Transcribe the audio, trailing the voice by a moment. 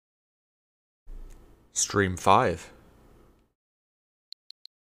Stream 5.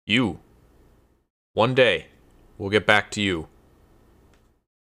 You. One day, we'll get back to you.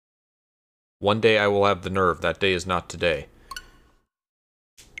 One day I will have the nerve. That day is not today.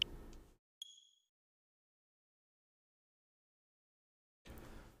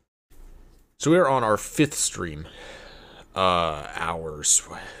 So we are on our 5th stream. Hours.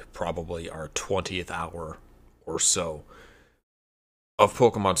 Probably our 20th hour or so of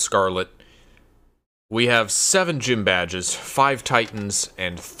Pokemon Scarlet. We have 7 gym badges, 5 Titans,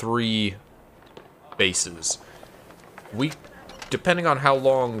 and 3 bases. Depending on how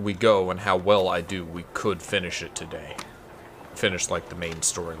long we go and how well I do, we could finish it today. Finish, like, the main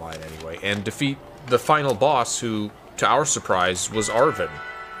storyline anyway. And defeat the final boss, who, to our surprise, was Arven.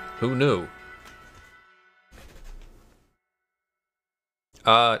 Who knew?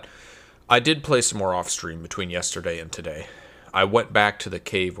 I did play some more off-stream between yesterday and today. I went back to the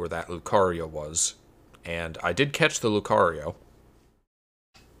cave where that Lucario was, and I did catch the Lucario.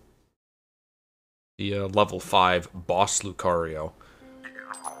 The level 5 boss Lucario.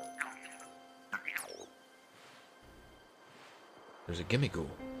 There's a Gimmighoul.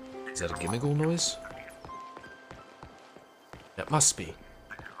 Is that a Gimmighoul noise? That must be.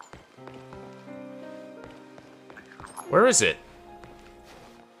 Where is it?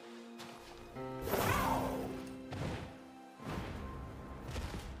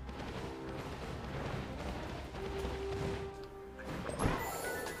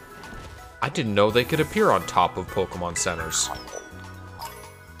 I didn't know they could appear on top of Pokemon centers.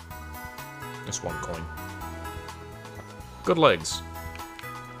 Just 1 coin. Good legs.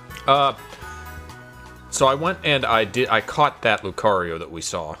 So I went and I caught that Lucario that we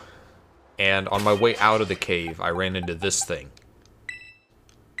saw. And on my way out of the cave, I ran into this thing.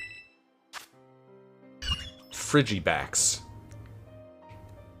 Frigibax.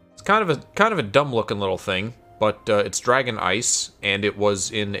 It's kind of a dumb looking little thing. But it's Dragon Ice, and it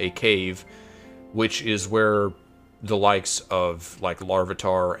was in a cave, which is where the likes of, like,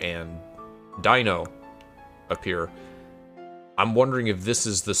 Larvitar and Dino appear. I'm wondering if this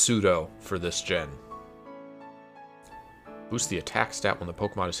is the pseudo for this gen. Boost the attack stat when the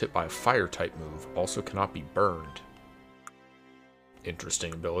Pokemon is hit by a Fire-type move. Also cannot be burned.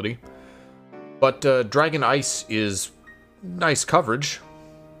 Interesting ability. But Dragon Ice is nice coverage.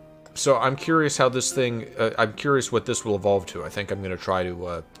 So I'm curious how this thing, I'm curious what this will evolve to. I think I'm going to try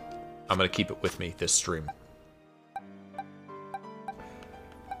to, I'm going to keep it with me this stream.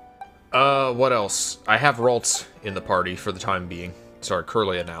 What else? I have Ralts in the party for the time being. Sorry,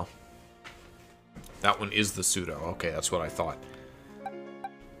 Curlia now. That one is the pseudo. Okay, that's what I thought.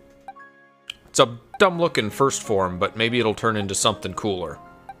 It's a dumb-looking first form, but maybe it'll turn into something cooler.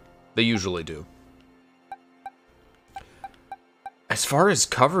 They usually do. As far as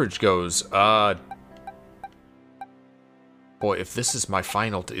coverage goes, boy, if this is my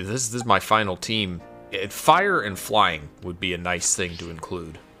final, this is my final team, fire and flying would be a nice thing to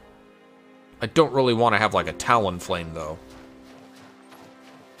include. I don't really want to have like a Talonflame though.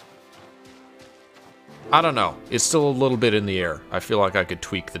 I don't know. It's still a little bit in the air. I feel like I could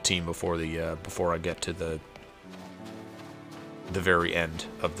tweak the team before the before I get to the very end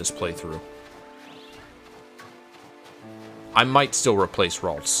of this playthrough. I might still replace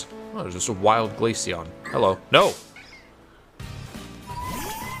Ralts. Oh, there's just a wild Glaceon. Hello. No!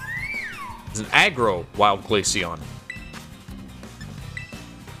 It's an aggro wild Glaceon.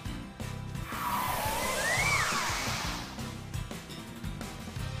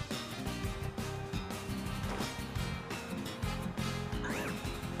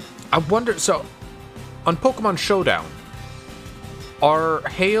 I wonder, so, on Pokemon Showdown, are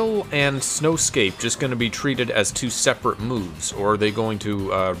Hail and Snowscape just going to be treated as 2 separate moves, or are they going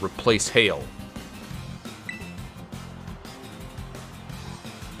to replace Hail?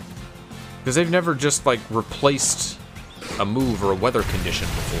 Because they've never just, like, replaced a move or a weather condition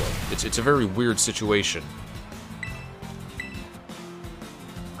before. It's a very weird situation.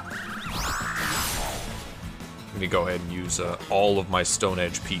 Let me go ahead and use all of my Stone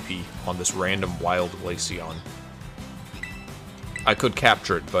Edge PP on this random wild Glaceon. I could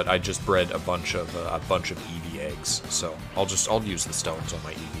capture it, but I just bred a bunch of Eevee eggs, so I'll use the stones on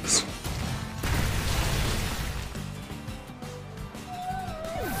my Eevees.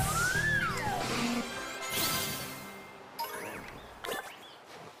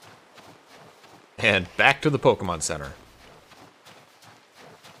 And back to the Pokemon Center.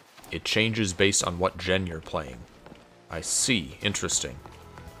 It changes based on what gen you're playing. I see. Interesting.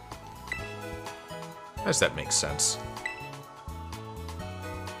 I guess that makes sense.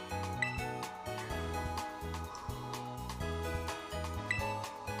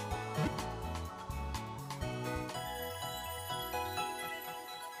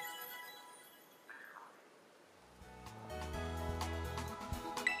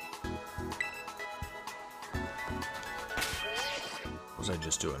 was I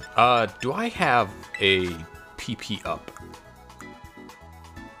just doing? Do I have a PP up?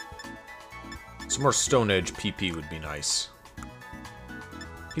 Some more Stone Edge PP would be nice.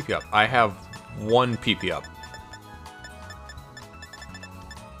 PP up. I have 1 PP up.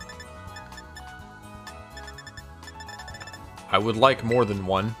 I would like more than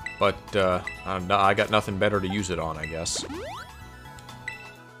 1, but I got nothing better to use it on, I guess.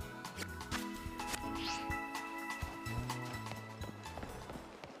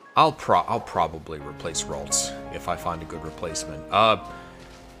 I'll probably replace Ralts if I find a good replacement.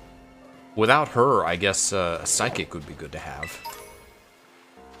 Without her, I guess a Psychic would be good to have.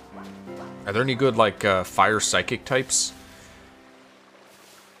 Are there any good, like, Fire Psychic types?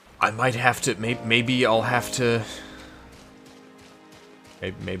 I might have to... Maybe I'll have to...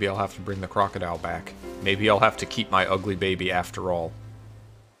 Maybe I'll have to bring the crocodile back. Maybe I'll have to keep my ugly baby after all.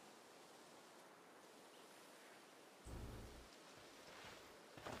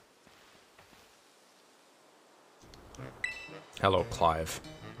 Hello, Clive.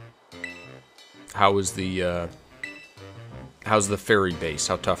 How's the fairy base?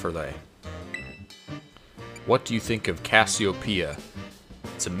 How tough are they? What do you think of Cassiopeia?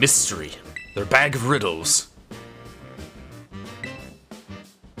 It's a mystery. They're a bag of riddles.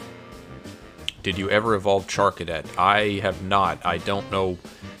 Did you ever evolve Charcadet? I have not. I don't know.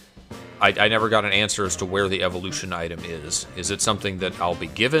 I never got an answer as to where the evolution item is. Is it something that I'll be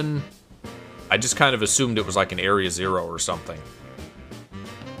given? I just kind of assumed it was like an Area 0 or something.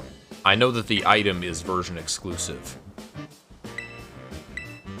 I know that the item is version exclusive.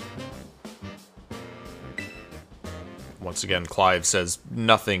 Once again, Clive says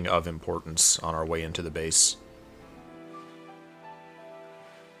nothing of importance on our way into the base.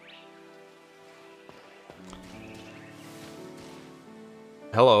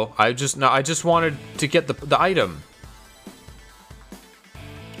 Hello, I just wanted to get the item.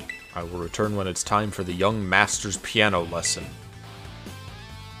 I will return when it's time for the young master's piano lesson.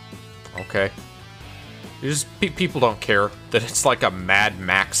 Okay. People don't care that it's like a Mad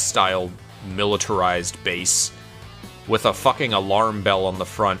Max style militarized base with a fucking alarm bell on the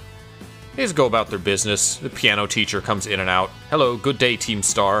front. They just go about their business. The piano teacher comes in and out. Hello, good day, Team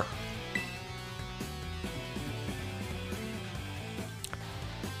Star.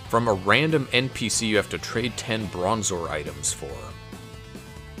 From a random NPC you have to trade 10 Bronzor items for.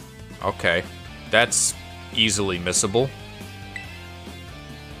 Okay. That's easily missable.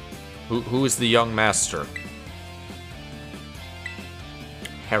 Who is the young master?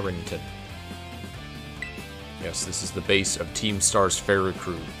 Harrington. Yes, this is the base of Team Star's ferry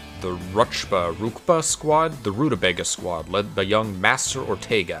crew. The Rukba squad, the Rutabaga squad, led by young Master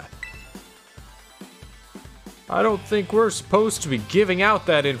Ortega. I don't think we're supposed to be giving out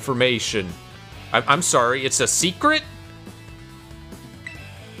that information. I'm sorry, it's a secret?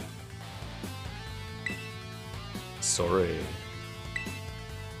 Sorry.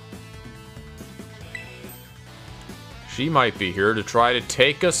 She might be here to try to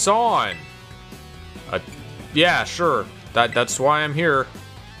take us on. Yeah, sure. That's why I'm here.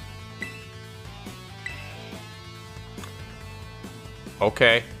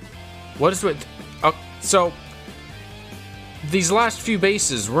 Okay. What is it? So these last few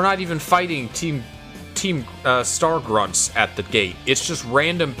bases, we're not even fighting Team Star grunts at the gate. It's just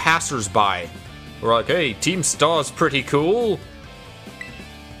random passersby. We're like, hey, Team Star's pretty cool.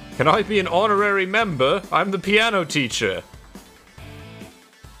 Can I be an honorary member? I'm the piano teacher.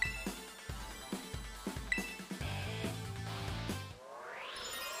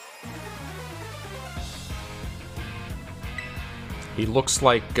 He looks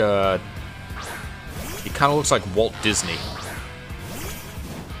like, he kind of looks like Walt Disney.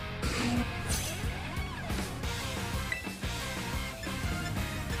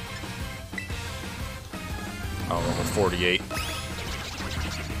 Oh, level 48.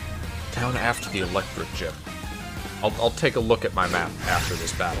 Down after the electric gym. I'll take a look at my map after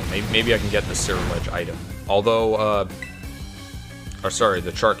this battle. Maybe I can get the Xelrog item. Although, or sorry,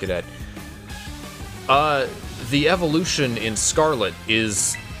 the Charcadet. The evolution in Scarlet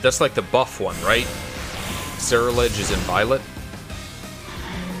is... That's like the buff one, right? Xelrog is in Violet?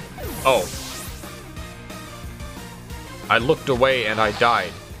 Oh. I looked away and I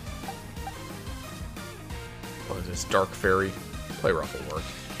died. What is this? Dark Fairy? Play rough will work.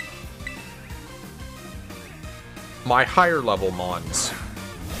 My higher level Mons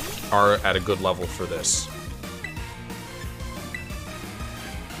are at a good level for this.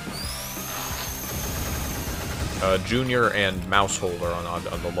 Junior and Mousehold are on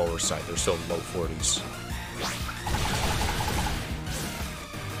the lower side. They're still low 40s.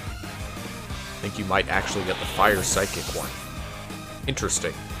 I think you might actually get the Fire Psychic one.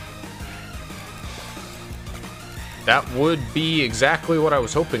 Interesting. That would be exactly what I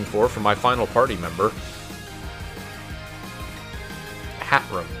was hoping for my final party member. Hat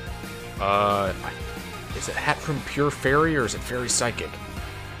room. Is it Hat from Pure Fairy or is it Fairy Psychic?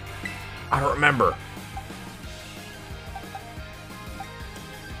 I don't remember.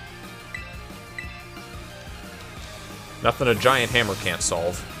 Nothing a giant hammer can't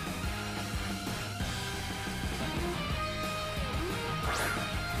solve.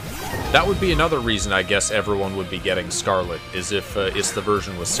 That would be another reason I guess everyone would be getting Scarlet, is if it's the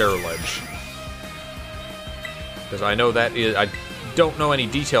version with Xelrog. Because I know that is... I don't know any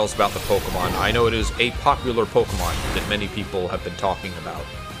details about the Pokemon. I know it is a popular Pokemon that many people have been talking about.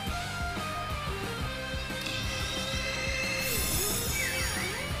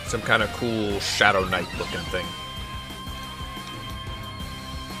 Some kind of cool Shadow Knight looking thing.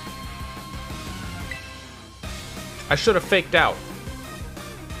 I should have faked out.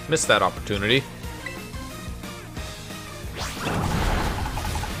 Missed that opportunity.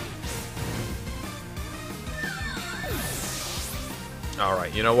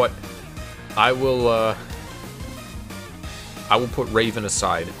 Alright, you know what? I will put Raven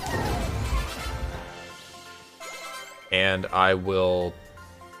aside. And I will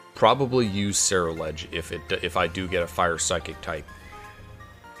probably use Xelrog if I do get a Fire Psychic type.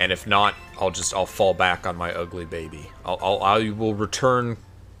 And if not, I'll fall back on my ugly baby. I will return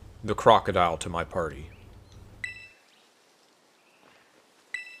the crocodile to my party.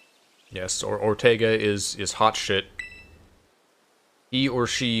 Yes, Ortega is hot shit. He or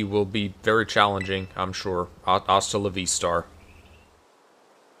she will be very challenging, I'm sure. Hasta la vista.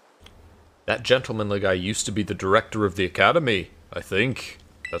 That gentlemanly guy used to be the director of the academy, I think.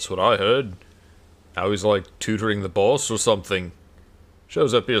 That's what I heard. Now he's like tutoring the boss or something.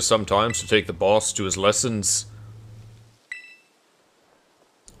 Shows up here sometimes to take the boss to his lessons.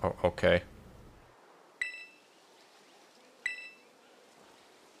 Oh, okay.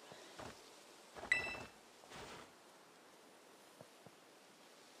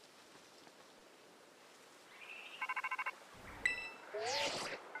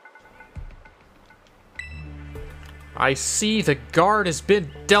 I see the guard has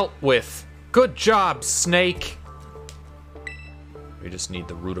been dealt with. Good job, Snake. We just need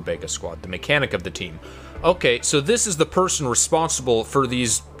the Rutabaga squad, the mechanic of the team. Okay, so this is the person responsible for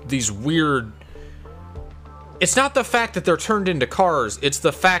these weird... It's not the fact that they're turned into cars, it's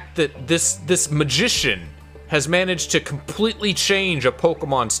the fact that this magician has managed to completely change a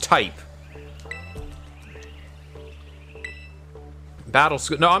Pokemon's type. Battle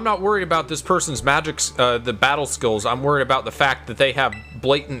skill. No, I'm not worried about this person's magic, the battle skills. I'm worried about the fact that they have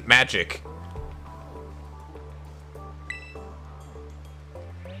blatant magic.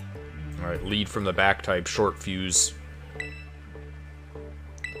 Alright, lead from the back type, short fuse.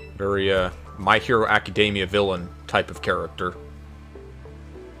 Very, My Hero Academia villain type of character.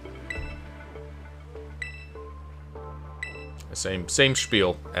 Same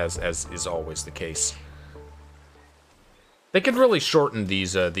spiel as is always the case. They could really shorten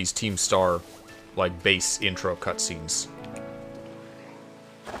these Team Star, like, base intro cutscenes.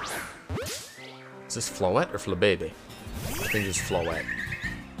 Is this Floette or Flabébé? I think it's Floette.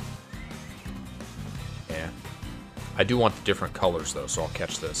 Yeah. I do want the different colors, though, so I'll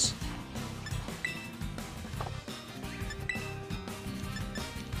catch this.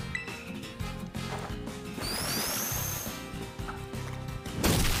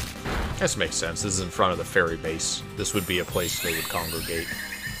 This makes sense. This is in front of the fairy base. This would be a place they would congregate.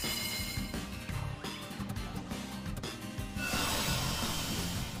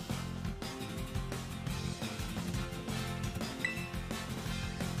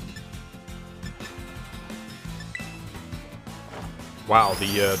 Wow,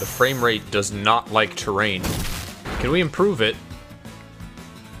 the frame rate does not like terrain. Can we improve it?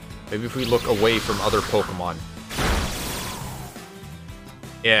 Maybe if we look away from other Pokemon.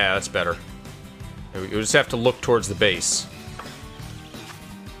 Yeah, that's better. We just have to look towards the base.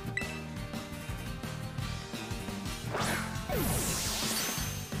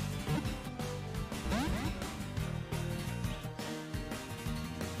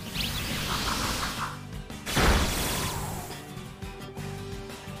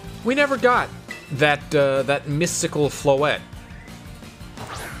 We never got that mystical Floette.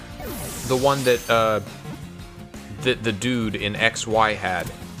 The one that the dude in XY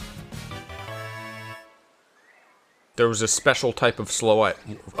had. There was a special type of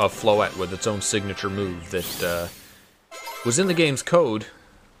Floette with its own signature move that was in the game's code,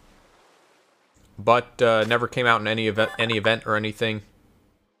 but never came out in any event or anything.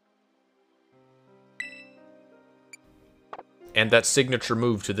 And that signature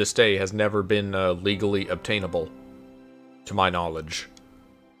move to this day has never been legally obtainable, to my knowledge.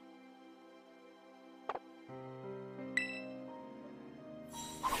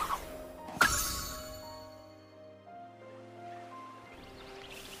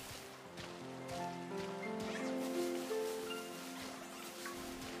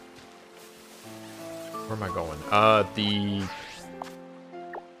 Where am I going?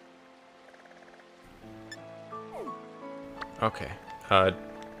 Okay.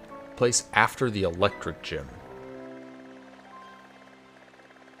 Place after the electric gym.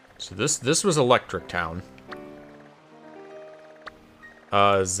 So this was Electric Town.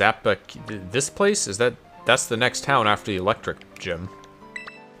 Zappa... This place? That's the next town after the electric gym.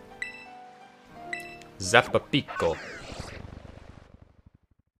 Zappapico.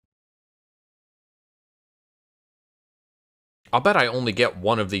 I'll bet I only get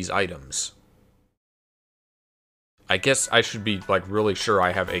one of these items. I guess I should be, like, really sure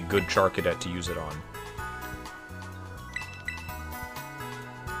I have a good Charcadet to use it on.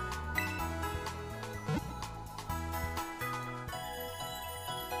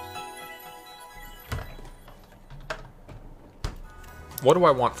 What do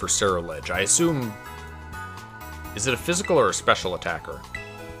I want for Cerulege? I assume... Is it a physical or a special attacker?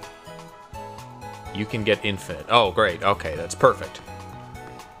 You can get infinite. Oh, great. Okay, that's perfect.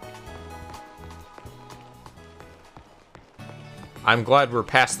 I'm glad we're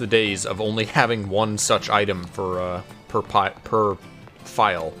past the days of only having one such item for, per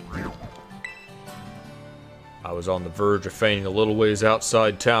file. I was on the verge of fainting a little ways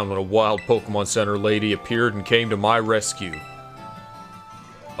outside town when a wild Pokemon Center lady appeared and came to my rescue.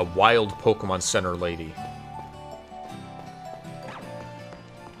 A wild Pokemon Center lady.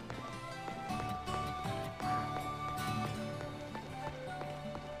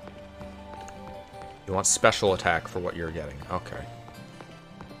 You want special attack for what you're getting. Okay.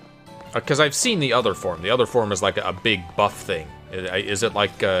 Because I've seen the other form. The other form is like a big buff thing. Is it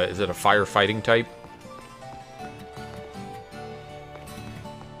like, is it a firefighting type?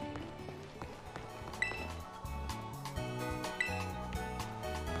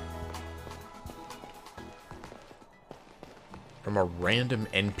 From a random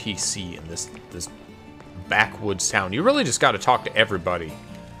NPC in this backwoods town. You really just gotta talk to everybody.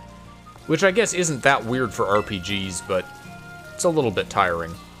 Which I guess isn't that weird for RPGs, but it's a little bit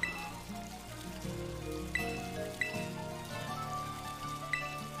tiring.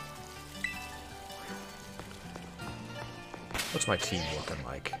 What's my team looking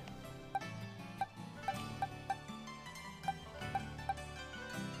like?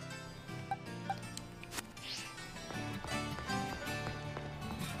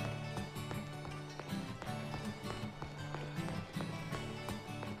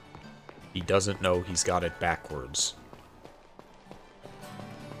 He doesn't know he's got it backwards.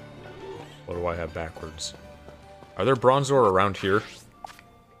 What do I have backwards? Are there Bronzor around here?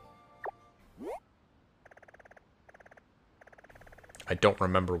 I don't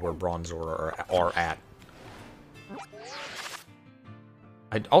remember where Bronzor are at.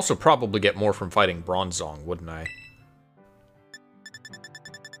 I'd also probably get more from fighting Bronzong, wouldn't I?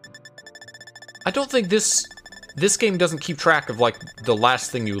 I don't think this game doesn't keep track of, like, the last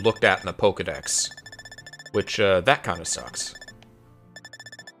thing you looked at in the Pokedex. Which, that kind of sucks.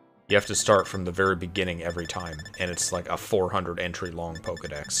 You have to start from the very beginning every time, and it's like a 400 entry long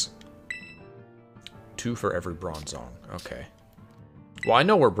Pokedex. 2 for every Bronzong. Okay. Well, I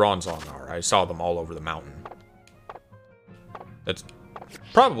know where Bronzong are. I saw them all over the mountain. That's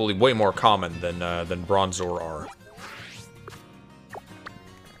probably way more common than Bronzor are.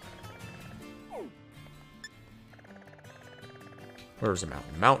 Where's the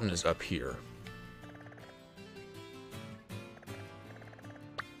mountain? Mountain is up here.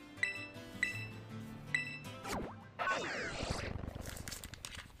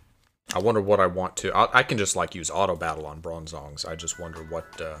 I wonder what I want to... I can just, like, use auto battle on Bronzongs. I just wonder what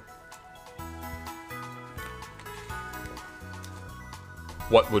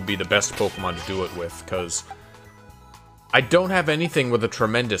would be the best Pokemon to do it with, because I don't have anything with a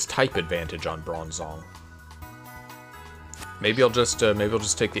tremendous type advantage on Bronzong. Maybe I'll just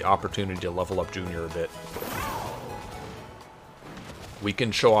take the opportunity to level up Junior a bit. We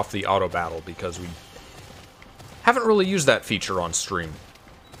can show off the auto battle because we haven't really used that feature on stream.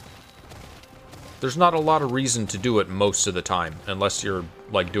 There's not a lot of reason to do it most of the time, unless you're,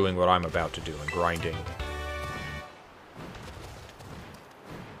 like, doing what I'm about to do and grinding.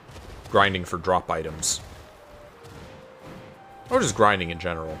 Grinding for drop items. Or just grinding in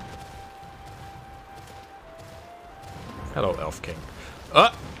general. Hello, Elf King.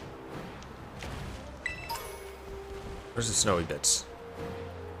 Where's the snowy bits?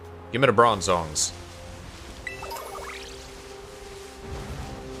 Give me the bronzongs.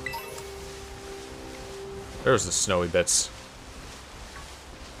 There's the snowy bits.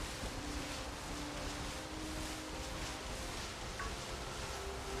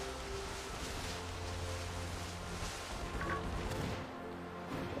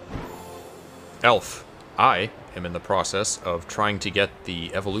 Elf, I am in the process of trying to get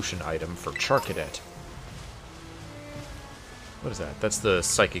the evolution item for Charcadet. What is that? That's the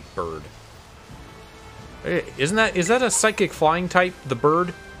psychic bird. Hey, is that a psychic flying type, the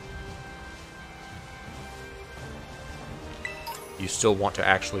bird? You still want to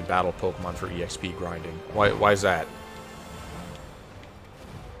actually battle Pokemon for EXP grinding. Why is that?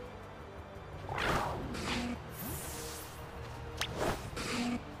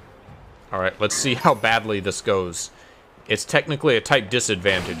 Alright, let's see how badly this goes. It's technically a type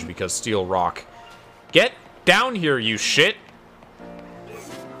disadvantage because Steel Rock. Get down here, you shit!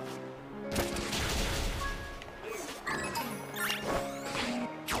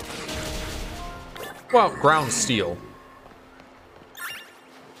 Well, ground steel.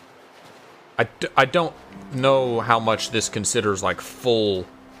 I don't know how much this considers, like, full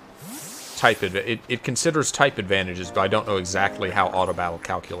type it considers type advantages, but I don't know exactly how Auto Battle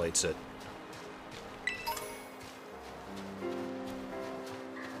calculates it.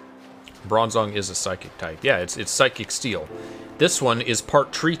 Bronzong is a psychic type. Yeah, it's psychic steel. This one is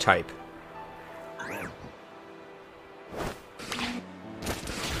part tree type.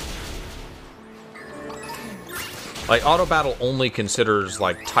 Like, Auto Battle only considers,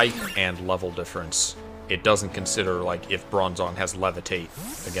 like, type and level difference. It doesn't consider, like, if Bronzong has Levitate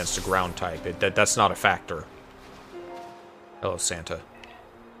against a ground type. That's not a factor. Hello, Santa.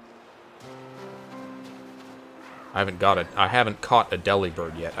 I haven't caught a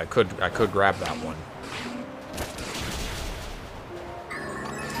Delibird yet. I could grab that one.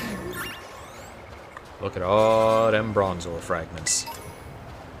 Look at all them Bronzor fragments.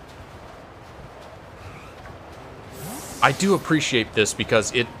 I do appreciate this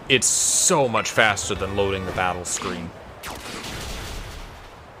because it's so much faster than loading the battle screen.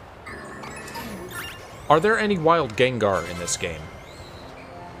 Are there any wild Gengar in this game?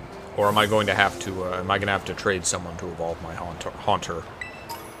 Or am I going to have to trade someone to evolve my Haunter?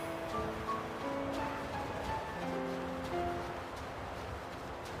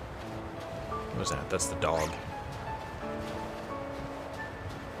 What was that? That's the dog.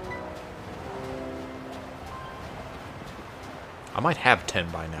 I might have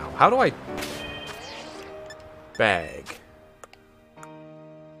 10 by now. How do I... Bag.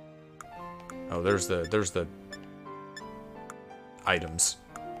 Oh, there's the items.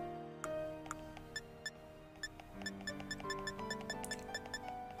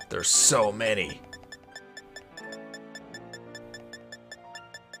 There's so many.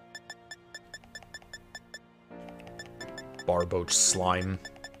 Barboach slime.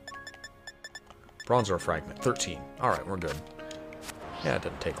 Bronzor fragment, 13. Alright, we're good. Yeah, it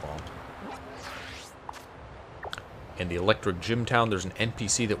didn't take long. In the Electric Gym Town, there's an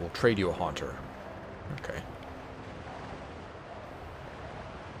NPC that will trade you a Haunter. Okay.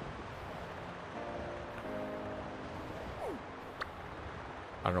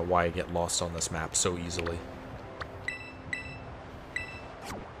 I don't know why I get lost on this map so easily.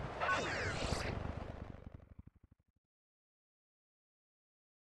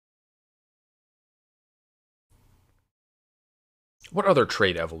 What other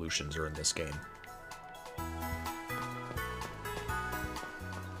trait evolutions are in this game?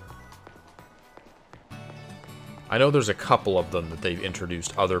 I know there's a couple of them that they've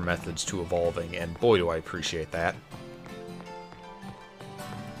introduced other methods to evolving, and boy do I appreciate that.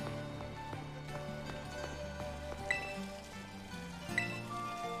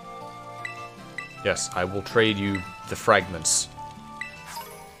 Yes, I will trade you the fragments.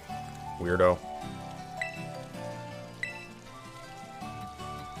 Weirdo.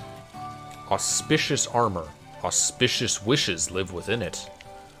 Auspicious armor. Auspicious wishes live within it.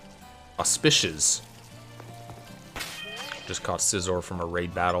 Auspicious. Just caught Scizor from a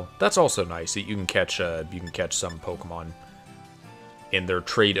raid battle. That's also nice. You can catch some Pokemon in their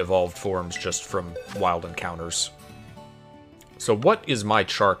trade evolved forms just from wild encounters. So what is my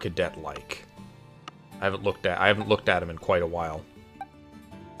Charcadet like? I haven't looked at him in quite a while.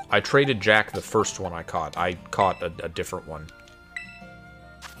 I traded Jack the first one I caught. I caught a different one.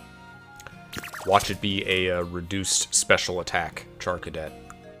 Watch it be a reduced special attack Charcadet.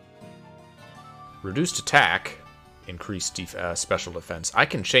 Reduced attack, increased special defense. I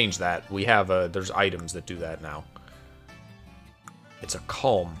can change that. We have there's items that do that now. It's a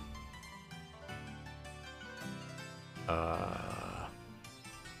calm.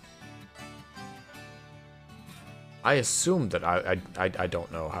 I assume that I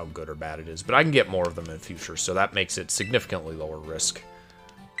don't know how good or bad it is, but I can get more of them in the future, so that makes it significantly lower risk.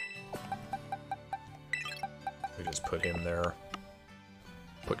 We just put him there.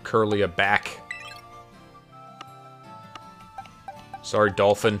 Put Curlia back. Sorry,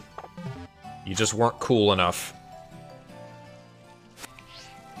 Dolphin. You just weren't cool enough.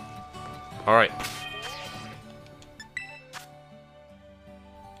 Alright.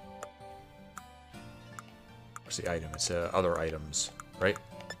 Where's the item? It's other items, right?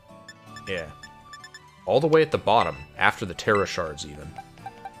 Yeah. All the way at the bottom, after the Terra Shards, even.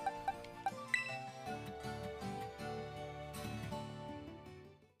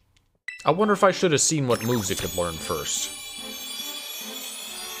 I wonder if I should have seen what moves it could learn first.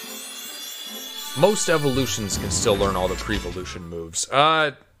 Most evolutions can still learn all the pre-evolution moves.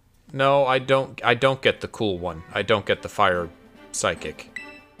 No, I don't get the cool one. I don't get the Fire Psychic.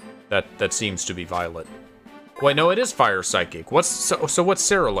 That seems to be Violet. Wait, no, it is Fire Psychic. So what's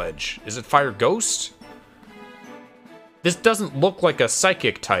Ceruledge? Is it Fire Ghost? This doesn't look like a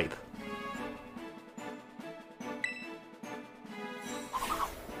Psychic type.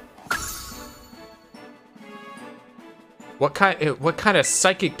 What kind of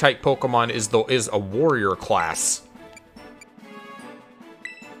Psychic type Pokemon is a Warrior class?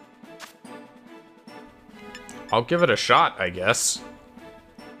 I'll give it a shot, I guess.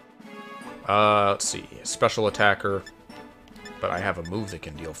 Let's see. Special attacker. But I have a move that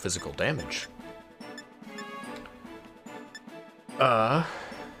can deal physical damage.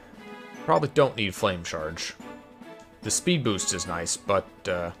 Probably don't need Flame Charge. The speed boost is nice, but,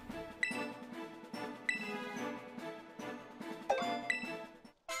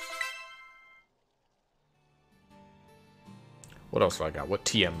 what else do I got? What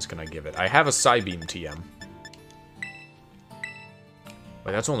TMs can I give it? I have a Psybeam TM.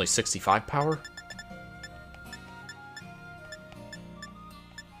 Wait, that's only 65 power?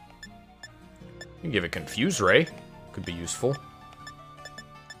 You can give it Confuse Ray. Could be useful.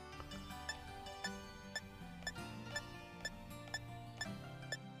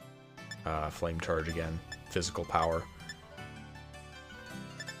 Flame Charge again. Physical power.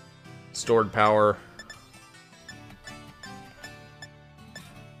 Stored power.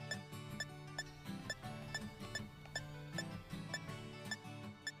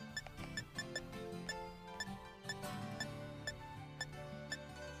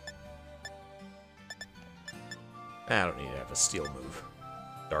 I don't need to have a steel move.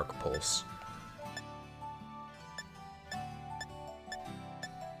 Dark Pulse.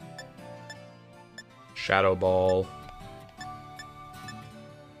 Shadow Ball.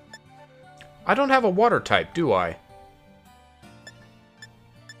 I don't have a water type, do I?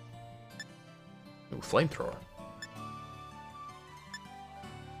 Ooh, Flamethrower.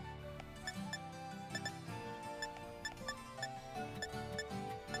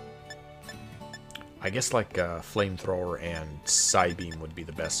 I guess like Flamethrower and Psybeam would be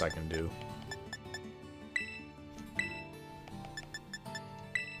the best I can do.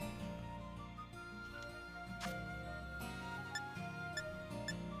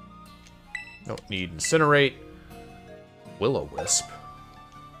 Don't need Incinerate. Will-O-Wisp.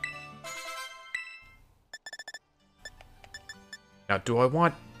 Now, do I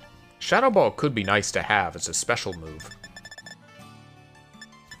want... Shadow Ball could be nice to have as a special move.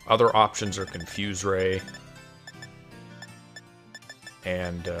 Other options are Confuse Ray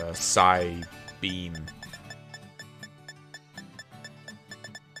and Psybeam.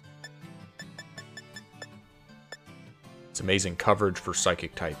 It's amazing coverage for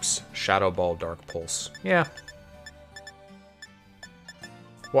psychic types. Shadow Ball, Dark Pulse. Yeah.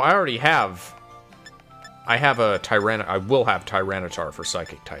 Well, I already have... I have a I will have Tyranitar for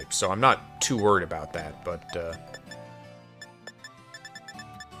psychic types, so I'm not too worried about that, but...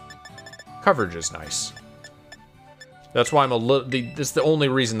 coverage is nice. That's why I'm a little... This is the only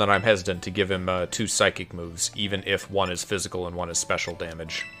reason that I'm hesitant to give him 2 psychic moves, even if one is physical and one is special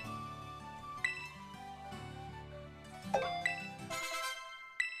damage.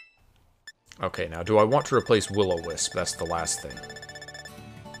 Okay, now, do I want to replace Will-O-Wisp? That's the last thing.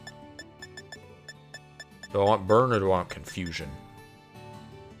 Do I want Burn or do I want Confusion?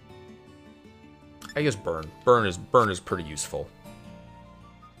 I guess Burn. Burn is pretty useful.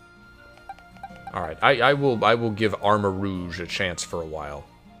 Alright, I will give Armor Rouge a chance for a while.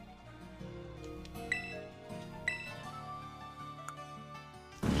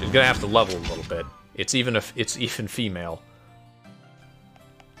 She's gonna have to level a little bit. It's even female.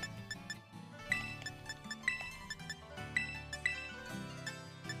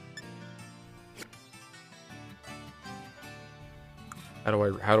 How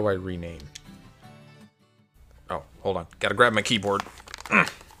do I rename? Oh, hold on. Gotta grab my keyboard.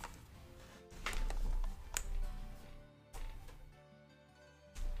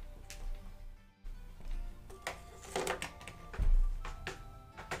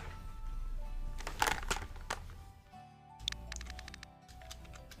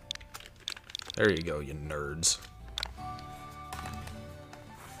 There you go, you nerds.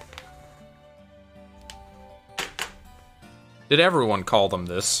 Did everyone call them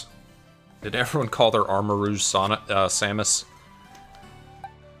this? Did everyone call their Armarouge Samus?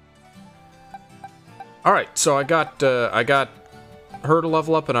 Alright, so I got her to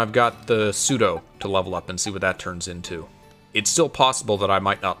level up, and I've got the Pseudo to level up and see what that turns into. It's still possible that I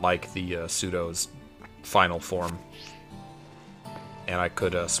might not like the Pseudo's final form. And I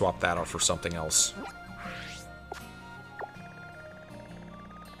could swap that out for something else.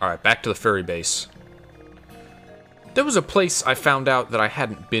 Alright, back to the fairy base. There was a place I found out that I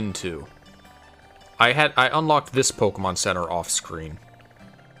hadn't been to. I unlocked this Pokemon Center off-screen.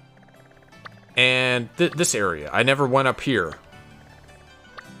 And this area. I never went up here.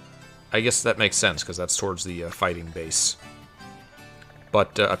 I guess that makes sense, because that's towards the fighting base.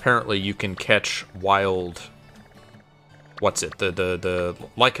 But apparently you can catch wild... What's it? The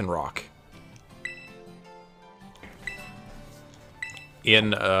Lycanroc.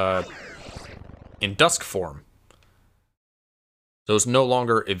 In dusk form. So it's no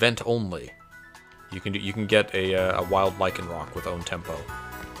longer event only. You can get a wild Lycanroc with own tempo,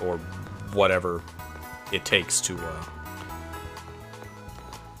 or whatever it takes to.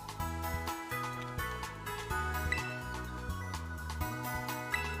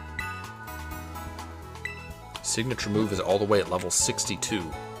 Signature move is all the way at level 62.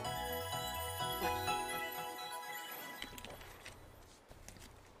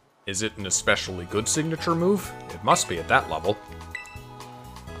 Is it an especially good signature move? It must be at that level.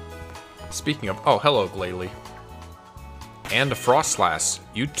 Speaking of, oh, hello, Glalie. And a Frostlass.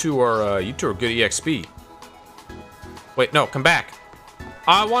 You two are good EXP. Wait, no, come back.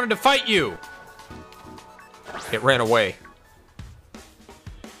 I wanted to fight you. It ran away.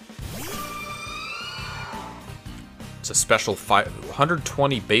 It's a special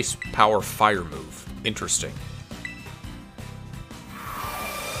 120 base power fire move. Interesting.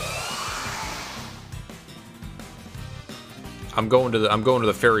 I'm going to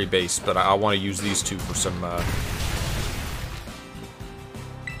the fairy base, but I want to use these two for some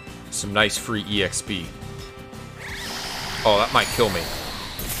nice free EXP. Oh, that might kill me.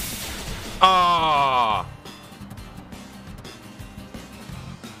 Ah!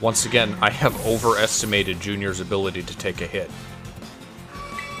 Once again, I have overestimated Junior's ability to take a hit.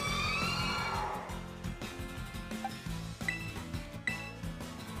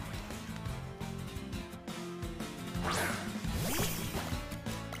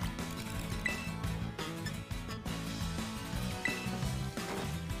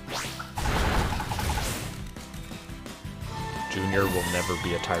 Junior will never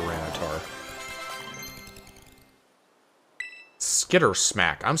be a Tyranitar. Skitter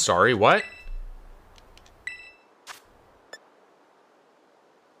Smack. I'm sorry, what?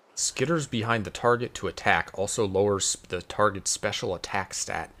 Skitters behind the target to attack also lowers the target's special attack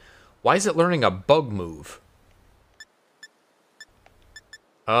stat. Why is it learning a bug move?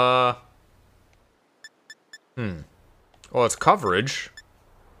 Well, it's coverage.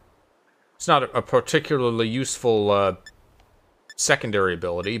 It's not a particularly useful, secondary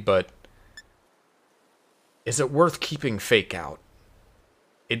ability, but... Is it worth keeping Fake Out?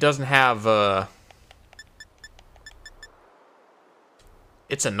 It doesn't have,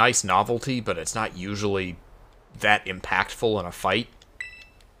 It's a nice novelty, but it's not usually that impactful in a fight.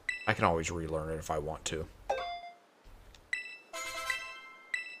 I can always relearn it if I want to.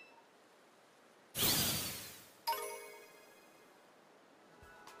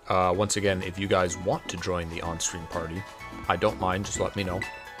 Once again, if you guys want to join the on-stream party, I don't mind, just let me know.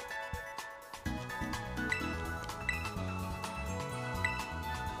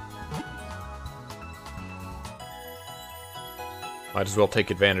 Might as well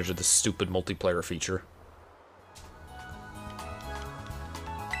take advantage of this stupid multiplayer feature.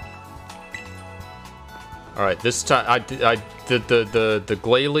 Alright, this time, the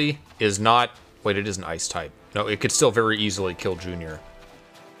Glalie is not... Wait, it is an ice type. No, it could still very easily kill Junior.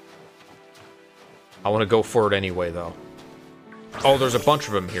 I want to go for it anyway, though. Oh, there's a bunch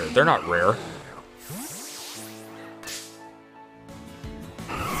of them here. They're not rare.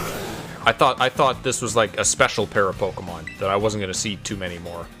 I thought this was like a special pair of Pokemon, that I wasn't going to see too many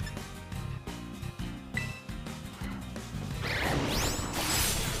more.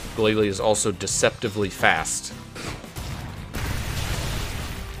 Glalie is also deceptively fast.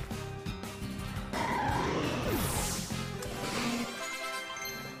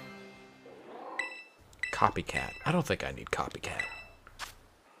 Copycat. I don't think I need Copycat.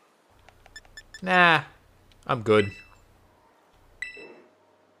 Nah, I'm good.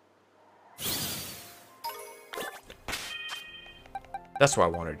 That's what I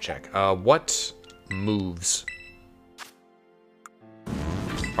wanted to check. What moves?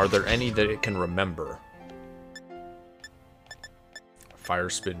 Are there any that it can remember? Fire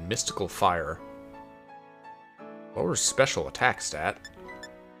Spin, Mystical Fire. Lower special attack stat.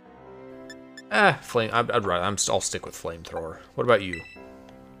 Flame. I'll stick with Flamethrower. What about you?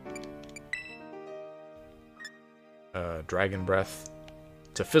 Dragon Breath.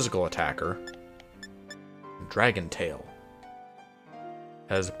 It's a physical attacker. Dragon Tail.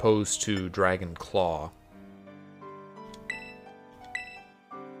 As opposed to Dragon Claw.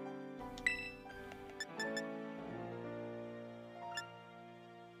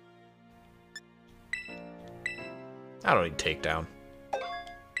 I don't need Takedown.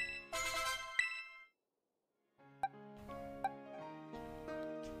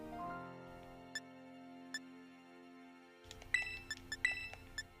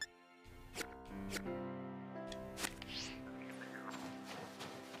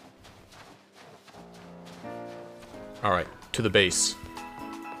 Alright, to the base.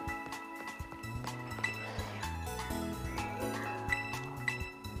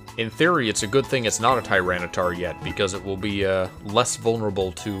 In theory, it's a good thing it's not a Tyranitar yet, because it will be less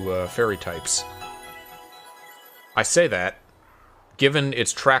vulnerable to fairy types. I say that. Given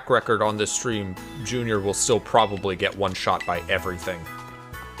its track record on this stream, Junior will still probably get one-shot by everything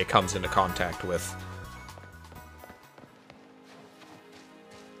it comes into contact with.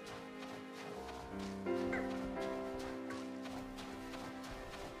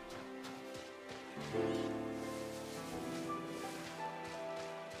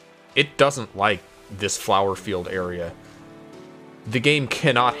 It doesn't like this flower field area. The game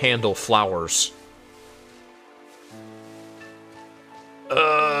cannot handle flowers.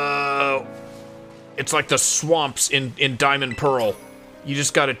 It's like the swamps in Diamond Pearl. You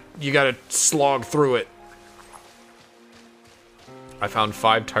gotta slog through it. I found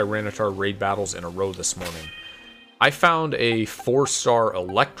 5 Tyranitar raid battles in a row this morning. I found a 4-star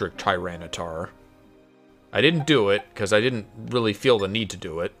electric Tyranitar. I didn't do it, because I didn't really feel the need to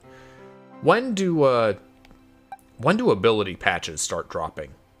do it. When do ability patches start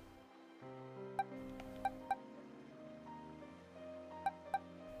dropping?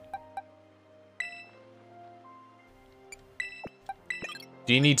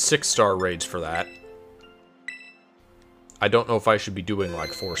 Do you need 6-star raids for that? I don't know if I should be doing like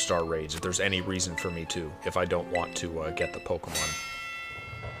 4-star raids, if there's any reason for me to, if I don't want to get the Pokemon.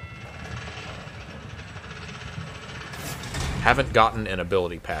 Haven't gotten an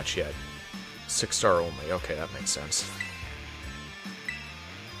ability patch yet. 6-star only. Okay, that makes sense.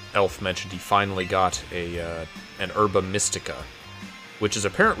 Elf mentioned he finally got an Herba Mystica, which is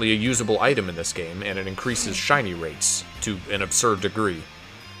apparently a usable item in this game, and it increases shiny rates to an absurd degree.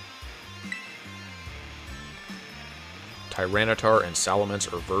 Tyranitar and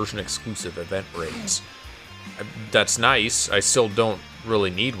Salamence are version-exclusive event raids. That's nice. I still don't really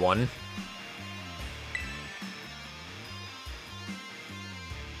need one.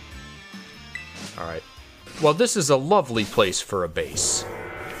 Alright. Well, this is a lovely place for a base.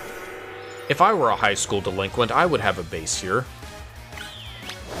 If I were a high school delinquent, I would have a base here.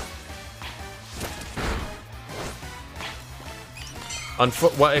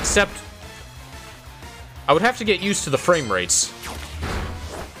 Well, except I would have to get used to the frame rates.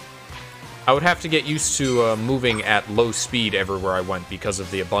 I would have to get used to moving at low speed everywhere I went because of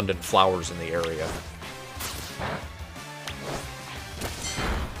the abundant flowers in the area.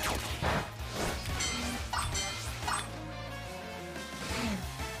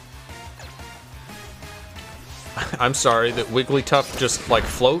 I'm sorry, that Wigglytuff just, like,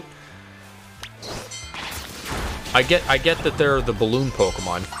 float? I get that they're the balloon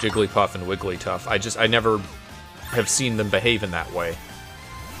Pokemon, Jigglypuff and Wigglytuff. I never have seen them behave in that way.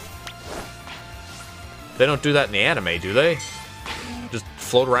 They don't do that in the anime, do they? Just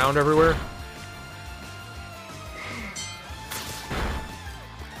float around everywhere?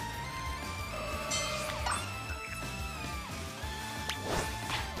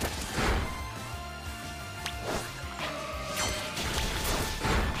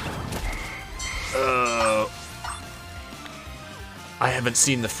 I haven't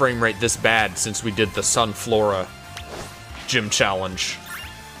seen the frame rate this bad since we did the Sunflora gym challenge.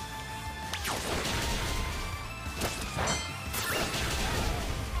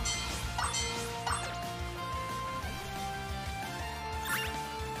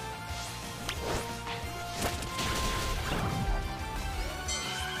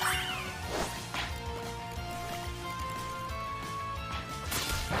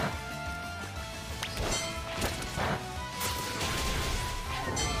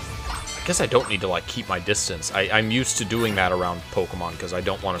 I guess I don't need to, like, keep my distance. I'm used to doing that around Pokemon, because I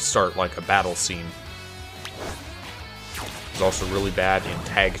don't want to start, like, a battle scene. It's also really bad in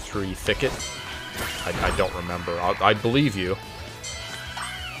Tag 3 Thicket. I don't remember. I believe you.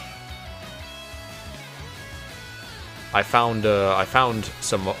 I found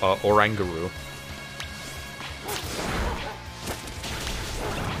some Oranguru.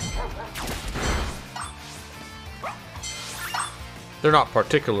 They're not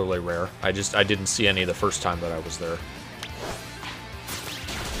particularly rare. I didn't see any the first time that I was there.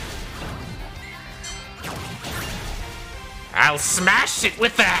 I'll smash it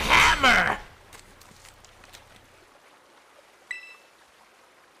with a hammer!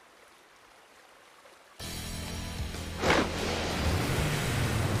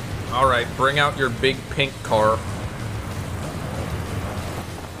 Alright, bring out your big pink car.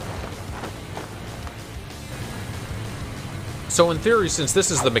 So in theory, since this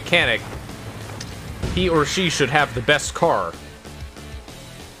is the mechanic, he or she should have the best car.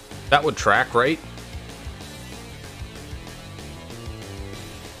 That would track, right?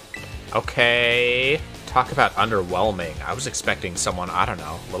 Okay. Talk about underwhelming. I was expecting someone, I don't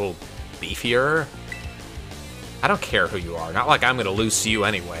know, a little beefier. I don't care who you are. Not like I'm gonna lose to you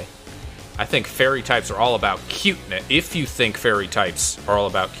anyway. I think fairy types are all about cuteness. If you think fairy types are all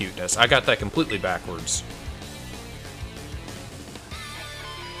about cuteness. I got that completely backwards.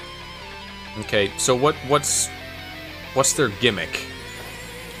 Okay, so what's their gimmick?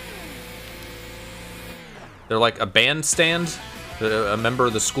 They're like a bandstand? A member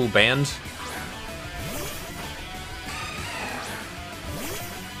of the school band?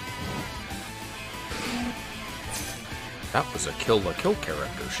 That was a Kill la Kill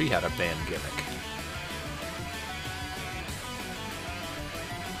character. She had a band gimmick.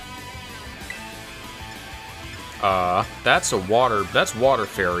 That's Water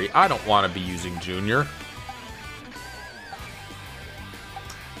Fairy. I don't want to be using Junior.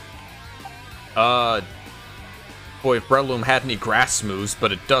 Boy, if Breloom had any grass moves,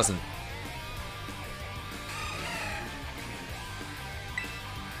 but it doesn't.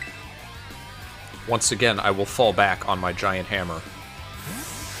 Once again, I will fall back on my giant hammer.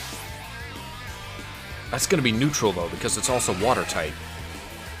 That's gonna be neutral, though, because it's also water-type.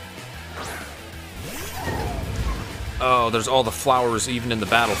 Oh, there's all the flowers even in the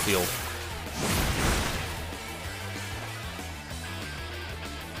battlefield.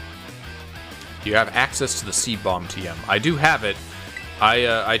 You have access to the Seed Bomb TM. I do have it.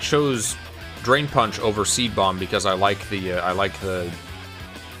 I chose Drain Punch over Seed Bomb because I like the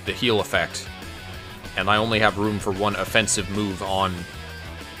heal effect, and I only have room for one offensive move on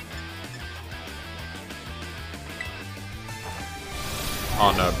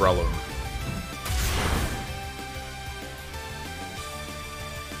Breloom.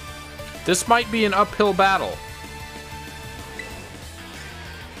 This might be an uphill battle.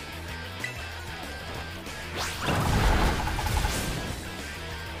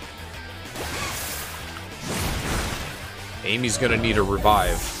 Amy's gonna need a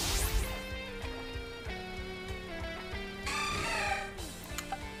revive.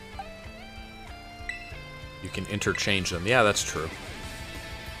 You can interchange them. Yeah, that's true.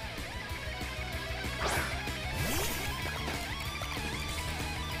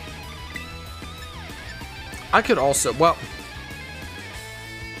 I could also, well,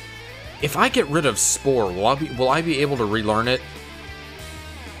 if I get rid of Spore, will I be able to relearn it?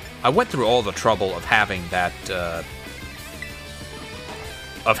 I went through all the trouble of having that, the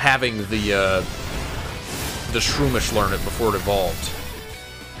Shroomish learn it before it evolved.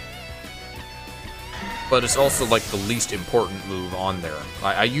 But it's also like the least important move on there.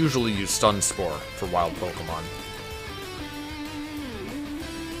 I usually use Stun Spore for wild Pokemon.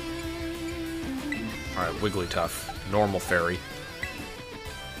 Alright, Wigglytuff. Normal Fairy.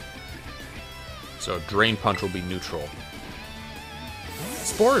 So Drain Punch will be neutral.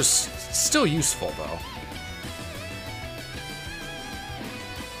 Spore is still useful, though.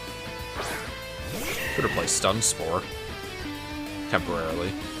 Could have played Stun Spore.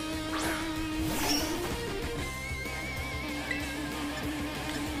 Temporarily.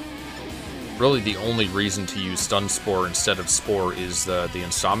 Really, the only reason to use Stun Spore instead of Spore is the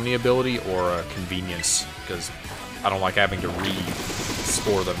Insomnia ability or convenience, because I don't like having to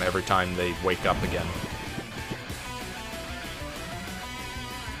re-spore them every time they wake up again.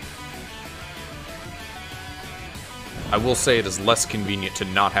 I will say it is less convenient to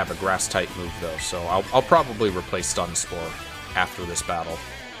not have a Grass-type move, though, so I'll probably replace Stun Spore after this battle.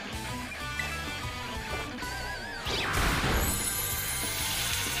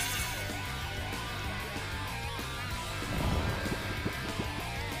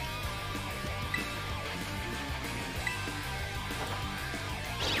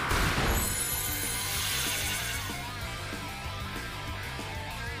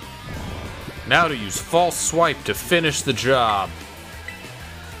 Now to use False Swipe to finish the job.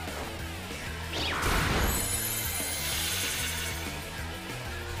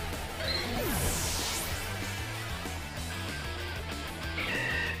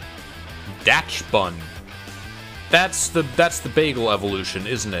 Datch Bun. That's the bagel evolution,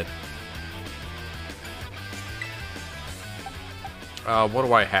 isn't it? What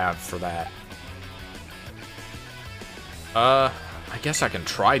do I have for that? I guess I can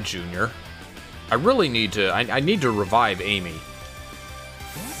try Junior. I really need to... I need to revive Amy.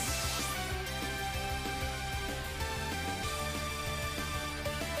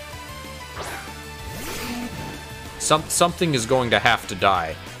 Something is going to have to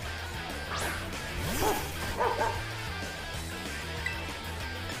die.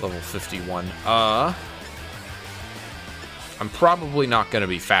 Level 51. I'm probably not going to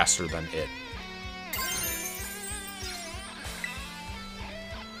be faster than it.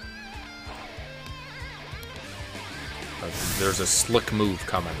 There's a slick move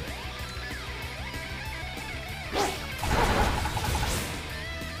coming.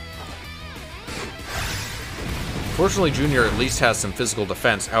 Fortunately, Junior at least has some physical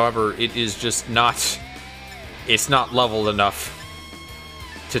defense. However, it is just not... It's not leveled enough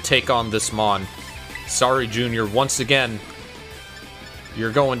to take on this Mon. Sorry, Junior. Once again,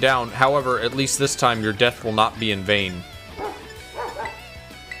 you're going down. However, at least this time, your death will not be in vain.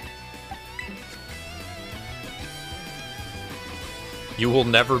 You will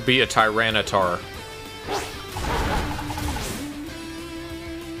never be a Tyranitar.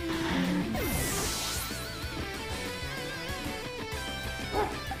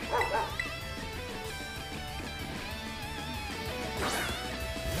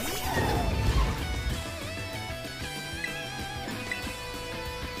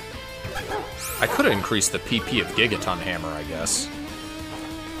 I could have increased the PP of Gigaton Hammer, I guess.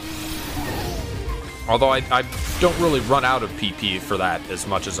 Although I don't really run out of PP for that as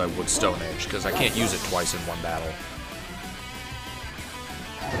much as I would Stone Edge, because I can't use it twice in one battle.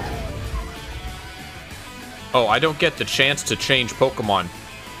 Oh, I don't get the chance to change Pokemon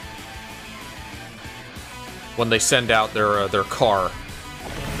when they send out their car.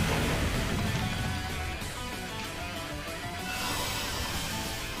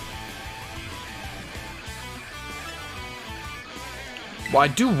 Well, I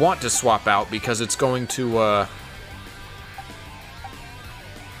do want to swap out because it's going to,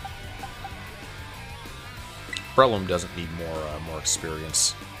 Breloom doesn't need more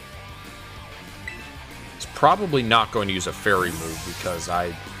experience. It's probably not going to use a Fairy move because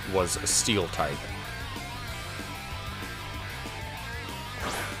I was a Steel type.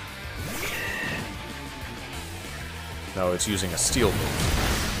 No, it's using a Steel move.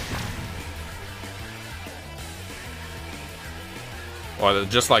 Well,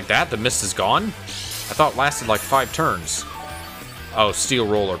 just like that, the mist is gone? I thought it lasted like 5 turns. Oh, Steel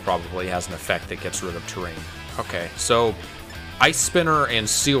Roller probably has an effect that gets rid of terrain. Okay, so Ice Spinner and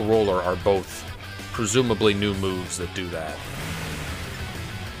Steel Roller are both presumably new moves that do that.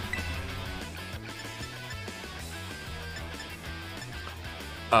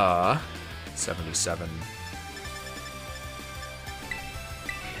 77.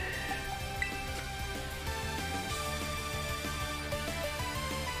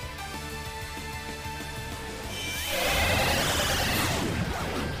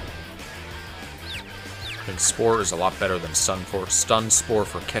 I think Spore is a lot better than Stun Spore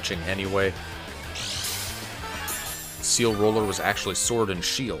for catching anyway. Steel Roller was actually Sword and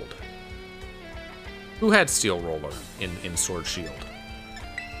Shield. Who had Steel Roller in Sword Shield?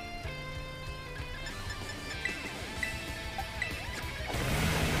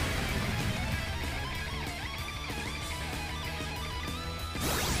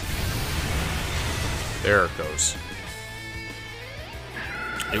 There it goes.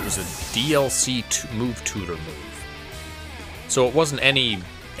 It was a DLC move tutor move. So it wasn't any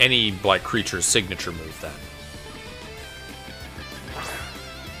like creature's signature move then.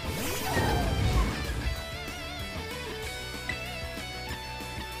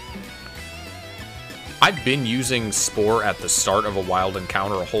 I've been using Spore at the start of a wild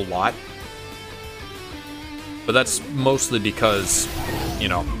encounter a whole lot. But that's mostly because, you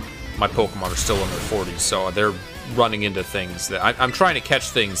know, my Pokemon are still in their 40s, so they're running into things that... I'm trying to catch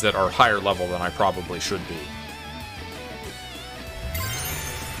things that are higher level than I probably should be.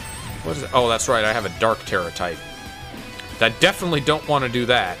 What is it? Oh, that's right, I have a Dark Terra type. I definitely don't want to do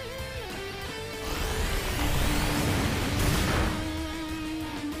that.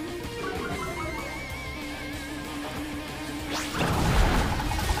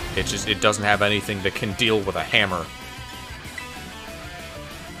 It doesn't have anything that can deal with a hammer.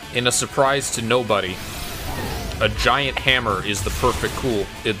 In a surprise to nobody, a giant hammer is the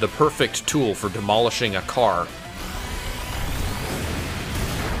perfect tool for demolishing a car.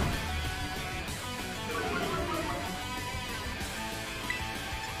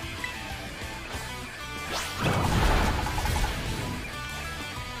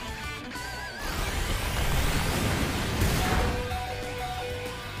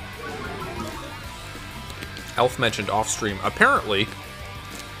 Elf mentioned off-stream. Apparently,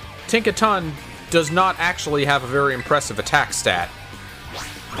 Tinkaton does not actually have a very impressive attack stat.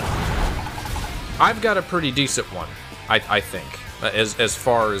 I've got a pretty decent one, I think, as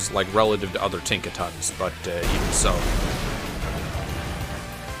far as, like, relative to other Tinkatons, but even so.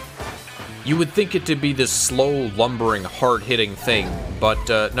 You would think it to be this slow, lumbering, hard-hitting thing,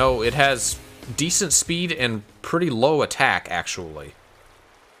 but no, it has decent speed and pretty low attack, actually.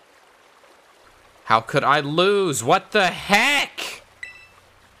 How could I lose? What the heck?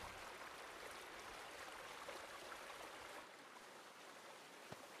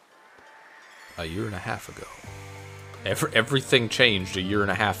 A year and a half ago. Everything changed a year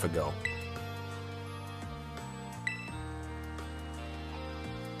and a half ago.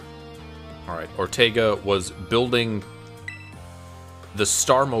 Alright, Ortega was building the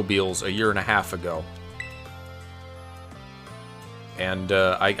Starmobiles a year and a half ago. And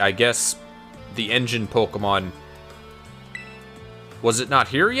I guess the engine Pokemon, was it not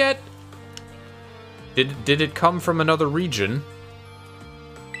here yet? Did it come from another region?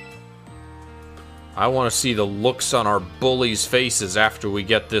 I want to see the looks on our bullies' faces after we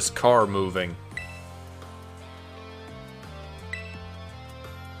get this car moving.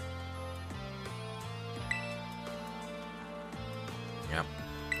 Yeah.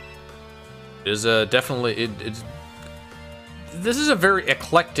 It is definitely... This is a very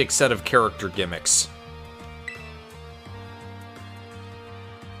eclectic set of character gimmicks.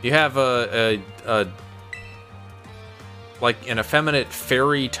 You have like an effeminate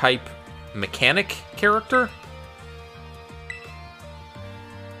fairy type mechanic character.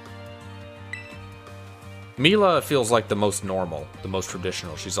 Mila feels like the most normal, the most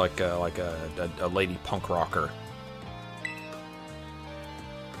traditional. She's like a lady punk rocker.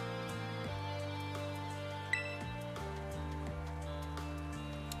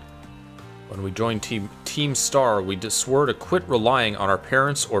 When we joined Team Star, we swore to quit relying on our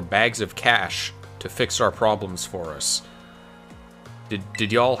parents or bags of cash to fix our problems for us.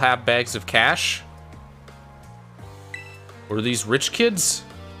 Did y'all have bags of cash? Were these rich kids?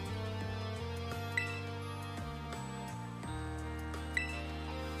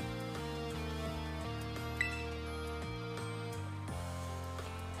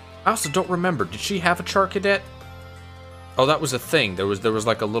 I also don't remember. Did she have a Charcadet? Oh, that was a thing. There was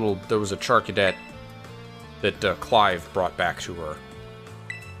like a little... There was a Charcadet that Clive brought back to her.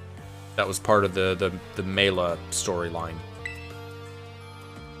 That was part of the Mela storyline.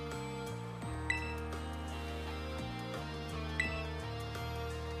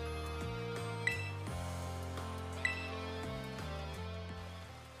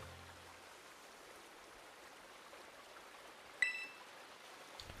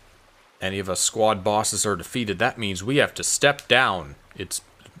 Any of us squad bosses are defeated, that means we have to step down. It's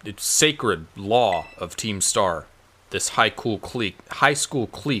sacred law of Team Star. This high school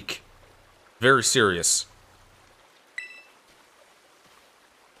clique. Very serious.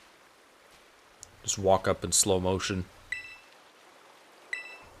 Just walk up in slow motion.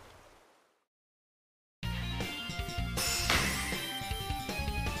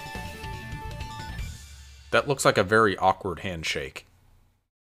 That looks like a very awkward handshake.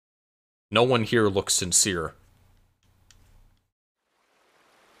 No one here looks sincere.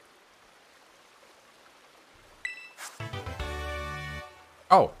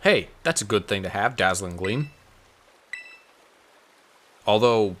 Oh, hey, that's a good thing to have, Dazzling Gleam.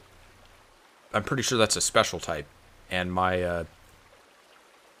 Although, I'm pretty sure that's a special type, and my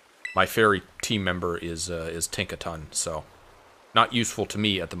my fairy team member is Tinkaton, so not useful to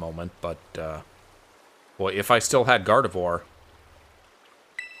me at the moment. But well, if I still had Gardevoir.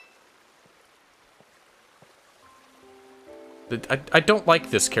 I don't like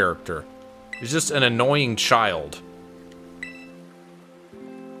this character. He's just an annoying child.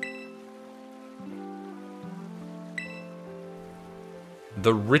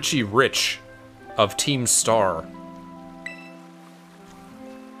 The Richie Rich of Team Star.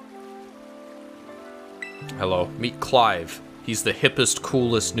 Hello, meet Clive. He's the hippest,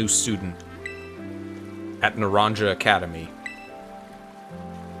 coolest new student at Naranja Academy.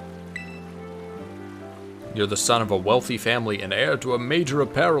 You're the son of a wealthy family and heir to a major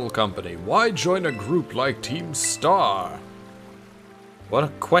apparel company. Why join a group like Team Star? What a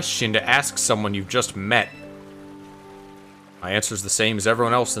question to ask someone you've just met. My answer's the same as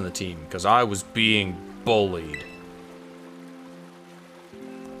everyone else in the team, because I was being bullied.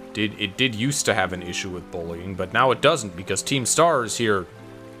 It did used to have an issue with bullying, but now it doesn't, because Team Star is here.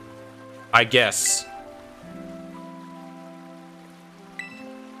 I guess.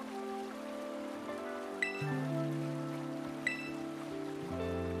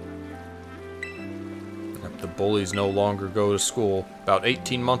 The bullies no longer go to school. About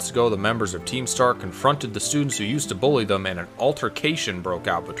 18 months ago, the members of Team Star confronted the students who used to bully them, and an altercation broke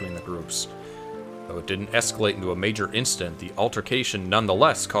out between the groups. Though it didn't escalate into a major incident, the altercation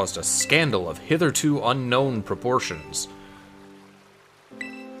nonetheless caused a scandal of hitherto unknown proportions.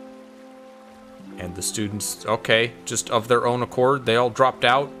 And the students, okay, just of their own accord, they all dropped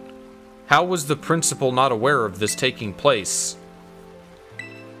out? How was the principal not aware of this taking place?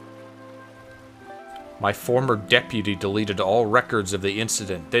 My former deputy deleted all records of the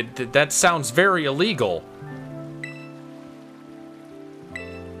incident. That sounds very illegal.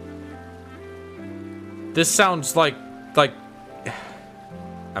 This sounds like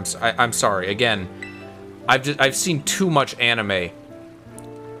I'm sorry. Again, I've seen too much anime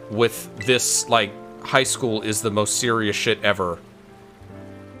with this, like, high school is the most serious shit ever.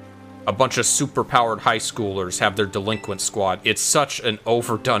 A bunch of super-powered high schoolers have their delinquent squad. It's such an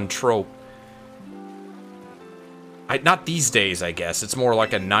overdone trope. Not these days, I guess. It's more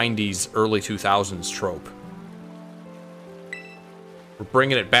like a 90s, early 2000s trope. We're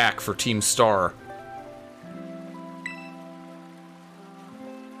bringing it back for Team Star.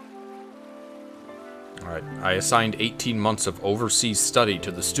 Alright, I assigned 18 months of overseas study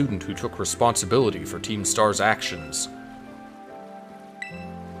to the student who took responsibility for Team Star's actions.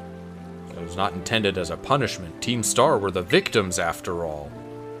 It was not intended as a punishment. Team Star were the victims, after all.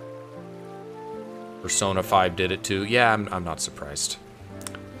 Persona 5 did it too. Yeah, I'm not surprised.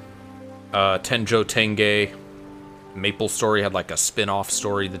 Tenjo Tenge. Maple Story had like a spin-off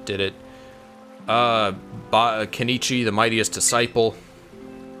story that did it. Kenichi, the Mightiest Disciple.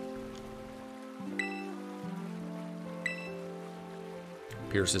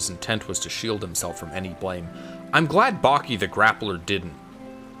 Pierce's intent was to shield himself from any blame. I'm glad Baki the Grappler didn't.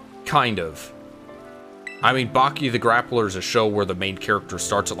 Kind of. I mean, Baki the Grappler is a show where the main character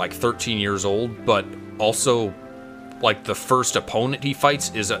starts at like 13 years old, but also, like, the first opponent he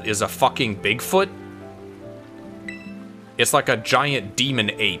fights is a fucking Bigfoot. It's like a giant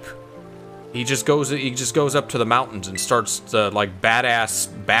demon ape. He just goes up to the mountains and starts the, like, badass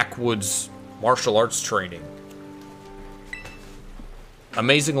backwoods martial arts training.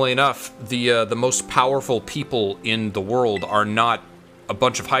 Amazingly enough, the most powerful people in the world are not a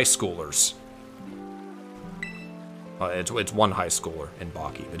bunch of high schoolers. It's one high schooler in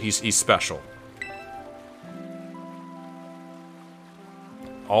Baki, but he's special.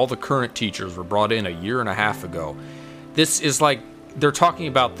 All the current teachers were brought in a year and a half ago. This is like, they're talking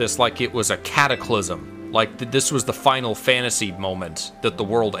about this like it was a cataclysm. Like this was the Final Fantasy moment that the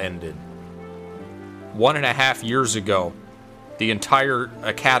world ended. 1.5 years ago, the entire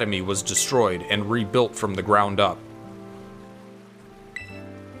academy was destroyed and rebuilt from the ground up.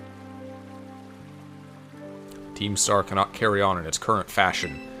 Team Star cannot carry on in its current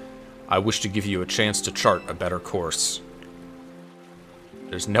fashion. I wish to give you a chance to chart a better course.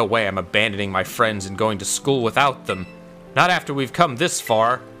 There's no way I'm abandoning my friends and going to school without them. Not after we've come this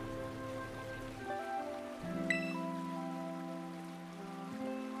far.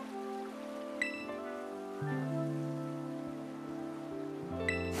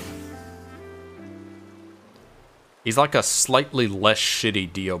 He's like a slightly less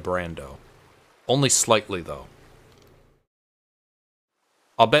shitty Dio Brando. Only slightly, though.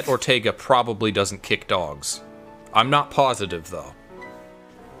 I'll bet Ortega probably doesn't kick dogs. I'm not positive, though.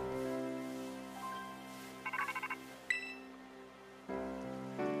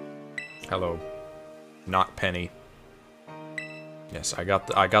 Hello. Not Penny. Yes, I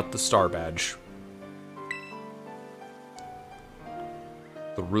got the star badge.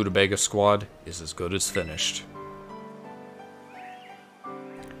 The Rutabaga squad is as good as finished.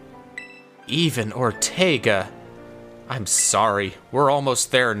 Even Ortega. I'm sorry. We're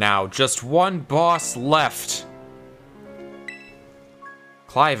almost there now. Just one boss left.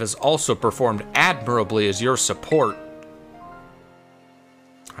 Clive has also performed admirably as your support.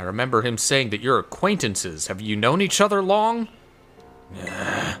 I remember him saying that you're acquaintances. Have you known each other long?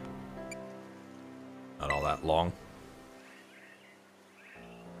 Nah. Not all that long.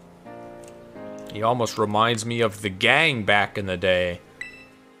 He almost reminds me of the gang back in the day.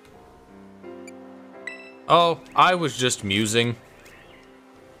 Oh, I was just musing.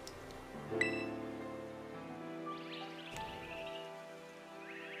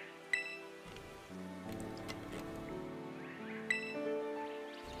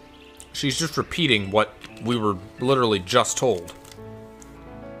 She's just repeating what we were literally just told.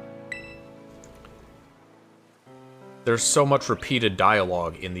 There's so much repeated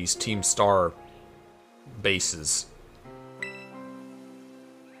dialogue in these Team Star bases.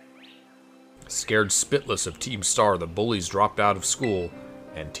 Scared spitless of Team Star, the bullies dropped out of school,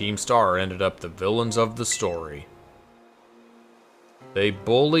 and Team Star ended up the villains of the story. They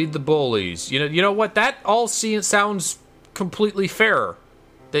bullied the bullies. You know what? That all sounds completely fair.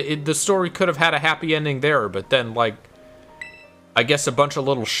 The story could have had a happy ending there, but then, like, I guess a bunch of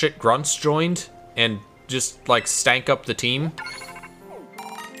little shit grunts joined and just, like, stank up the team.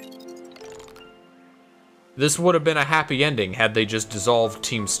 This would have been a happy ending had they just dissolved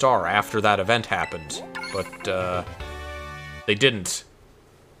Team Star after that event happened. But, they didn't.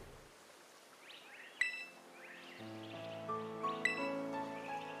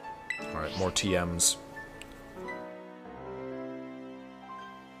 Alright, more TMs.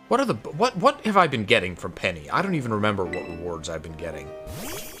 What have I been getting from Penny? I don't even remember what rewards I've been getting.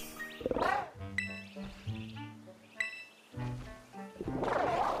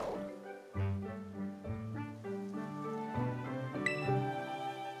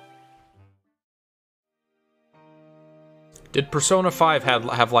 Did Persona 5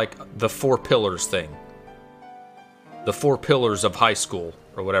 have like the 4 pillars thing? The 4 pillars of high school,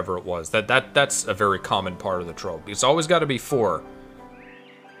 or whatever it was. That's a very common part of the trope. It's always got to be 4.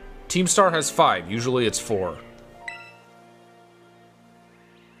 Team Star has 5. Usually it's 4.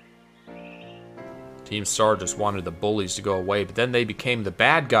 Team Star just wanted the bullies to go away, but then they became the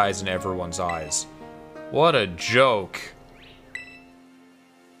bad guys in everyone's eyes. What a joke.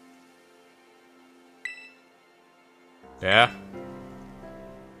 Yeah?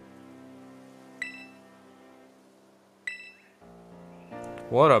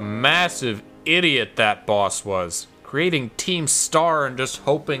 What a massive idiot that boss was. Creating Team Star and just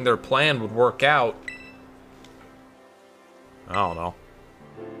hoping their plan would work out. I don't know.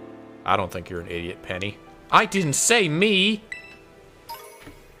 I don't think you're an idiot, Penny. I didn't say me!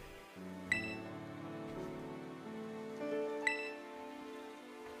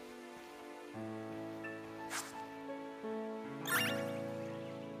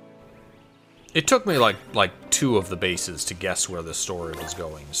 It took me like 2 of the bases to guess where the story was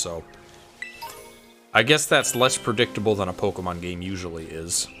going, so... I guess that's less predictable than a Pokemon game usually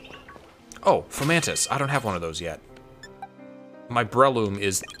is. Oh, Fomantis. I don't have one of those yet. My Breloom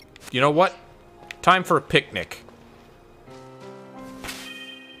is... You know what? Time for a picnic.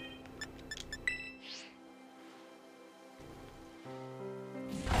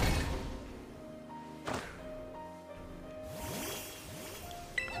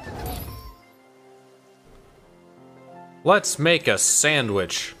 Let's make a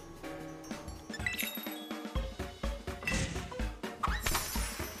sandwich.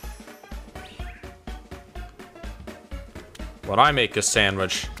 When I make a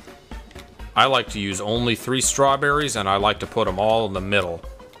sandwich, I like to use only 3 strawberries, and I like to put them all in the middle.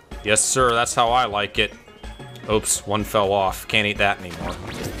 Yes, sir, that's how I like it. Oops, one fell off. Can't eat that anymore.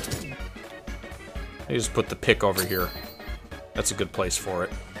 I just put the pick over here. That's a good place for it.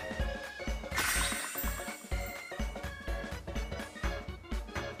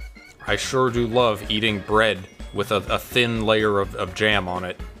 I sure do love eating bread with a thin layer of jam on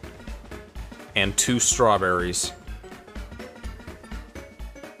it. And 2 strawberries.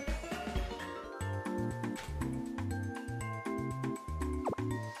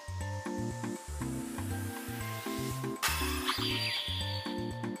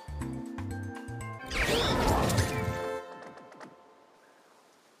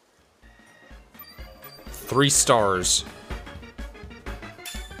 Three stars.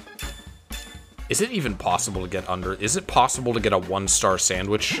 Is it even possible to get under? Is it possible to get a 1-star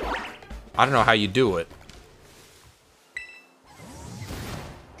sandwich? I don't know how you do it.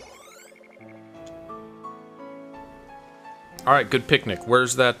 Alright, good picnic.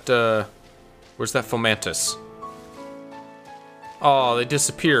 Where's that Fomantis? Oh, they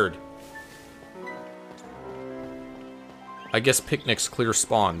disappeared. I guess picnics clear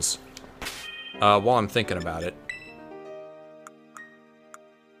spawns. While I'm thinking about it.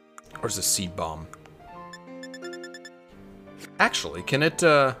 Where's the seed bomb? Actually, can it,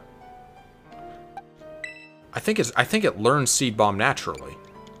 I think it learns seed bomb naturally.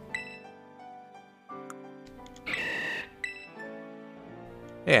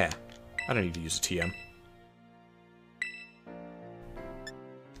 Yeah, I don't need to use a TM.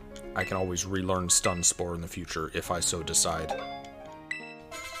 I can always relearn Stun Spore in the future if I so decide.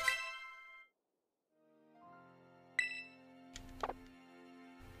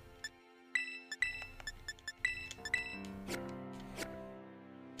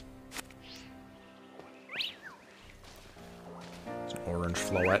 orange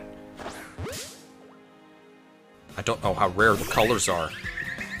Floette. I don't know how rare the colors are.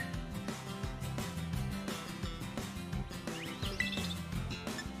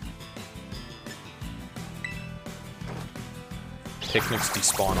 Picnics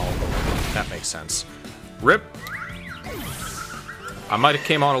despawn all over. That makes sense. Rip! I might have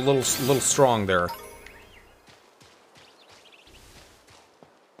came on a little strong there.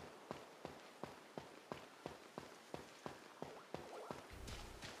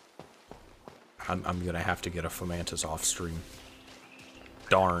 I'm gonna have to get a Fomantis off stream.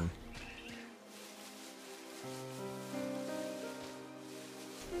 Darn.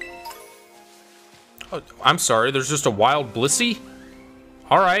 Oh, I'm sorry, there's just a wild Blissey?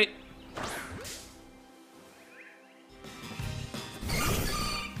 Alright.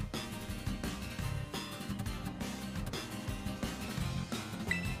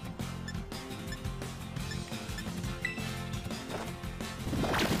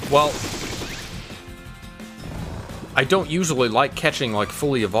 Well, I don't usually like catching, like,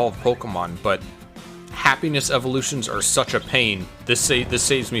 fully evolved Pokemon, but happiness evolutions are such a pain. This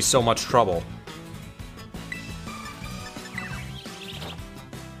saves me so much trouble.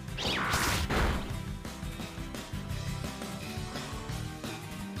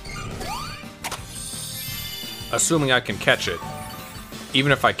 Assuming I can catch it.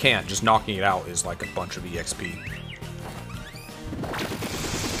 Even if I can't, just knocking it out is like a bunch of EXP.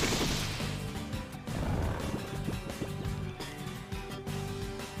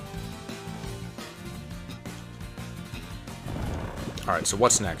 Alright, so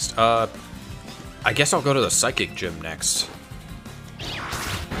what's next? I guess I'll go to the Psychic Gym next.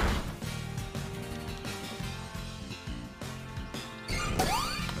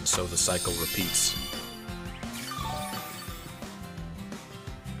 And so the cycle repeats.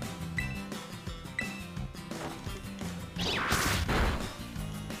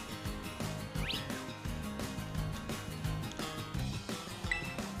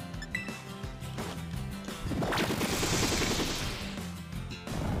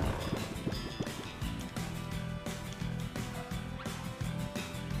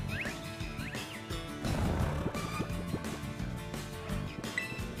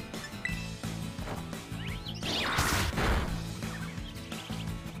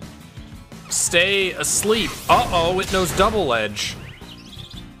 Stay asleep. Uh-oh, it knows Double Edge.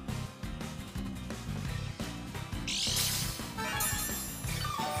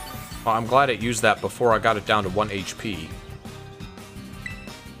 Well, I'm glad it used that before I got it down to 1 HP.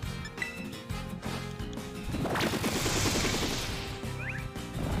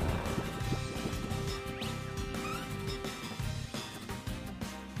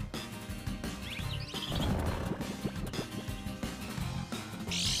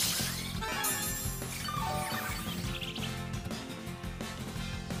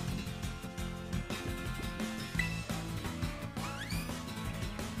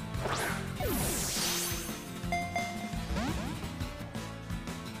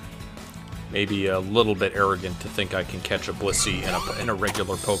 Maybe a little bit arrogant to think I can catch a Blissey in a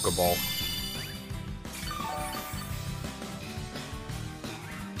regular Pokeball.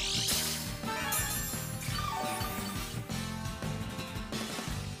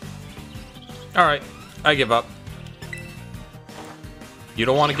 Alright, I give up. You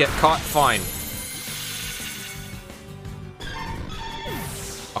don't want to get caught? Fine.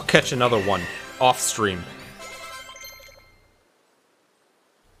 I'll catch another one off stream.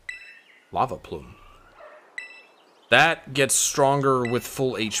 Lava Plume. That gets stronger with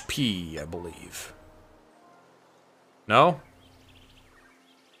full HP, I believe. No?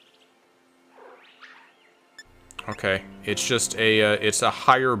 Okay, it's just it's a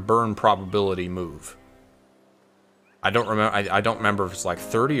higher burn probability move. I don't remember. I don't remember if it's like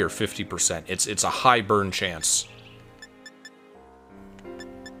 30 or 50%. It's a high burn chance.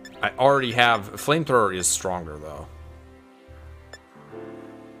 I already have Flamethrower is stronger though.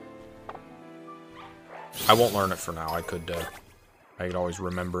 I won't learn it for now. I could always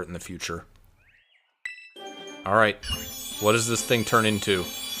remember it in the future. Alright. What does this thing turn into?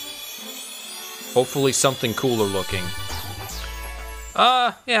 Hopefully something cooler looking.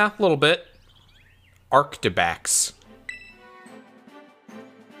 Yeah, a little bit. Arctibax.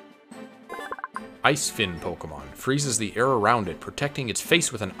 Ice Fin Pokemon. Freezes the air around it, protecting its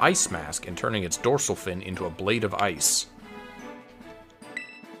face with an ice mask and turning its dorsal fin into a blade of ice.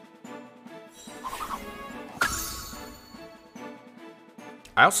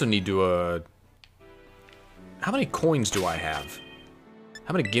 I also need to, how many coins do I have?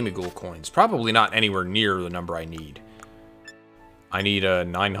 How many Gimmighoul coins? Probably not anywhere near the number I need. I need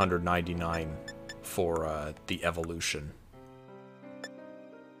 999 for the evolution.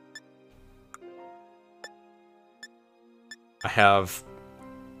 I have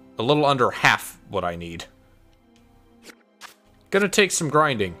a little under half what I need. Gonna take some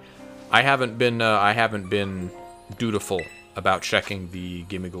grinding. I haven't been dutiful about checking the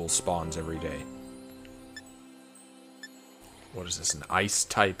Gimmighoul spawns every day. What is this, an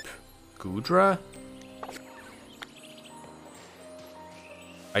ice-type Goodra?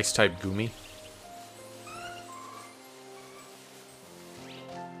 Ice-type Goomy?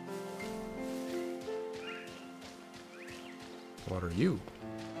 What are you?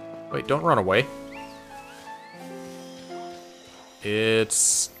 Wait, don't run away.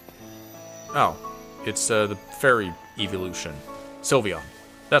 It's... Oh. It's the fairy evolution. Sylveon.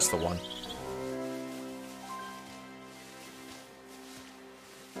 That's the one.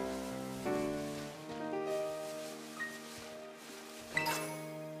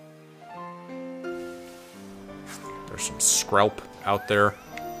 There's some Skrelp out there.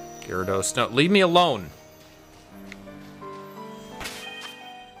 Gyarados. No, leave me alone.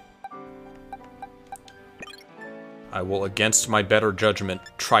 I will, against my better judgment,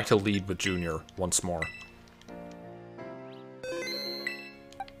 try to lead with Junior once more.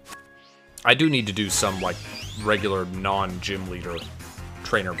 I do need to do some, like, regular non-gym leader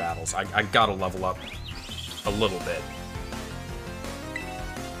trainer battles. I gotta level up a little bit.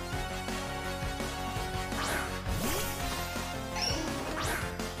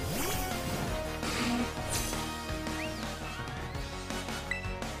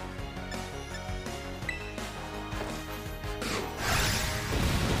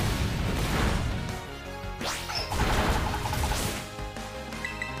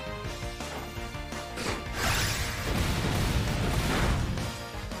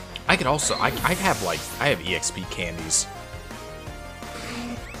 I could also, I have EXP candies.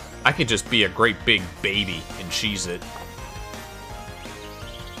 I could just be a great big baby and cheese it.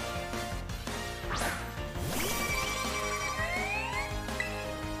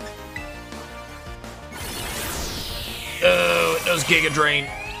 Oh, it does Giga Drain.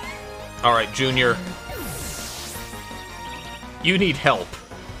 Alright, Junior. You need help.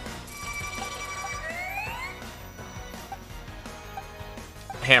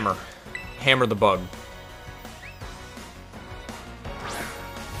 Hammer. Hammer the bug.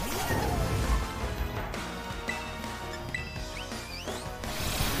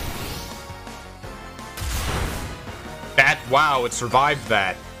 That, wow, it survived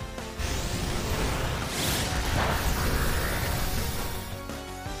that.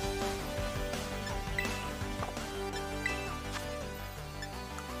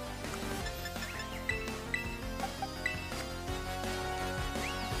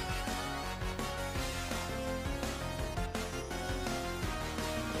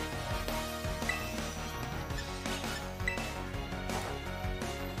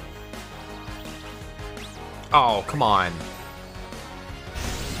 Oh, come on.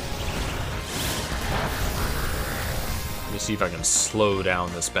 Let me see if I can slow down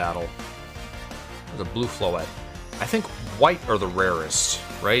this battle. There's a blue Floette. I think white are the rarest,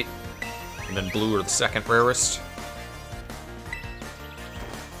 right? And then blue are the second rarest.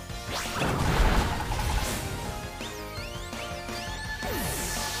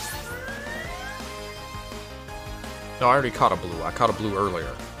 No, I already caught a blue. I caught a blue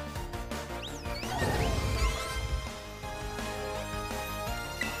earlier.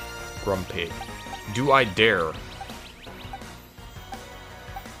 Grumpig. Do I dare?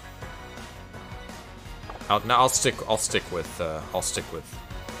 No, I'll stick with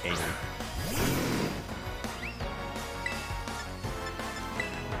Amy.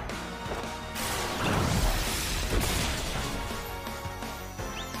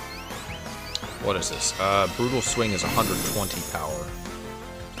 What is this? Brutal Swing is 120 power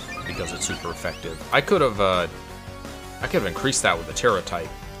because it's super effective. I could have increased that with the Terra type.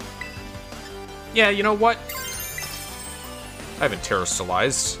 Yeah, you know what? I haven't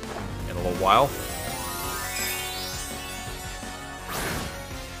terrestrialized in a little while.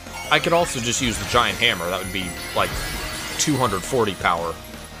 I could also just use the giant hammer. That would be like 240 power.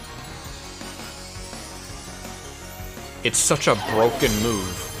 It's such a broken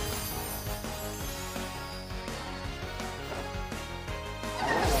move.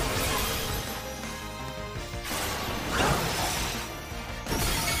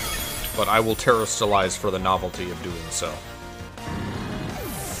 But I will terrestrialize for the novelty of doing so.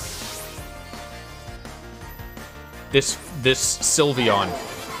 This Sylveon,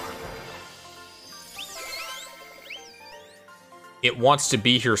 it wants to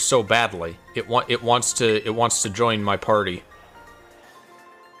be here so badly. It wants to join my party.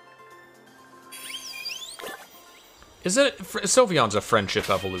 Is it? Sylveon's a friendship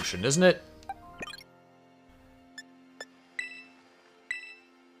evolution, isn't it?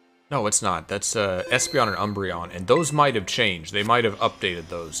 No, it's not. That's Espeon and Umbreon, and those might have changed. They might have updated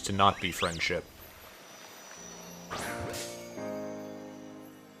those to not be friendship.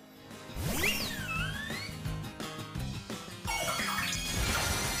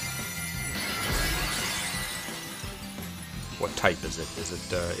 What type is it? Is it,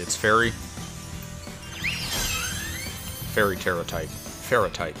 it's Fairy? Fairy Terra type.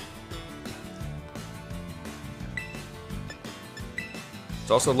 Ferrotype.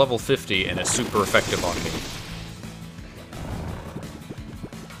 It's also level 50, and it's super effective on me.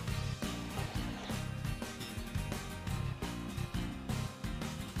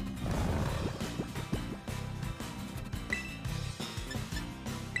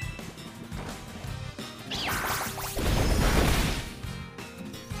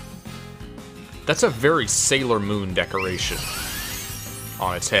 That's a very Sailor Moon decoration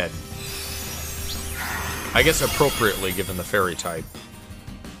on its head. I guess appropriately given the fairy type.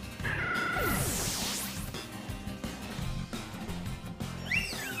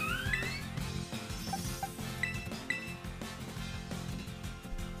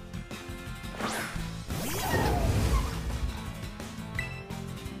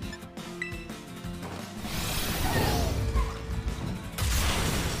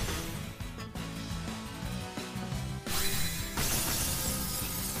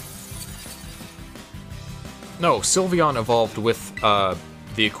 No, Sylveon evolved with the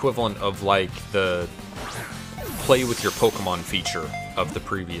equivalent of, like, the play with your Pokemon feature of the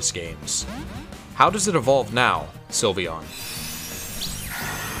previous games. How does it evolve now, Sylveon?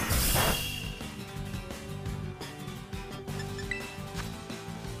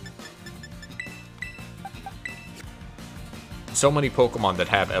 So many Pokemon that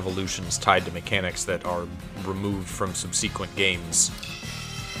have evolutions tied to mechanics that are removed from subsequent games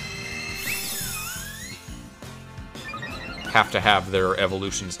have to have their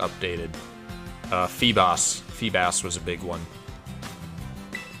evolutions updated. Feebas was a big one.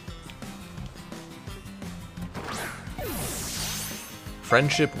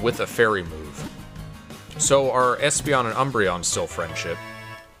 Friendship with a fairy move. So are Espeon and Umbreon still friendship?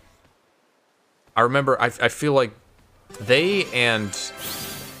 I remember, I feel like they and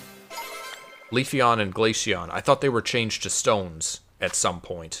Leafeon and Glaceon, I thought they were changed to stones at some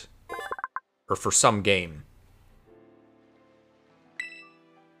point. Or for some game.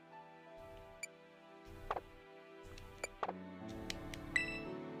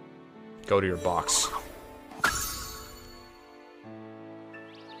 Go to your box.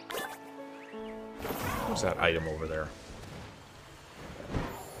 What's that item over there?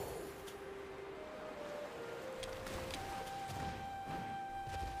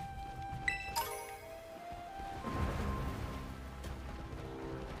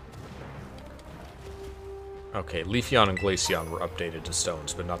 Okay, Leafeon and Glaceon were updated to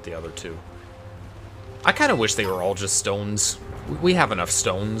stones, but not the other two. I kind of wish they were all just stones. We have enough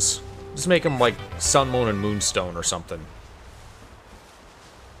stones. Just make them like Sun, Moon, and Moonstone or something.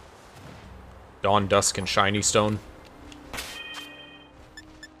 Dawn, Dusk, and Shiny Stone.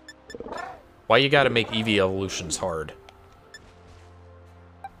 Why you gotta make Eevee evolutions hard?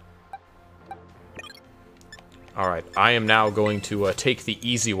 Alright, I am now going to take the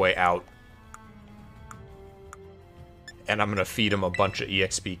easy way out. And I'm gonna feed him a bunch of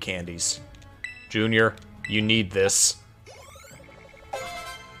EXP candies. Junior, you need this.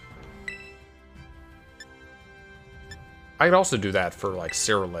 I could also do that for, like,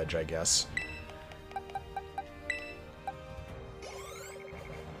 Ceruledge, I guess.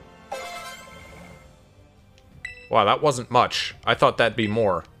 Wow, that wasn't much. I thought that'd be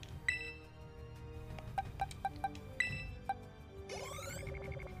more.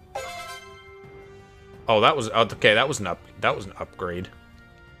 Oh, that was okay. That was an upgrade.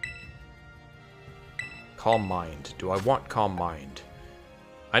 Calm Mind. Do I want Calm Mind?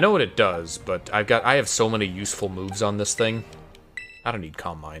 I know what it does, but I have so many useful moves on this thing. I don't need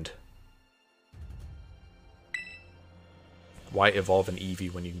Calm Mind. Why evolve an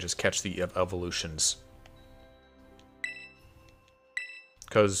Eevee when you can just catch the evolutions?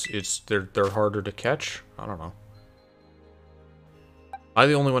 Because they're harder to catch? I don't know. Am I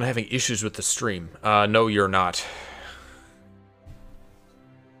the only one having issues with the stream? No, you're not.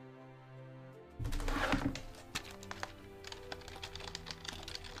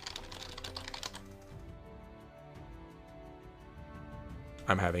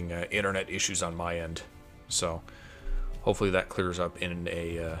 I'm having internet issues on my end, so hopefully that clears up in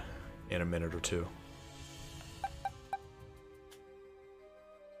a minute or two.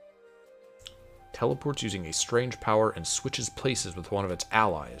 Teleports using a strange power and switches places with one of its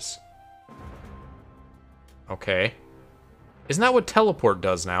allies. Okay. Isn't that what teleport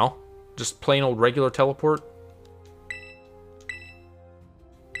does now? Just plain old regular teleport?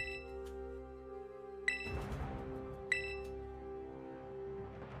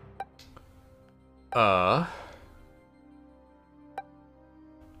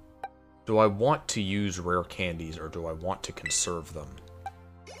 Do I want to use rare candies, or do I want to conserve them?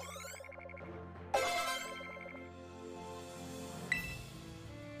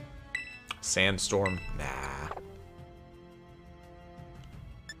 Sandstorm? Nah.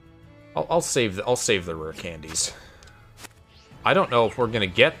 I'll save the rare candies. I don't know if we're gonna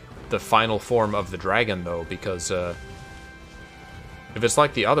get the final form of the dragon though, because if it's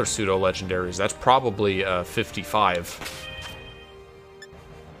like the other pseudo legendaries, that's probably 55.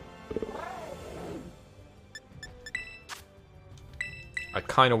 I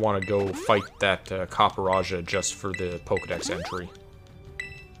kind of want to go fight that Copperaja just for the Pokedex entry.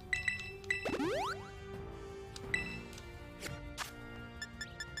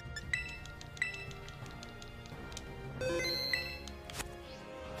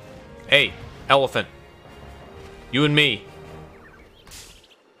 Hey, elephant. You and me.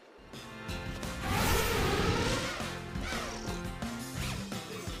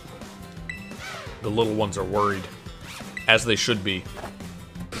 The little ones are worried. As they should be.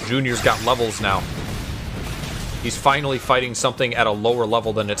 Junior's got levels now. He's finally fighting something at a lower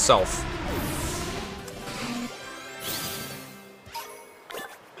level than itself.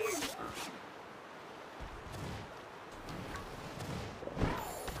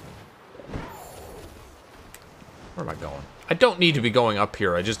 Where am I going? I don't need to be going up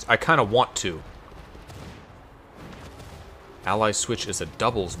here. I kind of want to. Ally switch is a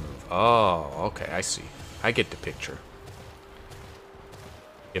doubles move. Oh, okay, I see. I get the picture.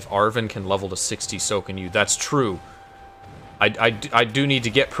 If Arven can level to 60, so can you. That's true. I do need to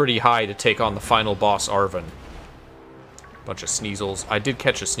get pretty high to take on the final boss, Arven. Bunch of Sneasels. I did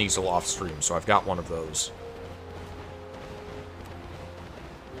catch a Sneasel off stream, so I've got one of those.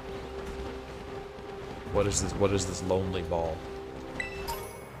 What is this? What is this lonely ball?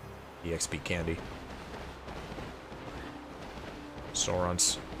 EXP candy.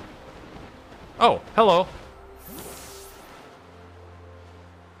 Sorons. Oh, hello.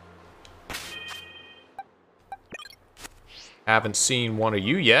 Haven't seen one of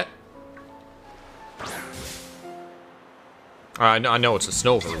you yet. I know it's a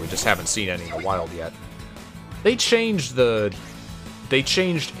Snover, we just haven't seen any in the wild yet. They changed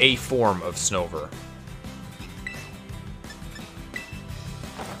a form of Snover.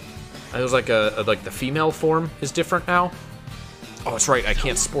 It was like like the female form is different now. Oh, that's right, I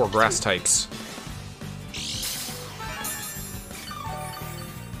can't spore grass types.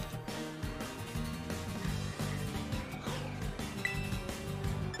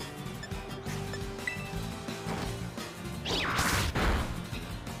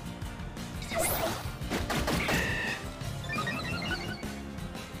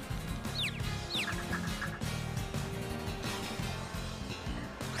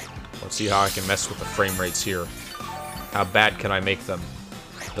 See how I can mess with the frame rates here. How bad can I make them?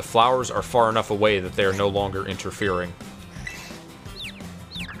 The flowers are far enough away that they are no longer interfering.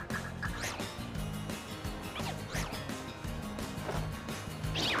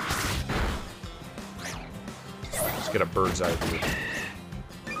 Let's get a bird's eye view.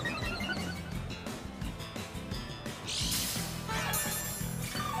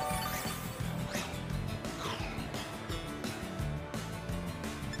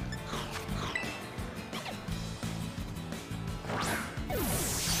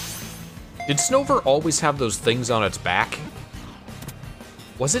 Did Snover always have those things on its back?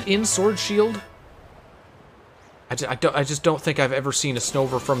 Was it in Sword Shield? I just don't think I've ever seen a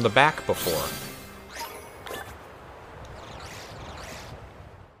Snover from the back before.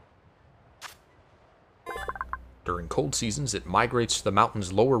 During cold seasons, it migrates to the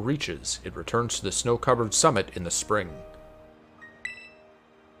mountain's lower reaches. It returns to the snow-covered summit in the spring.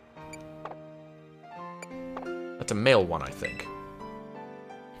 That's a male one, I think.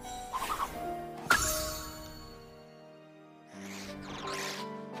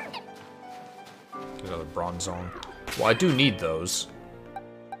 Another Bronzong. Well, I do need those.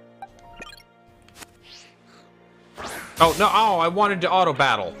 Oh, no, oh, I wanted to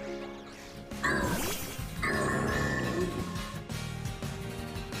auto-battle.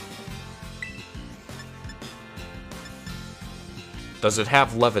 Does it have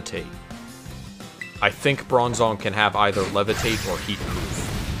Levitate? I think Bronzong can have either Levitate or Heat Proof.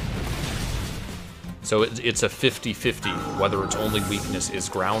 So it's a 50-50, whether its only weakness is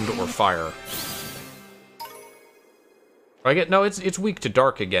ground or fire. No, it's weak to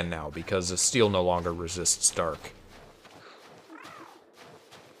dark again now, because the steel no longer resists dark.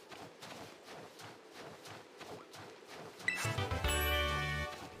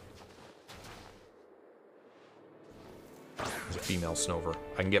 female Snover.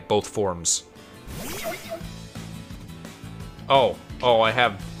 I can get both forms. Oh, I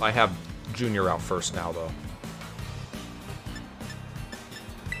have Junior out first now, though.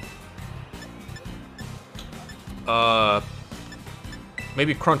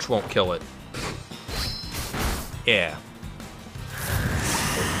 Maybe Crunch won't kill it. Yeah.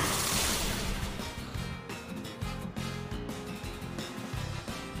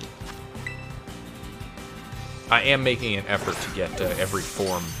 I am making an effort to get every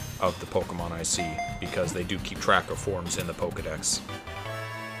form of the Pokemon I see, because they do keep track of forms in the Pokedex.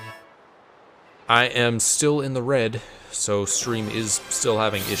 I am still in the red, so stream is still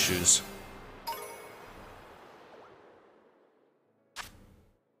having issues.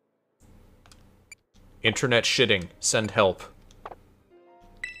 Internet shitting. Send help.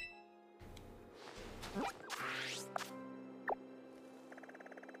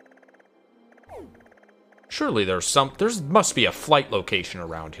 Surely there must be a flight location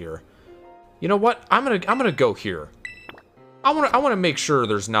around here. You know what? I'm gonna go here. I wanna make sure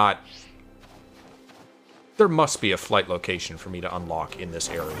there's not. There must be a flight location for me to unlock in this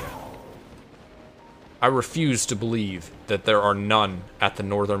area. I refuse to believe that there are none at the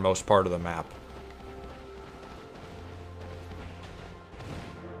northernmost part of the map.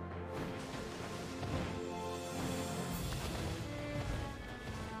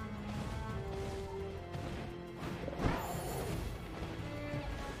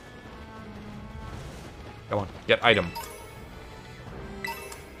 Come on, get item.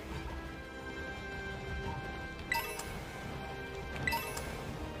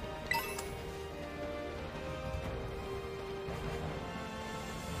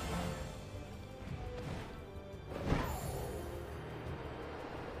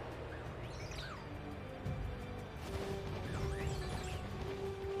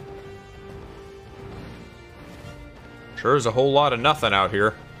 Sure is a whole lot of nothing out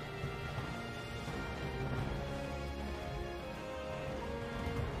here.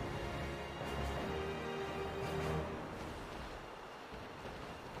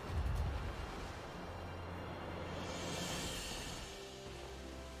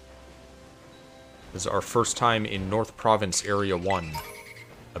 This is our first time in North Province Area 1,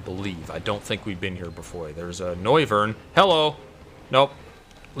 I believe. I don't think we've been here before. There's a Noivern. Hello! Nope.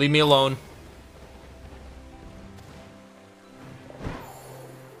 Leave me alone.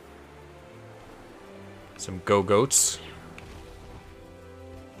 Some Go-Goats.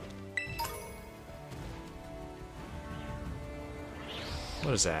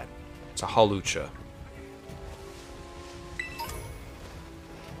 What is that? It's a Hawlucha.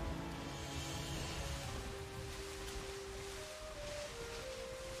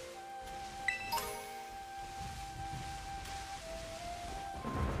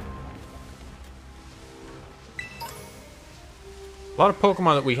 A lot of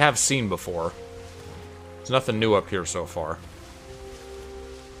Pokemon that we have seen before. There's nothing new up here so far.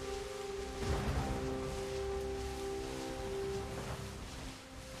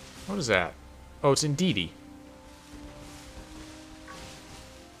 What is that? Oh, it's Indeedee.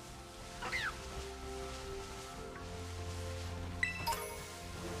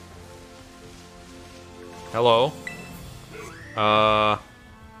 Hello.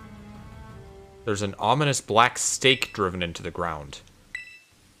 There's an ominous black stake driven into the ground.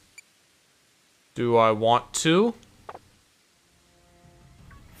 Do I want to?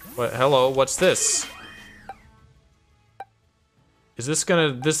 What? Hello, what's this? Is this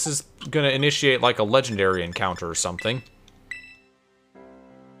gonna... This is gonna initiate like a legendary encounter or something.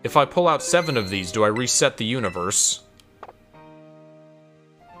 If I pull out 7 of these, do I reset the universe?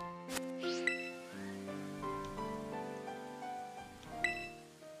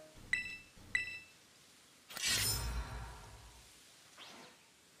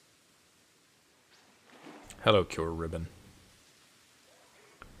 Hello, Cure Ribbon.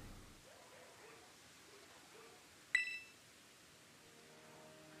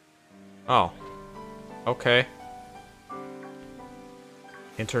 Oh. Okay.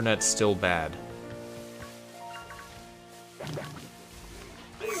 Internet's still bad.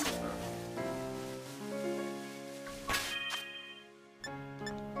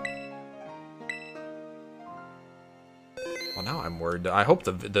 Well, now I'm worried. I hope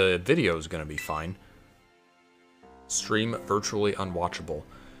the video is going to be fine. Stream virtually unwatchable.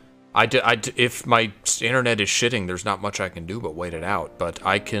 If my internet is shitting, there's not much I can do but wait it out. But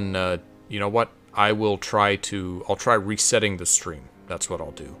I can, you know what? I'll try resetting the stream. That's what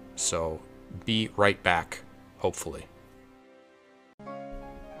I'll do. So, be right back, hopefully.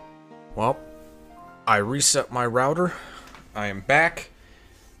 Well, I reset my router. I am back.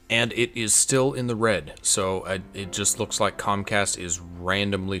 And it is still in the red, so it just looks like Comcast is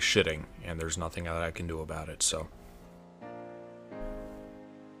randomly shitting, and there's nothing that I can do about it, so.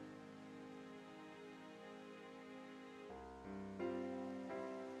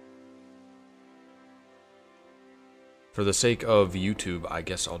 For the sake of YouTube, I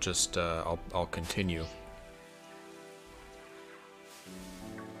guess I'll just, I'll continue.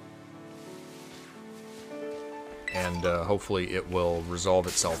 And hopefully it will resolve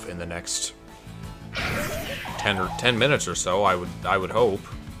itself in the next 10 minutes or so. I would hope.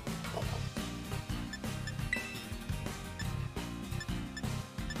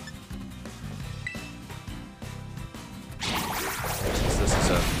 Since this is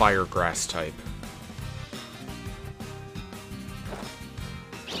a fire grass type.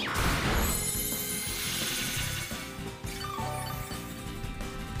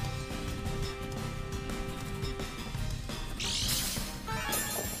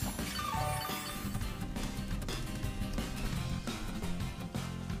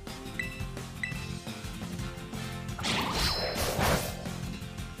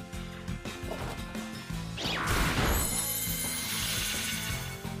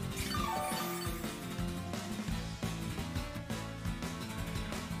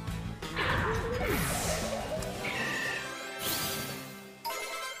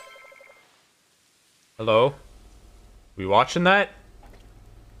 Hello? We watching that?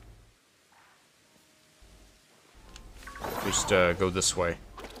 Just go this way.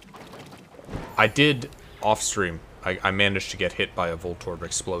 I did off stream. I managed to get hit by a Voltorb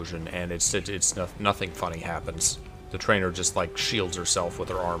explosion, and nothing funny happens. The trainer just like shields herself with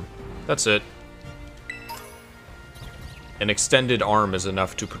her arm. That's it. An extended arm is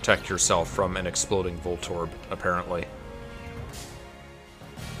enough to protect yourself from an exploding Voltorb, apparently.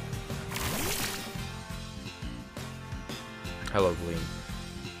 Hello, Gleam.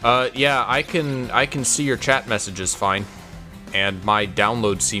 Yeah, I can see your chat messages fine, and my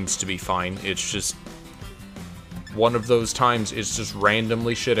download seems to be fine. It's just one of those times it's just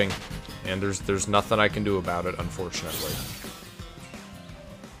randomly shitting, and there's nothing I can do about it, unfortunately.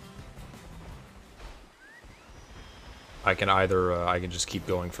 I can either I can just keep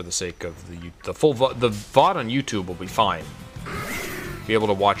going for the sake of the full the VOD on YouTube will be fine. Be able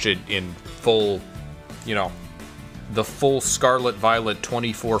to watch it in full, you know. The full Scarlet Violet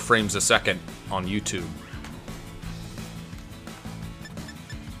 24 frames a second on YouTube.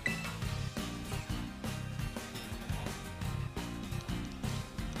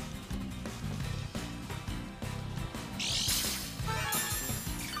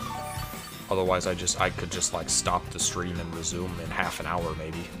 Otherwise, I could just like stop the stream and resume in half an hour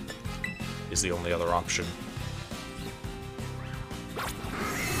maybe. Is the only other option.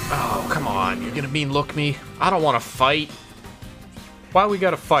 Oh, come on. You're gonna mean look me? I don't want to fight. Why we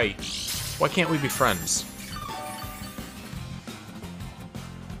gotta fight? Why can't we be friends?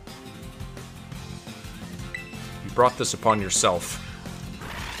 You brought this upon yourself.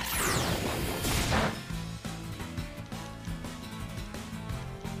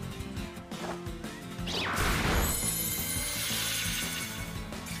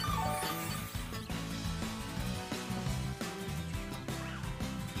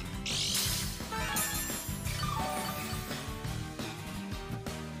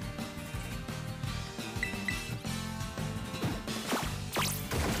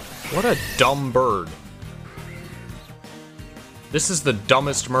 What a dumb bird. This is the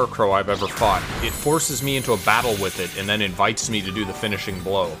dumbest Murkrow I've ever fought. It forces me into a battle with it and then invites me to do the finishing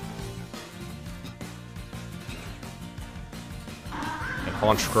blow. And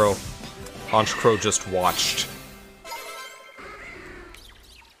Honchkrow just watched.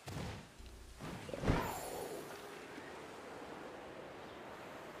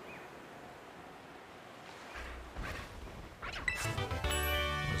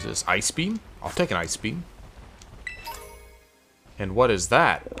 Is this Ice Beam? I'll take an Ice Beam. And what is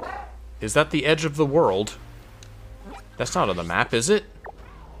that? Is that the edge of the world? That's not on the map, is it?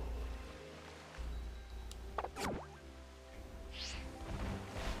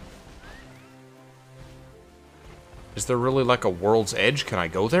 Is there really like a world's edge? Can I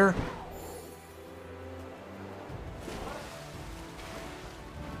go there?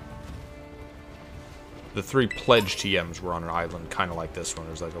 The 3 pledge TMs were on an island, kind of like this one.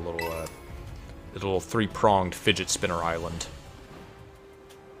 There's like a little 3-pronged fidget spinner island.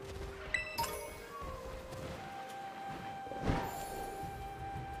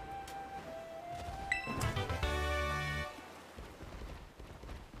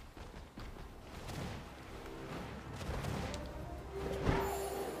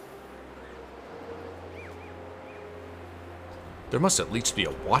 There must at least be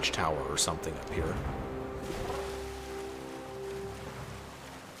a watchtower or something up here.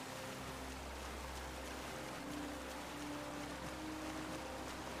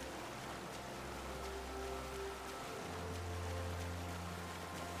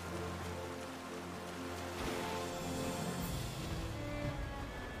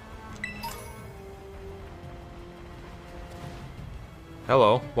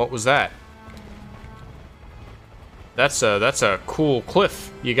 Hello, what was that? That's a cool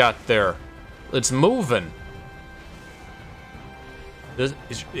cliff you got there. It's moving.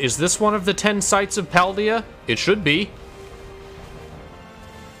 Is this one of the 10 sites of Paldea? It should be.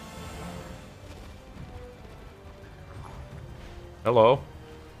 Hello.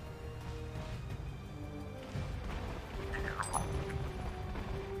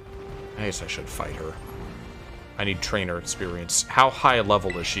 I guess I should fight her. I need trainer experience. How high a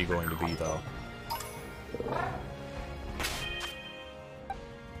level is she going to be, though?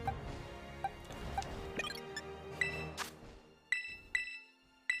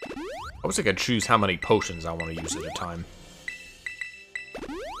 I wish I could choose how many potions I want to use at a time.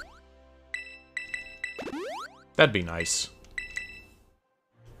 That'd be nice.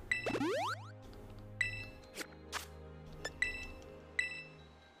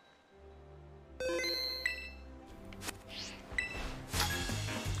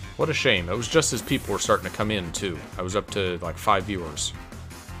 What a shame. It was just as people were starting to come in, too. I was up to, like, 5 viewers.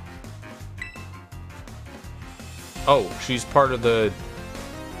 Oh, she's part of the...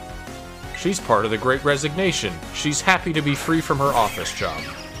 She's part of the Great Resignation. She's happy to be free from her office job.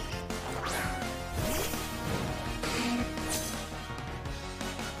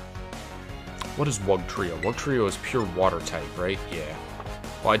 What is Wugtrio? Wugtrio is pure water type, right? Yeah.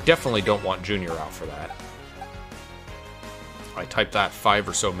 Well, I definitely don't want Junior out for that. I typed that 5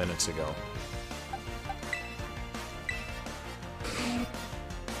 or so minutes ago.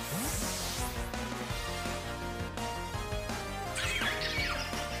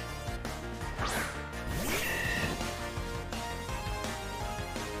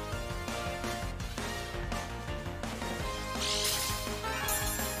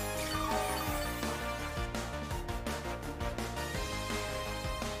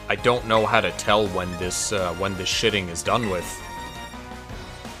 I don't know how to tell when this shitting is done with,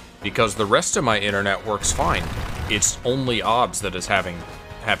 because the rest of my internet works fine. It's only OBS that is having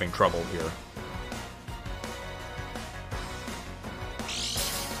trouble here.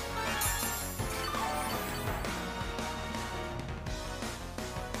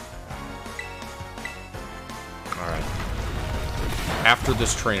 All right. After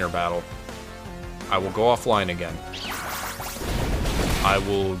this trainer battle, I will go offline again. I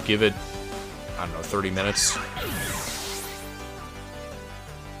will give it, I don't know, 30 minutes.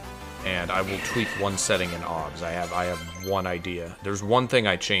 And I will tweak one setting in OBS. I have one idea. There's one thing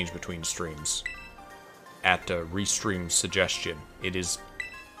I change between streams. At Restream suggestion. It is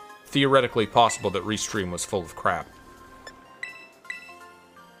theoretically possible that Restream was full of crap.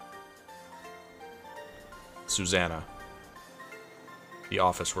 Susanna. The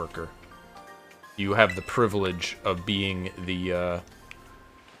office worker. You have the privilege of being the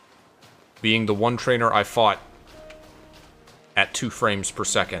one trainer I fought at 2 frames per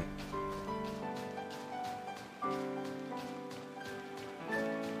second.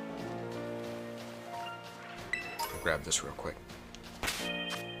 I'll grab this real quick.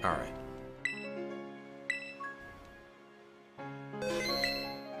 Alright.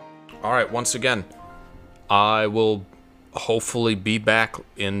 Alright, once again, I will hopefully be back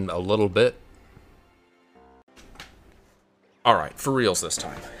in a little bit. Alright, for reals this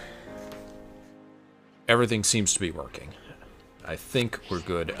time. Everything seems to be working. I think we're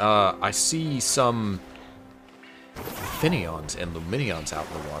good. I see some Finneons and Luminions out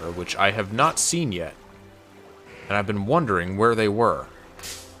in the water, which I have not seen yet. And I've been wondering where they were.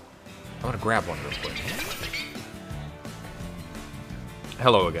 I want to grab one real quick.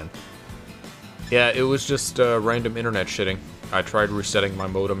 Hello again. Yeah, it was just random internet shitting. I tried resetting my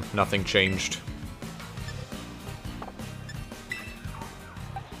modem. Nothing changed.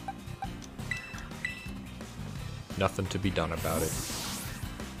 Nothing to be done about it.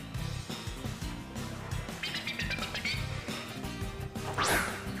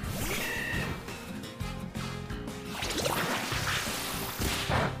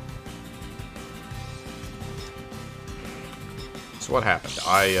 So what happened?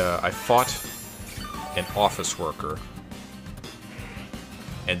 I fought an office worker.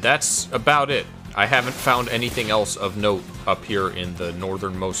 And that's about it. I haven't found anything else of note up here in the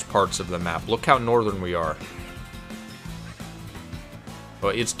northernmost parts of the map. Look how northern we are.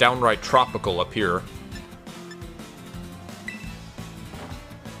 Well, it's downright tropical up here.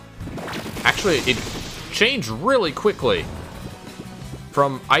 Actually, it changed really quickly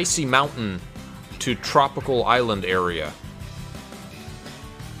from icy mountain to tropical island area.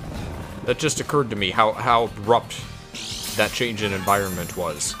 That just occurred to me how abrupt that change in environment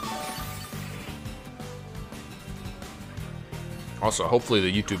was. Also, hopefully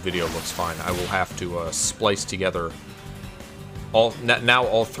the YouTube video looks fine. I will have to splice together now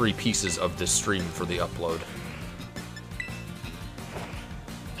all 3 pieces of this stream for the upload.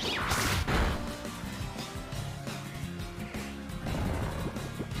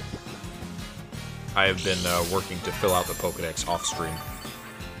 I have been working to fill out the Pokédex off-stream.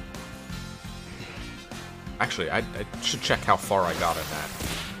 Actually, I should check how far I got in that.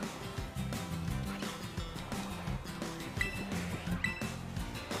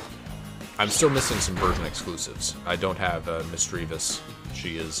 I'm still missing some version exclusives. I don't have Misdreavus.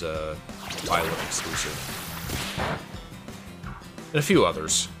 She is Violet exclusive. And a few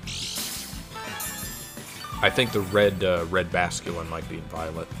others. I think the red Basculin might be in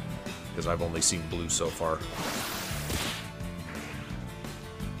Violet, because I've only seen blue so far.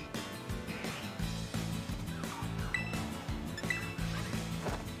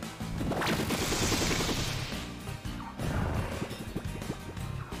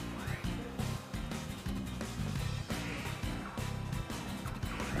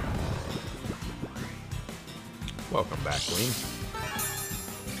 Welcome back, Queen.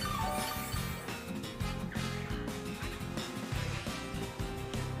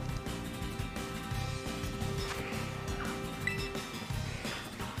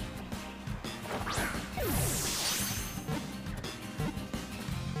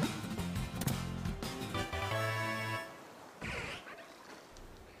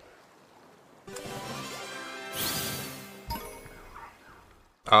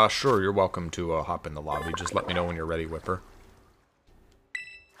 Sure, you're welcome to hop in the lobby. Just let me know when you're ready, Whipper.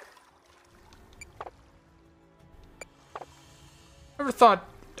 I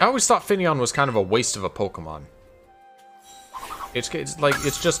always thought Finneon was kind of a waste of a Pokemon. It's like,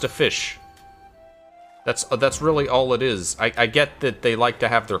 it's just a fish. That's really all it is. I get that they like to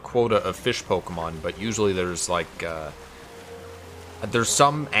have their quota of fish Pokemon, but usually there's like, there's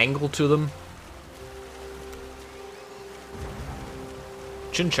some angle to them.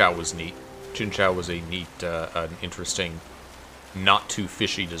 Chinchou was neat. Chinchou was a neat, an interesting, not too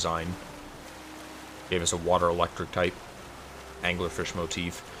fishy design. Gave us a water electric type, anglerfish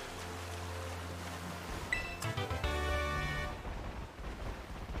motif.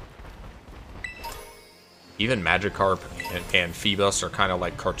 Even Magikarp and Phoebus are kind of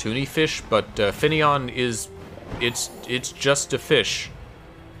like cartoony fish, but Finneon is, it's just a fish.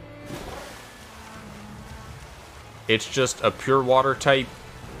 It's just a pure water type,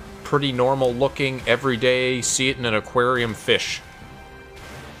 pretty normal looking, everyday, see it in an aquarium fish.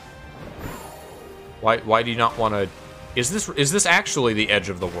 Why do you not want to... Is this actually the edge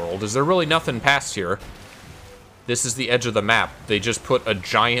of the world? Is there really nothing past here? This is the edge of the map. They just put a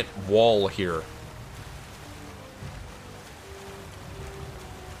giant wall here.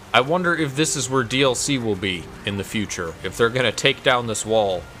 I wonder if this is where DLC will be in the future. If they're gonna take down this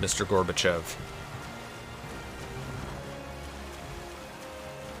wall, Mr. Gorbachev.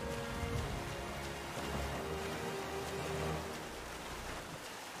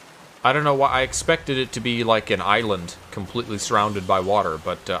 I don't know why. I expected it to be like an island completely surrounded by water,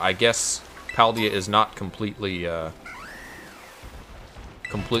 but I guess Paldea is not completely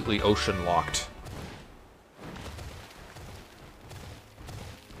completely ocean locked.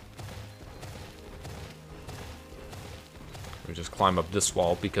 Let me just climb up this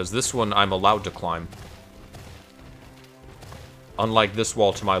wall, because this one I'm allowed to climb. Unlike this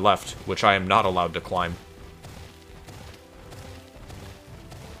wall to my left, which I am not allowed to climb.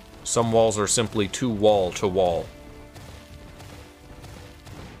 Some walls are simply too wall to wall.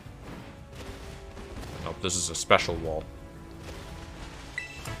 Nope, this is a special wall.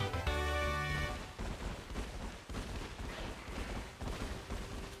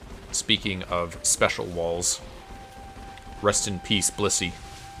 Speaking of special walls, rest in peace, Blissey.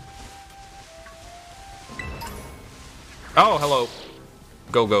 Oh, hello.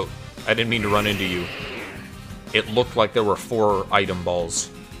 Go-Goat. I didn't mean to run into you. It looked like there were 4 item balls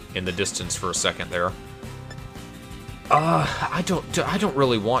in the distance for a second there. I don't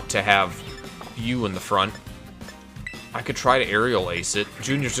really want to have you in the front. I could try to aerial ace it.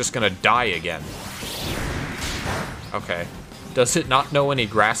 Junior's just gonna die again. Okay. Does it not know any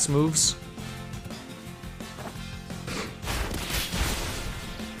grass moves?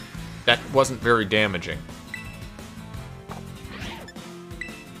 That wasn't very damaging.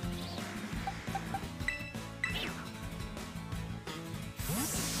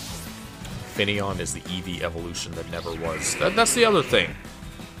 Finneon is the Eevee evolution that never was. That's the other thing.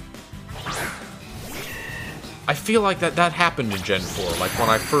 I feel like that happened in Gen 4. Like, when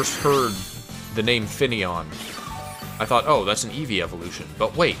I first heard the name Finneon, I thought, oh, that's an Eevee evolution.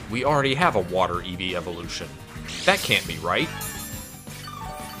 But wait, we already have a Water Eevee evolution. That can't be right.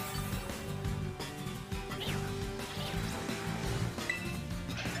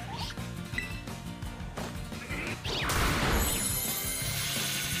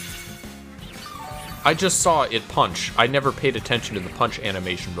 I just saw it punch. I never paid attention to the punch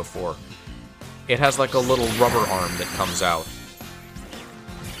animation before. It has like a little rubber arm that comes out.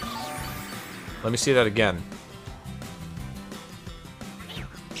 Let me see that again.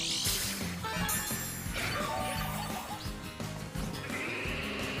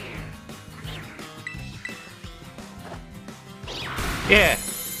 Yeah!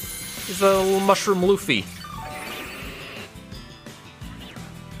 He's a little mushroom Luffy.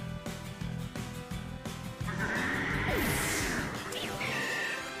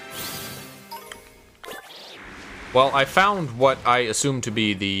 Well, I found what I assume to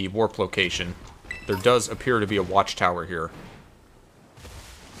be the warp location. There does appear to be a watchtower here.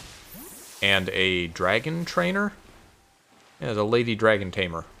 And a dragon trainer? Yeah, there's a lady dragon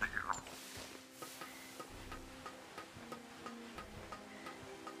tamer.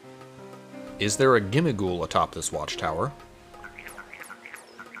 Is there a Gimmighoul atop this watchtower?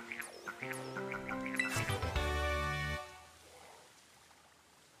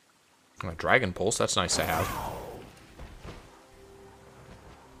 A Dragon Pulse, that's nice to have.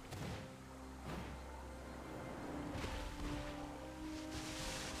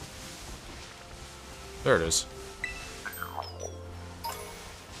 There it is.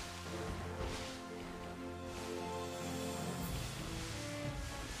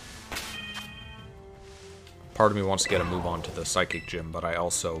 Part of me wants to get a move on to the Psychic Gym, but I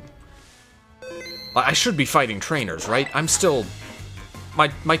also... I should be fighting trainers, right? I'm still...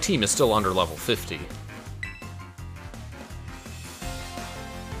 My team is still under level 50.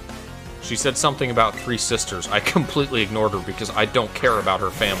 She said something about 3 sisters. I completely ignored her because I don't care about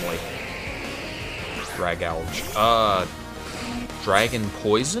her family. Dragouge. Dragon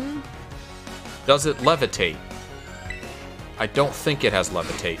Poison? Does it levitate? I don't think it has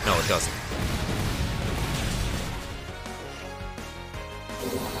levitate. No, it doesn't.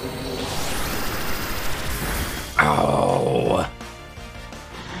 Ow!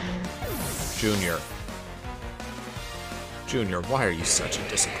 Junior. Junior, why are you such a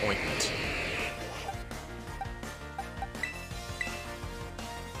disappointment?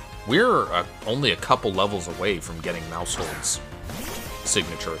 We're only a couple levels away from getting Mousehold's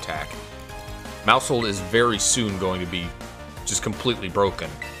signature attack. Mousehold is very soon going to be just completely broken.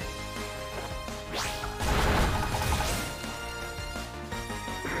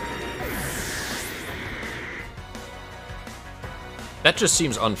 That just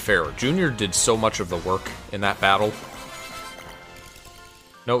seems unfair. Junior did so much of the work in that battle.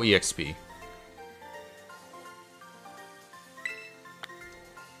 No EXP.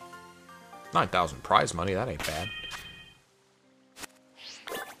 $9,000 prize money, that ain't bad.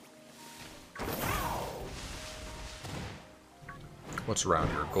 What's around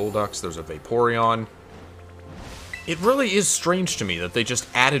here? Golducks, there's a Vaporeon. It really is strange to me that they just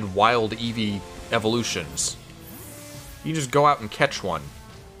added wild Eevee evolutions. You just go out and catch one.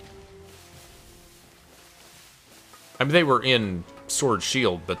 I mean, they were in Sword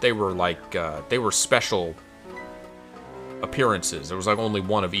Shield, but they were like, they were special appearances. There was like only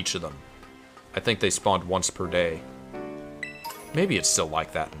one of each of them. I think they spawned once per day. Maybe it's still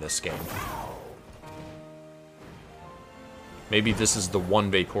like that in this game. Maybe this is the one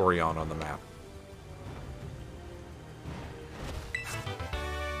Vaporeon on the map.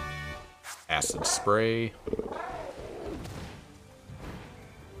 Acid Spray.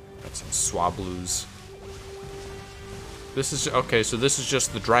 Got some Swablues. This is... okay, so this is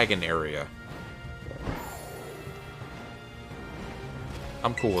just the dragon area.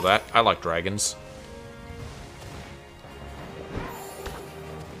 I'm cool with that. I like dragons.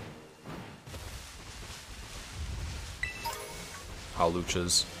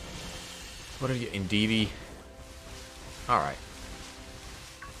 Hawluchas. What are you, Indeedee? Alright.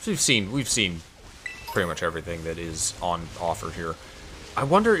 So we've seen pretty much everything that is on offer here. I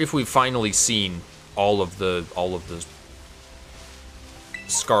wonder if we've finally seen all of the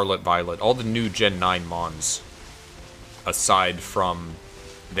Scarlet, Violet, all the new Gen 9 Mons, aside from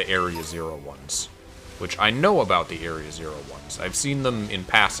the Area 0 ones, which I know about the Area 0 ones. I've seen them in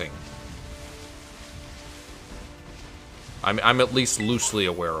passing. I'm at least loosely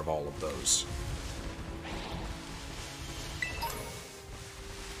aware of all of those.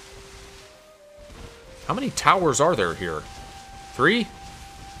 How many towers are there here? 3?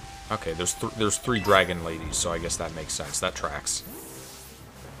 Okay, there's 3 dragon ladies, so I guess that makes sense. That tracks.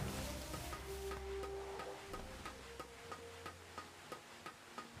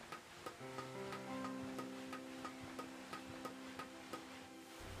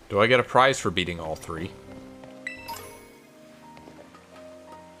 Do I get a prize for beating all 3?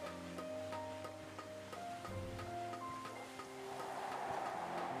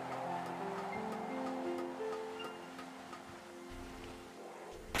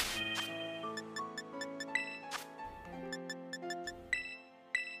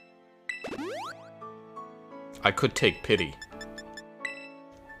 I could take pity.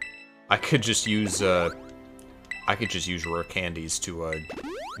 I could just use rare candies to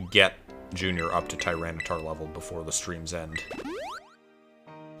get Junior up to Tyranitar level before the stream's end.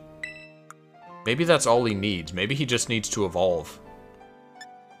 Maybe that's all he needs. Maybe he just needs to evolve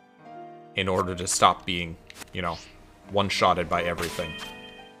in order to stop being, you know, one-shotted by everything.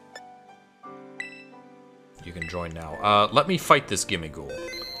 You can join now. Let me fight this Gimmighoul.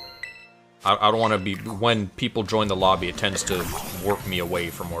 I don't want to be... When people join the lobby, it tends to warp me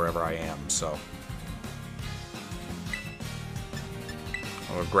away from wherever I am, so...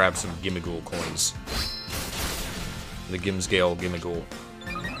 I'm gonna grab some Gimmighoul coins. The Gimsgale Gimmighoul.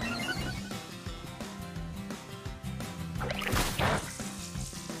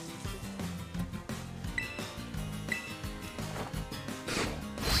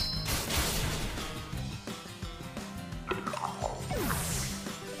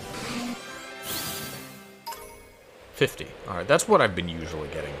 $50. Alright, that's what I've been usually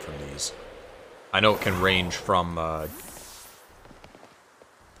getting from these. I know it can range from, I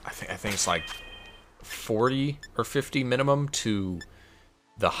think it's like 40 or 50 minimum to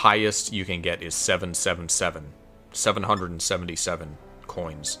the highest you can get is 777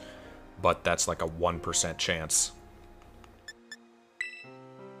 coins. But that's like a 1% chance.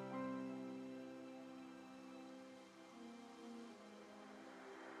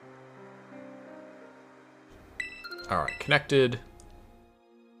 Alright, connected.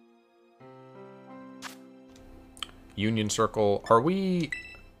 Union Circle. Are we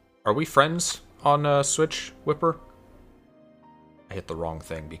friends on Switch, Whipper? I hit the wrong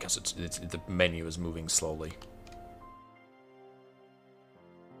thing because the menu is moving slowly.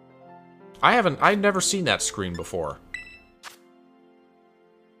 I've never seen that screen before.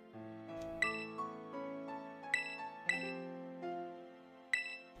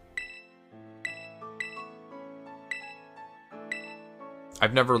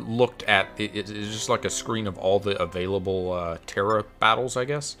 I've never looked at it. It's just like a screen of all the available Terra battles, I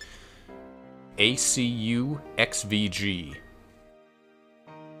guess. ACU XVG.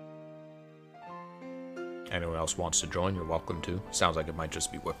 Anyone else wants to join, you're welcome to. Sounds like it might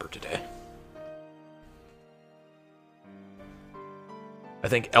just be Whipper today. I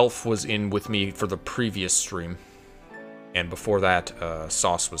think Elf was in with me for the previous stream. And before that,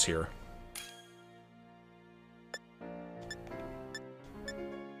 Sauce was here.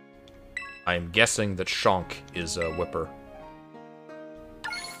 I'm guessing that Shonk is a Whipper.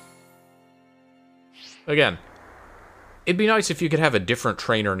 Again, it'd be nice if you could have a different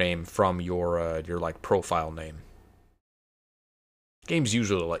trainer name from your like profile name. Games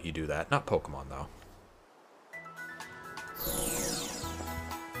usually let you do that, not Pokemon though.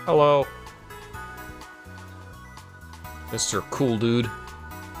 Hello, Mr. Cool Dude.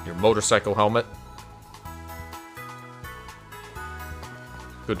 Your motorcycle helmet.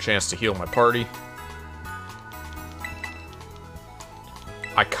 Good chance to heal my party.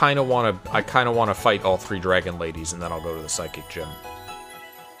 I kind of want to fight all 3 dragon ladies, and then I'll go to the psychic gym.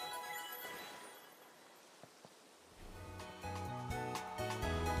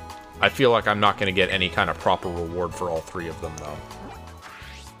 I feel like I'm not going to get any kind of proper reward for all 3 of them, though.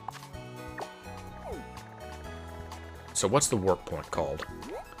 So what's the warp point called?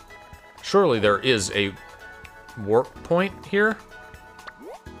 Surely there is a warp point here?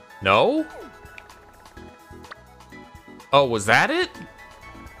 No? Oh, was that it?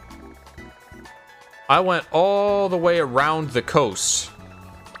 I went all the way around the coast.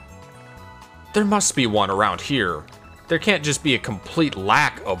 There must be one around here. There can't just be a complete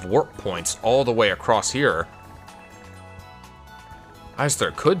lack of warp points all the way across here. I guess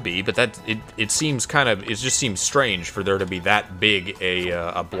there could be, but it seems kind of, it just seems strange for there to be that big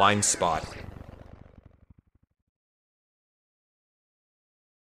a blind spot.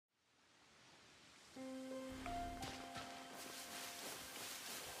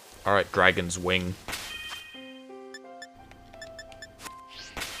 Alright, Dragon's Wing.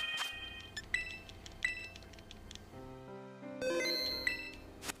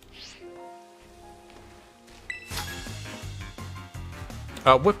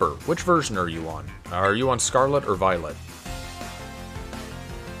 Whipper, which version are you on? Are you on Scarlet or Violet?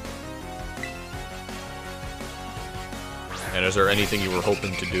 And is there anything you were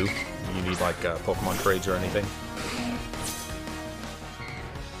hoping to do? You need, like, Pokemon trades or anything?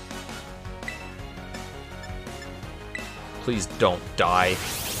 Please don't die.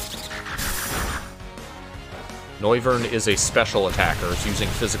 Noivern is a special attacker. It's using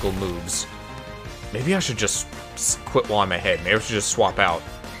physical moves. Maybe I should just quit while I'm ahead. Maybe I should just swap out.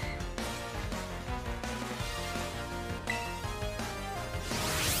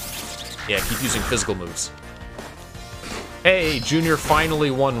 Yeah, keep using physical moves. Hey, Junior finally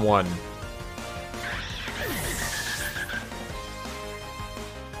won one.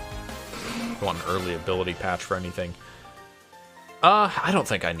 I want an early ability patch for anything. I don't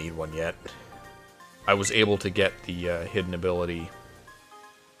think I need one yet. I was able to get the hidden ability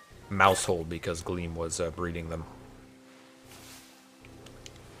Mousehold because Gleam was breeding them.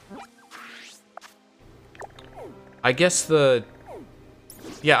 I guess the...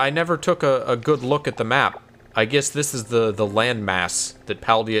 Yeah, I never took a good look at the map. I guess this is the landmass that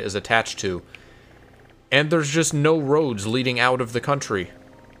Paldea is attached to. And there's just no roads leading out of the country.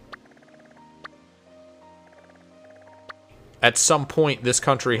 At some point, this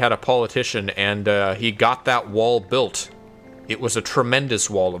country had a politician, and he got that wall built. It was a tremendous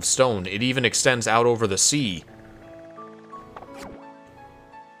wall of stone. It even extends out over the sea.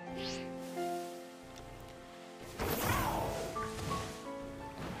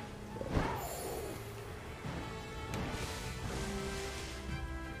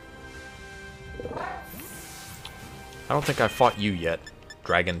 I don't think I fought you yet,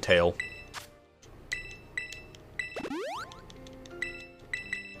 Dragon Tail.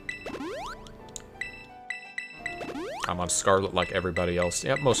 I'm on Scarlet like everybody else.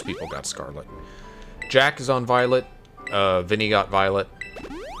 Yep, most people got Scarlet. Jack is on Violet. Vinny got Violet.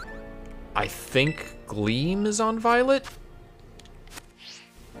 I think Gleam is on Violet?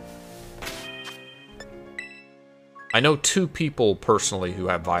 I know 2 people personally who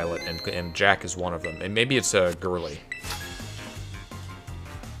have Violet, and Jack is one of them. And maybe it's Girly.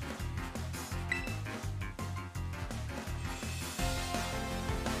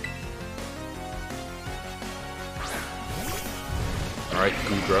 Alright,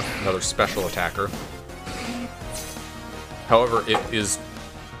 Goodra, another special attacker. However,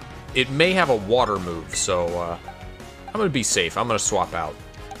 it may have a water move, so I'm gonna be safe. I'm gonna swap out.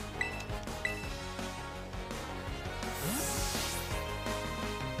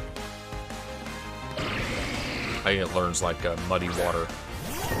 I think it learns like muddy water.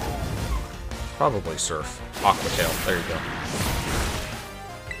 Probably Surf. Aqua Tail. There you go.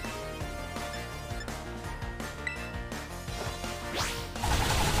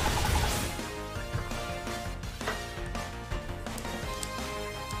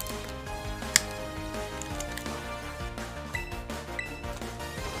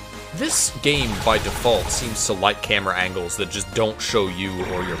 This game, by default, seems to like camera angles that just don't show you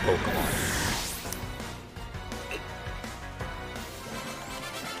or your Pokemon.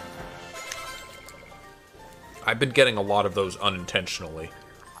 I've been getting a lot of those unintentionally.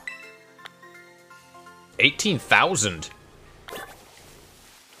 18,000!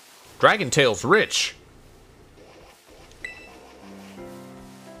 Dragon Tail's rich!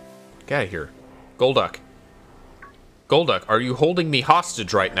 Get out of here. Golduck. Golduck, are you holding me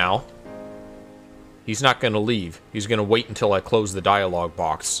hostage right now? He's not gonna leave. He's gonna wait until I close the dialogue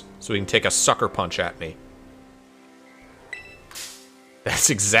box, so he can take a sucker punch at me. That's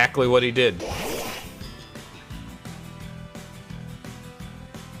exactly what he did.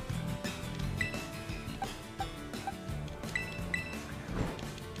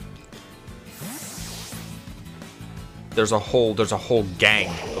 There's a whole gang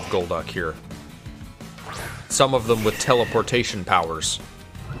of Golduck here. Some of them with teleportation powers.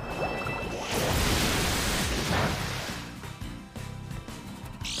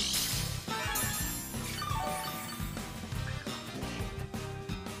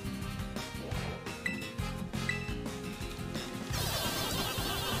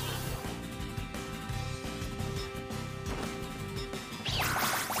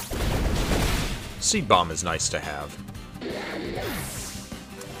 Seed Bomb is nice to have.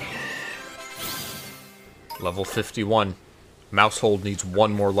 Level 51. Mousehold needs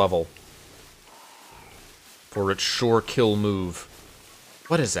 1 more level for its sure kill move.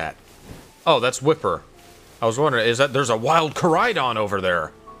 What is that? Oh, that's Whipper. I was wondering, is that there's a wild Koraidon over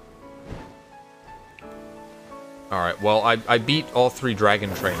there? Alright, well, I beat all 3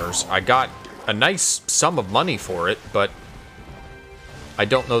 Dragon Trainers. I got a nice sum of money for it, but I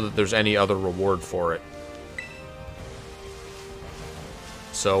don't know that there's any other reward for it.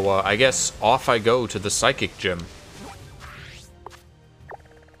 So, I guess off I go to the Psychic Gym.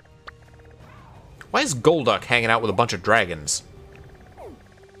 Why is Golduck hanging out with a bunch of dragons?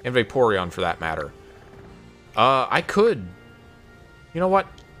 And Vaporeon, for that matter. I could... You know what?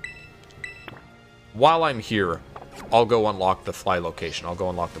 While I'm here, I'll go unlock the fly location. I'll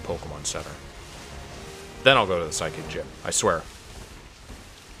go unlock the Pokemon Center. Then I'll go to the Psychic Gym. I swear.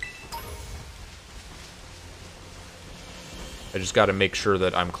 I just gotta make sure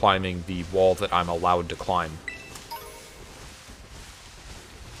that I'm climbing the wall that I'm allowed to climb.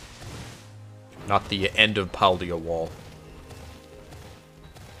 Not the end of Paldea wall.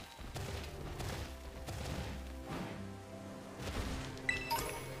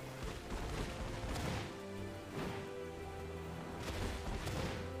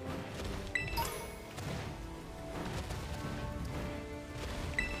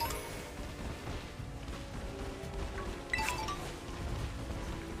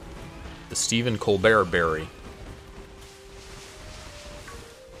 The Stephen Colbert berry.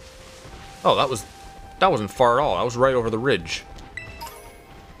 Oh, that wasn't far at all. I was right over the ridge.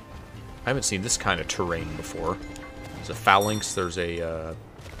 I haven't seen this kind of terrain before. There's a phalanx. There's a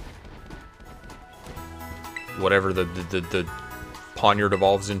whatever the Poniard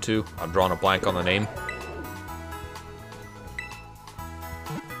evolves into. I'm drawing a blank on the name.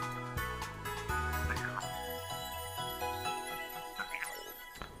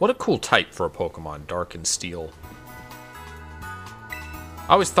 What a cool type for a Pokemon, Dark and Steel. I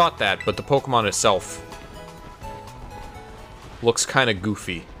always thought that, but the Pokemon itself looks kind of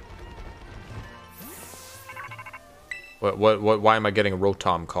goofy. Why am I getting a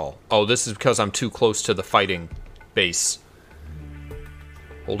Rotom call? Oh, this is because I'm too close to the fighting base.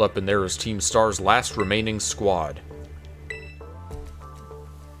 Hold up, and there is Team Star's last remaining squad.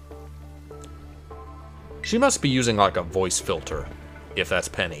 She must be using like a voice filter. If that's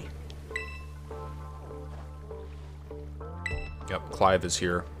Penny. Yep, Clive is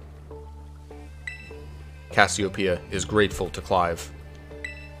here. Cassiopeia is grateful to Clive.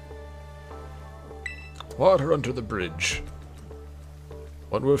 Water under the bridge.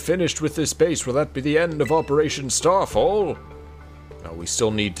 When we're finished with this base, will that be the end of Operation Starfall? No, we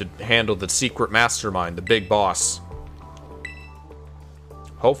still need to handle the secret mastermind, the big boss.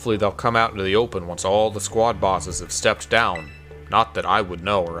 Hopefully they'll come out into the open once all the squad bosses have stepped down. Not that I would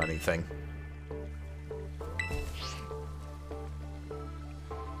know or anything.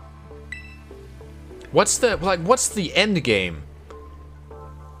 What's the end game?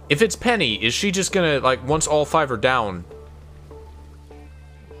 If it's Penny, is she just gonna, like, once all 5 are down,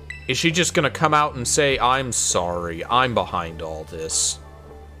 is she just gonna come out and say, I'm sorry, I'm behind all this.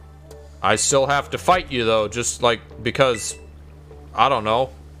 I still have to fight you, though, just, like, because, I don't know.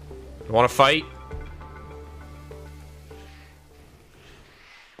 You wanna fight?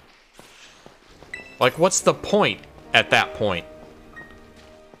 Like, what's the point at that point?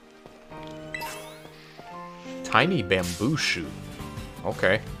 Tiny bamboo shoot.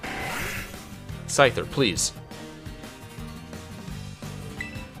 Okay. Scyther, please.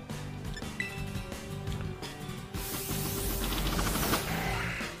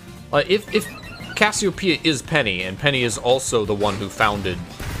 If Cassiopeia is Penny, and Penny is also the one who founded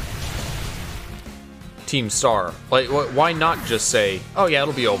Team Star, like, why not just say, oh yeah,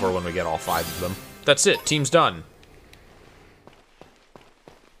 it'll be over when we get all 5 of them. That's it. Team's done.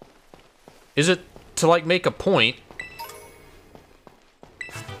 Is it to, like, make a point?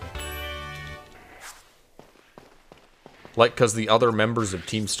 Like, because the other members of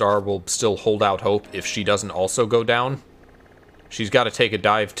Team Star will still hold out hope if she doesn't also go down? She's got to take a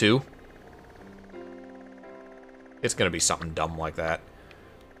dive, too? It's gonna be something dumb like that.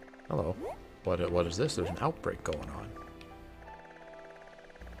 Hello. What is this? There's an outbreak going on.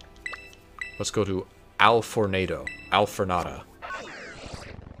 Let's go to Alfornado. Alfornada.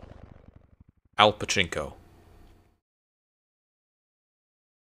 Al Pachinko.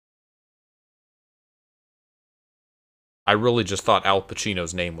 I really just thought Al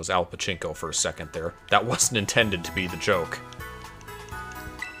Pacino's name was Al Pachinko for a second there. That wasn't intended to be the joke.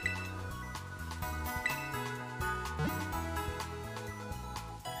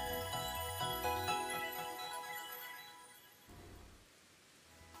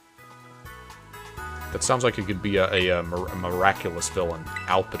 That sounds like it could be a miraculous villain,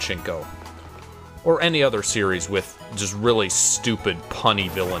 Al Pachinko. Or any other series with just really stupid, punny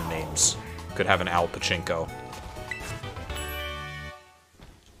villain names could have an Al Pachinko.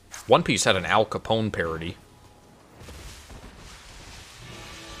 One Piece had an Al Capone parody.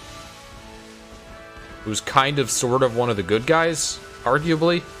 It was kind of, sort of one of the good guys,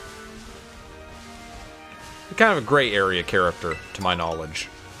 arguably. kind of a gray area character, to my knowledge.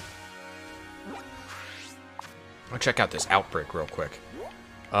 I'll check out this outbreak real quick.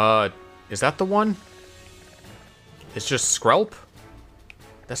 Is that the one? It's just Skrelp?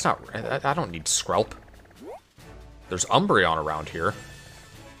 That's not... I don't need Skrelp. There's Umbreon around here.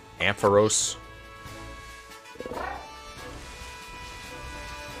 Ampharos.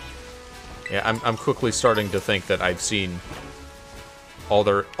 Yeah, I'm quickly starting to think that I've seen all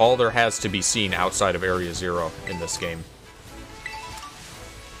there has to be seen outside of Area 0 in this game.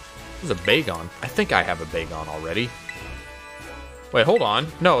 There's a Bagon. I think I have a Bagon already. Wait, hold on.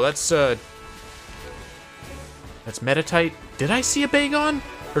 No, that's Meditite. Did I see a Bagon?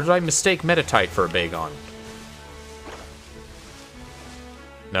 Or did I mistake Meditite for a Bagon?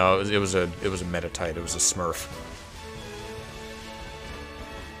 No, it was a Meditite. It was a Smurf.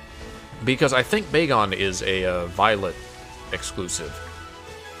 Because I think Bagon is a Violet exclusive.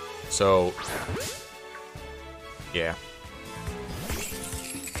 So, yeah.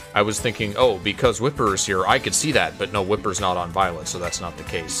 I was thinking, oh, because Whipper is here, I could see that, but no, Whipper's not on Violet, so that's not the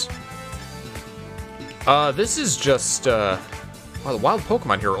case. This is just, well, the wild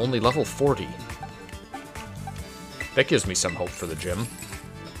Pokemon here are only level 40. That gives me some hope for the gym.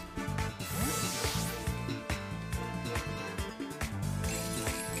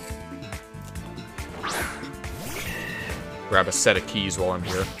 Grab a set of keys while I'm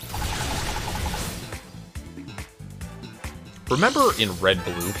here. Remember in Red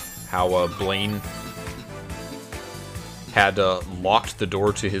Blue how Blaine had locked the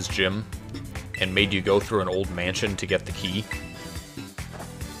door to his gym and made you go through an old mansion to get the key?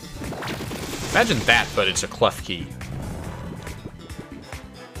 Imagine that, but it's a clef key.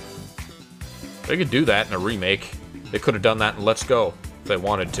 They could do that in a remake. They could have done that in Let's Go if they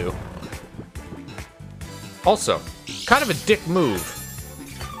wanted to. Also, kind of a dick move.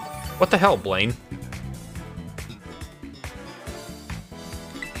 What the hell, Blaine?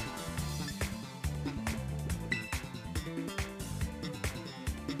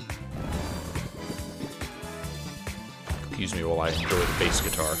 Excuse me while I enjoy the bass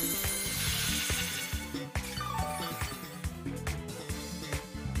guitar.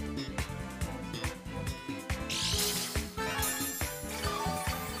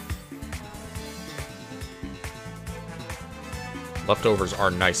 Leftovers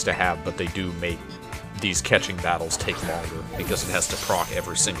are nice to have, but they do make these catching battles take longer because it has to proc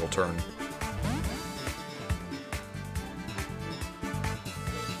every single turn.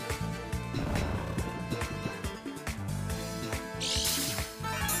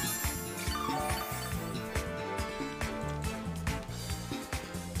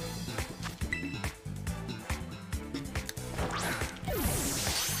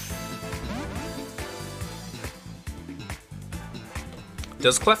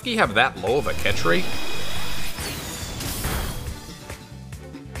 Does Klefki have that low of a catch rate?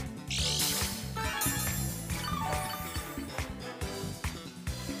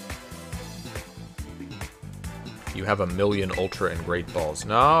 You have 1,000,000 Ultra and Great Balls.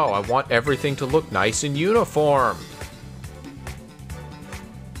 No, I want everything to look nice and uniform.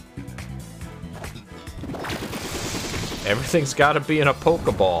 Everything's got to be in a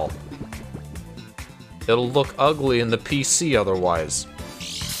Pokeball. It'll look ugly in the PC otherwise.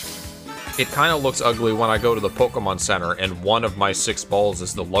 It kind of looks ugly when I go to the Pokemon Center and one of my 6 balls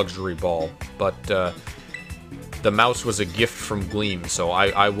is the luxury ball, but the mouse was a gift from Gleam, so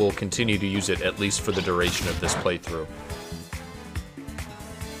I will continue to use it at least for the duration of this playthrough.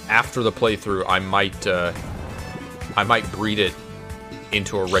 After the playthrough, I might breed it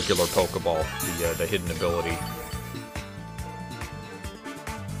into a regular Pokeball, the hidden ability.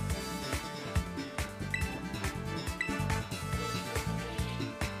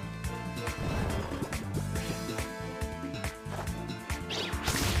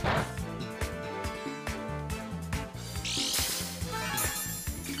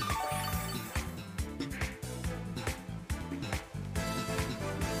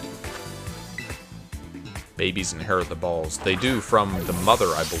 Babies inherit the balls. They do from the mother,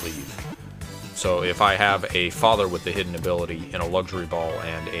 I believe. So if I have a father with the hidden ability in a luxury ball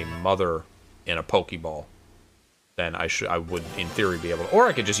and a mother in a Pokeball, then I would, in theory, be able to... Or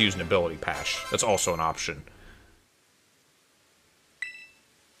I could just use an ability patch. That's also an option.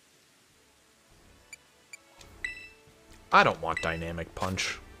 I don't want Dynamic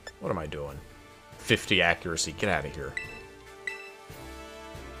Punch. What am I doing? 50 accuracy. Get out of here.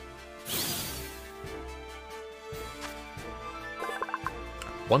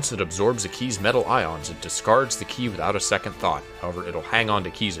 Once it absorbs a key's metal ions, it discards the key without a second thought. However, it'll hang on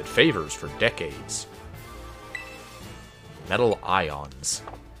to keys it favors for decades. Metal ions.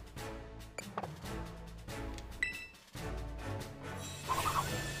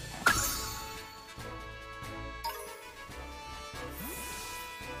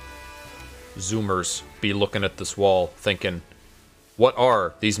 Zoomers be looking at this wall, thinking, what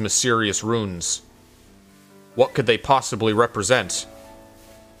are these mysterious runes? What could they possibly represent?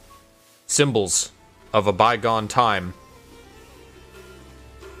 Symbols of a bygone time.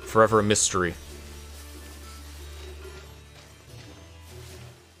 Forever a mystery.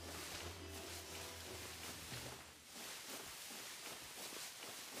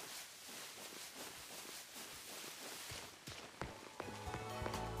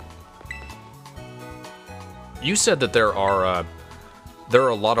 You said that there are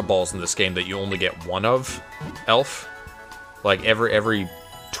a lot of balls in this game that you only get one of, Elf. Like every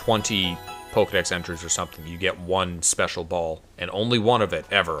 20 Pokedex entries or something, you get one special ball, and only one of it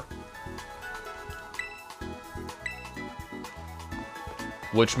ever.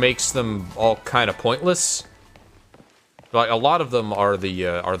 Which makes them all kind of pointless. Like a lot of them are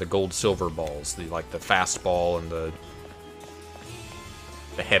the gold silver balls, the fast ball and the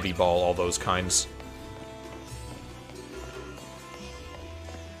heavy ball, all those kinds.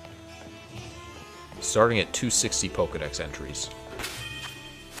 Starting at 260 Pokedex entries.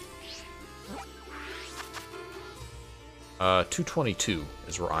 222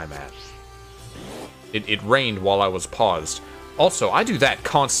 is where I'm at. It rained while I was paused. Also, I do that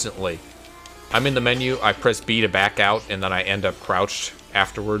constantly. I'm in the menu, I press B to back out, and then I end up crouched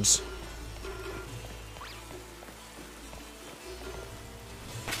afterwards.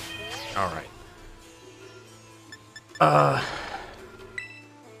 Alright.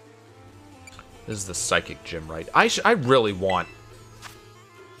 This is the Psychic Gym, right? I really want...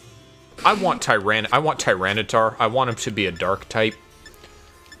 I want Tyranitar. I want him to be a dark type.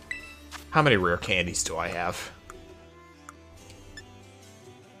 How many rare candies do I have?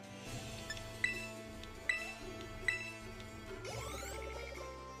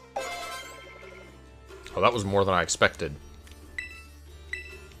 Oh, that was more than I expected.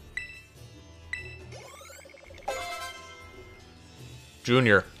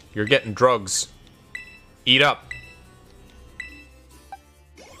 Junior, you're getting drugs. Eat up.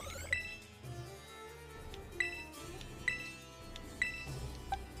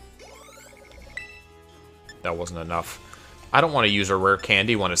 That wasn't enough. I don't want to use a rare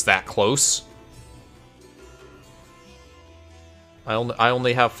candy when it's that close. I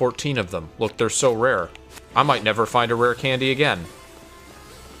only have 14 of them. Look, they're so rare. I might never find a rare candy again.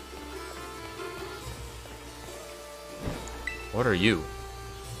 What are you?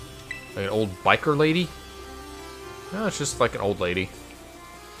 Like an old biker lady? No, it's just like an old lady.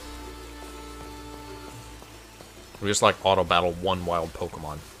 We just like auto battle one wild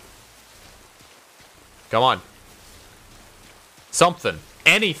Pokemon. Come on. Something.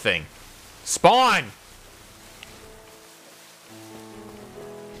 Anything. Spawn!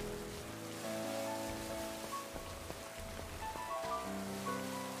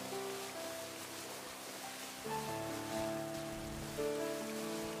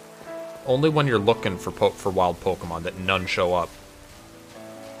 Only when you're looking for wild Pokemon that none show up.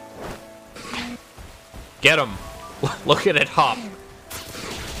 Get him! Look at it hop.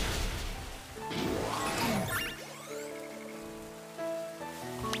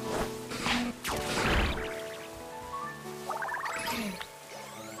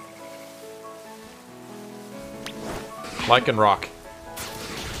 Lycanroc.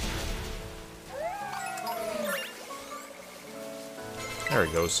 There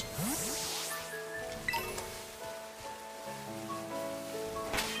he goes.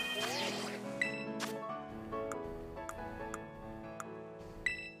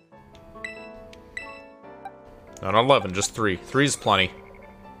 Not 11, just 3. 3 is plenty.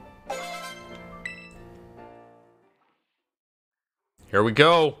 Here we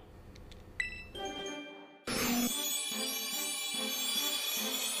go.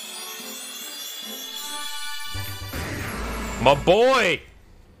 My boy!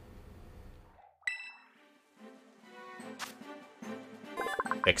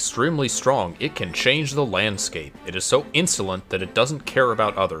 Extremely strong. It can change the landscape. It is so insolent that it doesn't care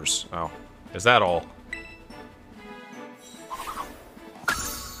about others. Oh, is that all?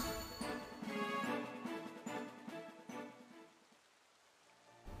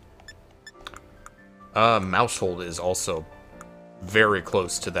 Mousehold is also very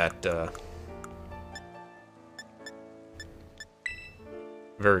close to that,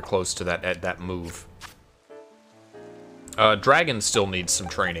 very close to that move. Dragon still needs some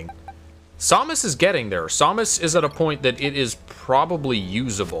training. Samus is getting there. Samus is at a point that it is probably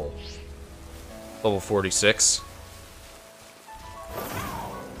usable. Level 46.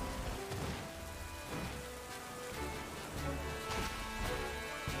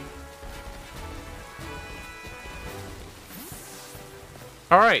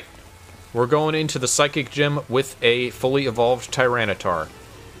 Alright. We're going into the Psychic Gym with a fully evolved Tyranitar.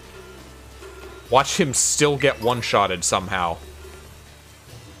 Watch him still get one-shotted somehow.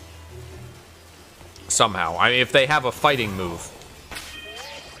 Somehow. I mean, if they have a fighting move.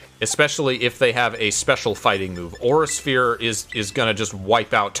 Especially if they have a special fighting move. Aura Sphere is gonna just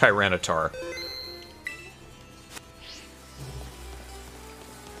wipe out Tyranitar.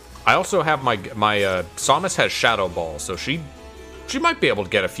 I also have my Samus has Shadow Ball, so she might be able to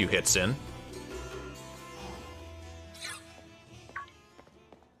get a few hits in.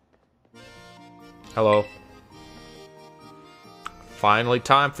 Hello. Finally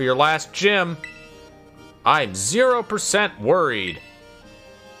time for your last gym. I'm 0% worried.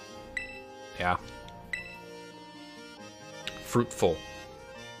 Yeah. Fruitful.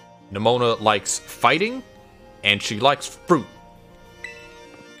 Nimona likes fighting, and she likes fruit.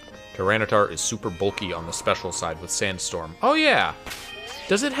 Tyranitar is super bulky on the special side with Sandstorm. Oh yeah!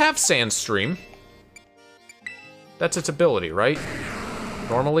 Does it have Sandstream? That's its ability, right?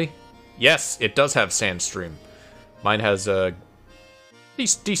 Normally? Yes, it does have Sandstream. Mine has a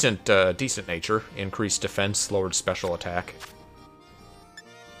decent nature. Increased defense, lowered special attack.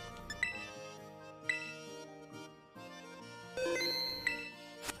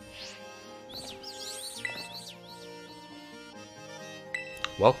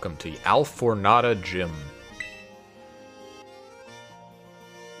 Welcome to the Alfornada Gym.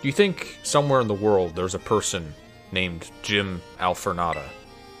 Do you think somewhere in the world there's a person named Jim Alfornada?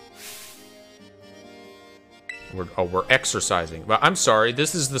 We're exercising. But I'm sorry,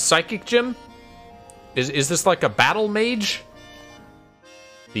 this is the Psychic Gym? Is this like a battle mage?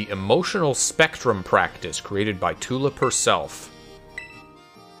 The Emotional Spectrum Practice, created by Tulip herself.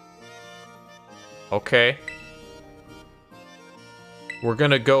 Okay. We're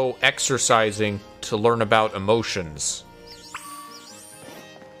gonna go exercising to learn about emotions.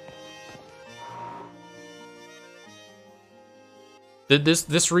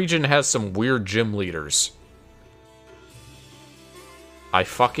 This region has some weird gym leaders. I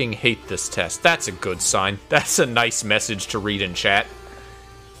fucking hate this test. That's a good sign. That's a nice message to read in chat.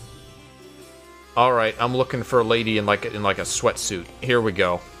 Alright, I'm looking for a lady in like a sweatsuit. Here we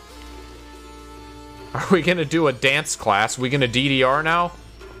go. Are we gonna do a dance class? We gonna DDR now?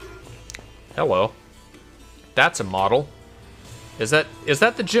 Hello. That's a model. Is that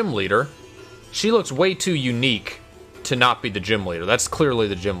the gym leader? She looks way too unique to not be the gym leader. That's clearly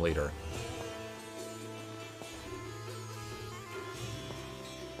the gym leader.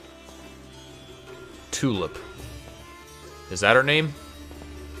 Tulip. Is that her name?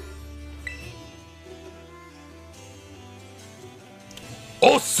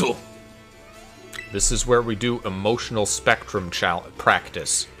 Osu! This is where we do emotional spectrum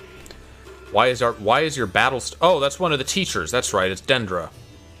practice. Why is your battle oh, that's one of the teachers. That's right, it's Dendra.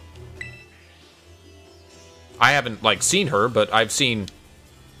 I haven't like seen her, but I've seen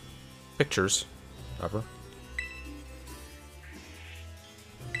pictures of her.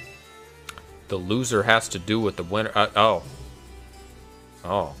 The loser has to do with the winner. Oh.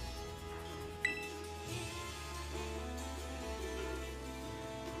 Oh.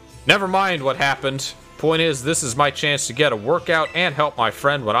 Never mind what happened. Point is, this is my chance to get a workout and help my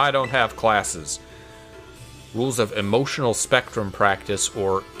friend when I don't have classes. Rules of Emotional Spectrum Practice,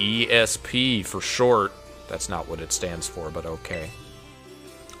 or ESP for short. That's not what it stands for, but okay.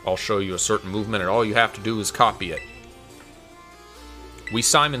 I'll show you a certain movement, and all you have to do is copy it. We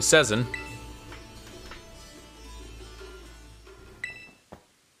Simon Sezin.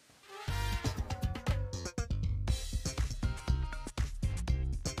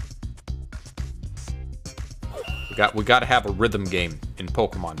 We gotta have a rhythm game in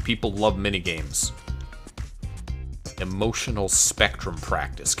Pokemon. People love minigames. Emotional spectrum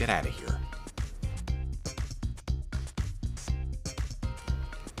practice. Get out of here.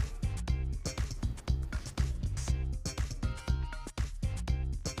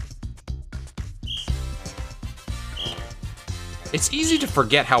 It's easy to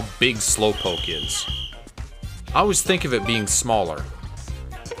forget how big Slowpoke is. I always think of it being smaller.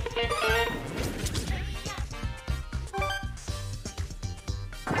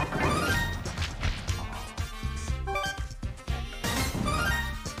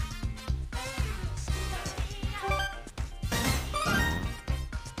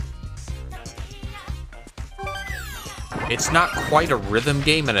 It's not quite a rhythm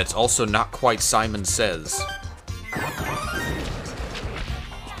game, and it's also not quite Simon Says.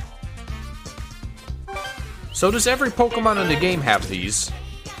 So does every Pokemon in the game have these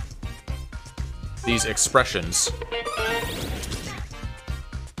expressions?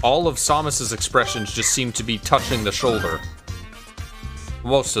 All of Samus's expressions just seem to be touching the shoulder.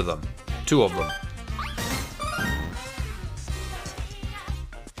 Most of them. 2 of them.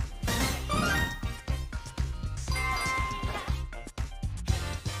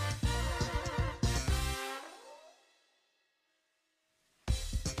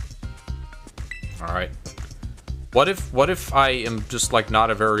 Alright. What if I am just, like, not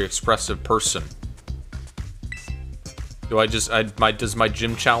a very expressive person? Does my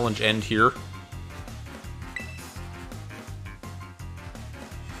gym challenge end here?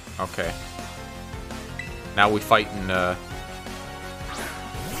 Okay. Now we fight in, I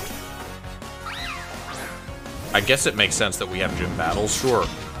guess it makes sense that we have gym battles, sure.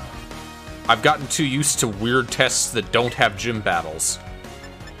 I've gotten too used to weird tests that don't have gym battles.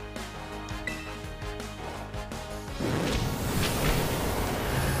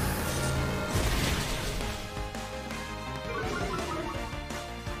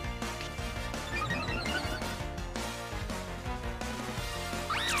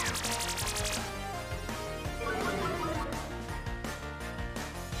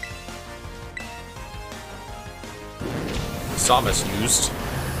 Samus used.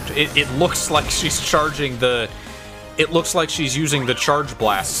 It looks like she's charging the... It looks like she's using the charge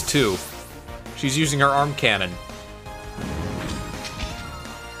blast, too. She's using her arm cannon.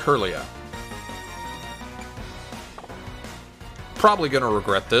 Curlia. Probably gonna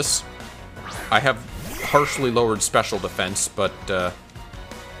regret this. I have harshly lowered special defense, but,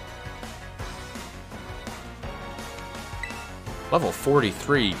 level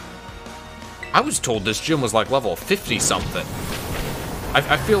 43. I was told this gym was like level 50-something.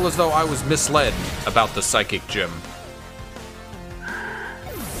 I feel as though I was misled about the Psychic Gym.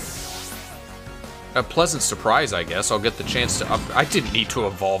 A pleasant surprise, I guess. I'll get the chance to up... I didn't need to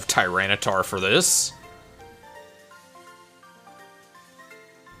evolve Tyranitar for this.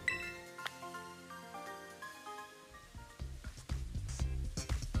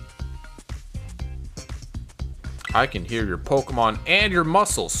 I can hear your Pokemon and your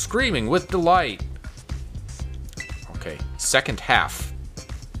muscles screaming with delight. Okay, second half.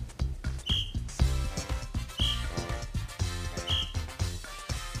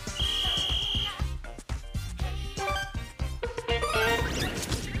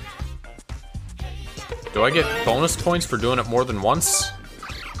 Do I get bonus points for doing it more than once?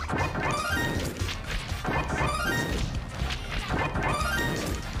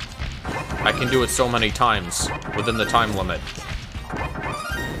 I can do it so many times within the time limit.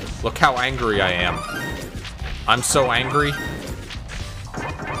 Look how angry I am. I'm so angry.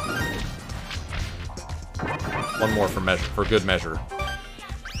 One more for good measure.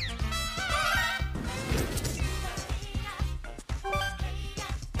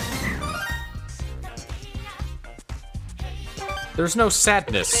 There's no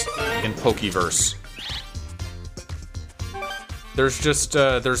sadness in Pokeverse. There's just,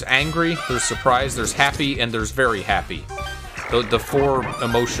 there's angry, there's surprised, there's happy, and there's very happy. The 4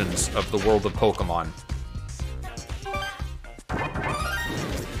 emotions of the world of Pokemon.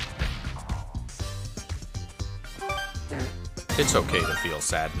 It's okay to feel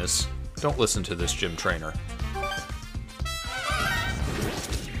sadness. Don't listen to this gym trainer.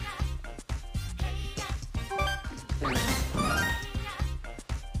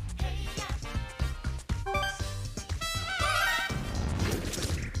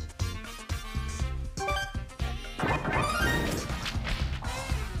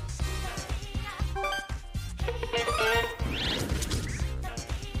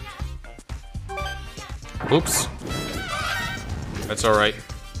 Oops. That's alright.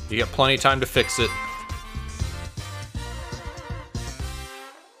 You got plenty of time to fix it.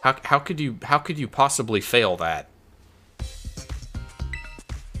 How could you possibly fail that?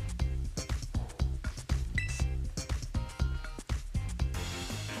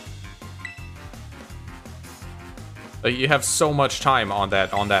 You have so much time on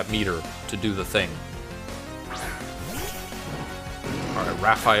that meter to do the thing. Alright,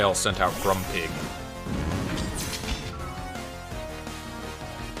 Raphael sent out Grumpig.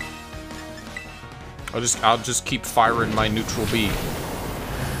 I'll just keep firing my neutral beam.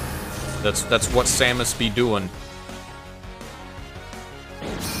 That's what Samus be doing.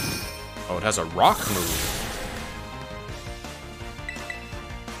 Oh, it has a rock move.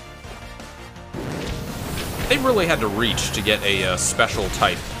 They really had to reach to get a special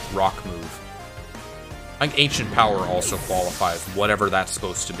type rock move. I think Ancient Power also qualifies, whatever that's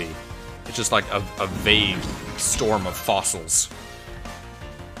supposed to be. It's just like a vague storm of fossils.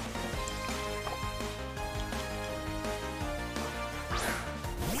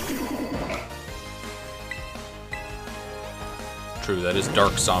 True, that is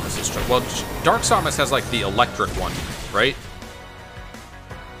Dark Samus' strike. Well, Dark Samus has, like, the electric one, right?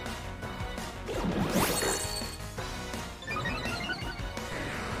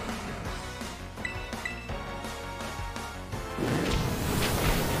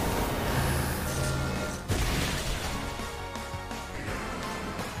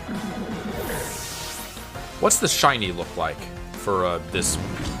 What's the shiny look like for this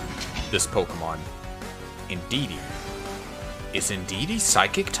Pokemon? Indeedee. Is Indeedee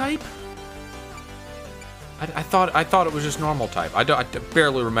Psychic type? I thought it was just normal type. I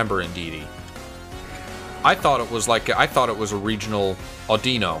barely remember Indeedee. I thought it was a regional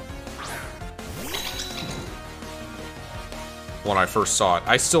Audino when I first saw it.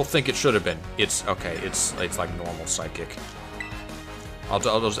 I still think it should have been. It's okay. It's like normal Psychic.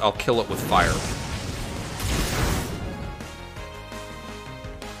 I'll kill it with fire.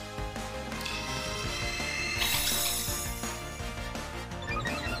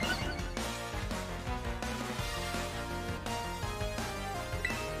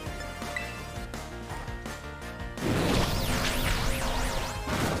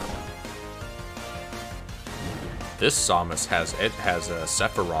 This Samus has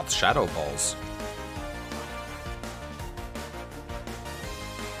Sephiroth Shadow Balls.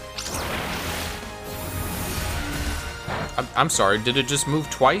 I'm sorry, did it just move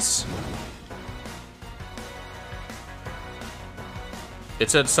twice? It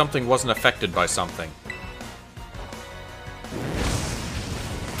said something wasn't affected by something.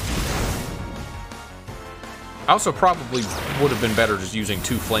 Also, probably would have been better just using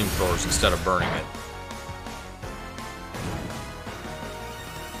 2 flamethrowers instead of burning it.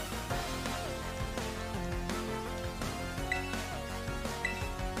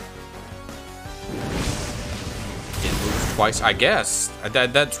 Twice, I guess.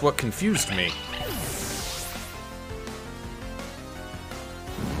 That's what confused me.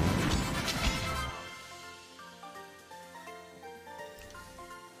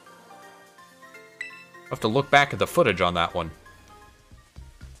 I'll have to look back at the footage on that one.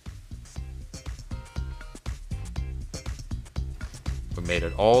 We made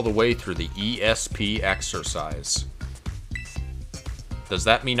it all the way through the ESP exercise. Does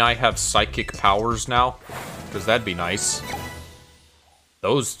that mean I have psychic powers now? Because that'd be nice.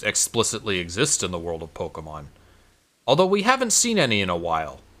 Those explicitly exist in the world of Pokemon. Although we haven't seen any in a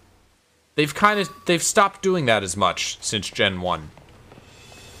while. They've stopped doing that as much since Gen 1.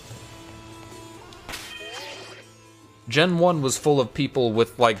 Gen 1 was full of people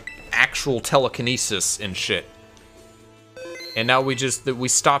with, like, actual telekinesis and shit. And now we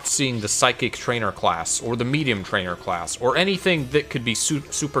stopped seeing the Psychic Trainer class, or the Medium Trainer class, or anything that could be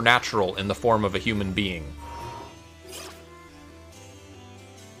supernatural in the form of a human being.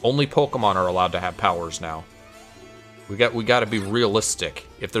 Only Pokemon are allowed to have powers now. We got to be realistic.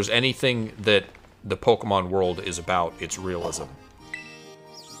 If there's anything that the Pokemon world is about, it's realism.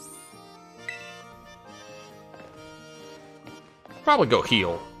 Probably go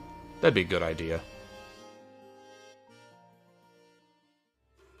heal. That'd be a good idea.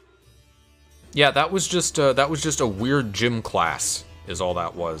 Yeah, that was just a weird gym class, is all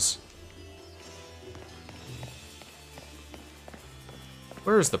that was.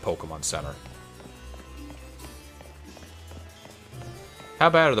 Where is the Pokemon Center?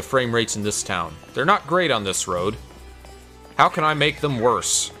 How bad are the frame rates in this town? They're not great on this road. How can I make them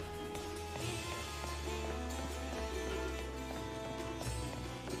worse?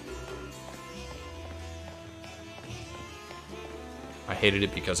 I hated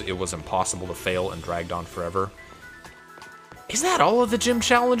it because it was impossible to fail and dragged on forever. Is that all of the gym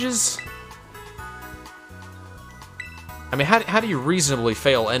challenges? I mean, how do you reasonably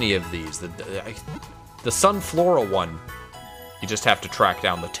fail any of these? The Sunflora one, you just have to track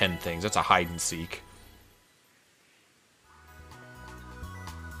down the 10 things. That's a hide and seek.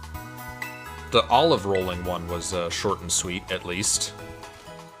 The olive rolling one was short and sweet, at least.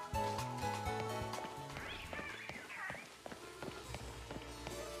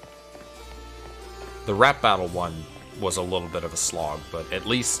 The rap battle one was a little bit of a slog, but at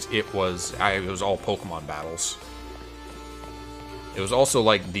least it was all Pokemon battles. It was also,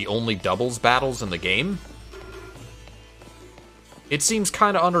 like, the only doubles battles in the game. It seems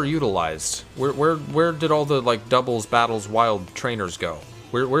kind of underutilized. Where did all the, like, doubles battles wild trainers go?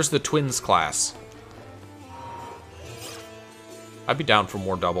 Where's the twins class? I'd be down for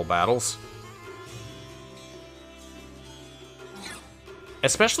more double battles.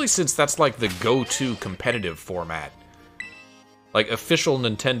 Especially since that's, like, the go-to competitive format. Like, official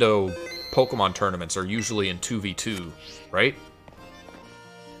Nintendo Pokemon tournaments are usually in 2v2, right?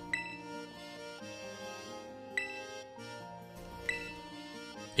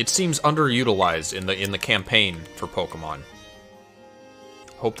 It seems underutilized in the campaign for Pokemon.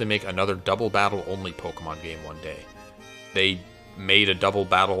 Hope they make another double battle only Pokemon game one day. They made a double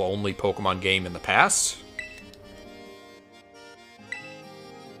battle only Pokemon game in the past.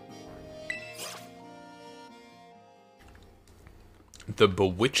 The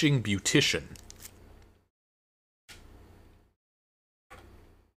Bewitching Beautician.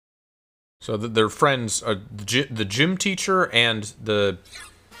 So their friends are the gym teacher and the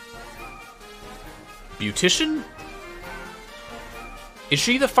beautician? Is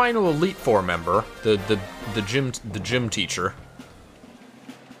she the final Elite Four member? The gym teacher?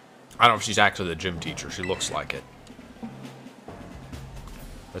 I don't know if she's actually the gym teacher. She looks like it.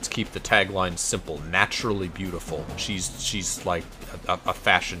 Let's keep the tagline simple. Naturally beautiful. She's like a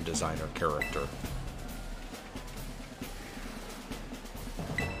fashion designer character.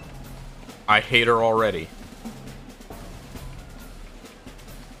 I hate her already.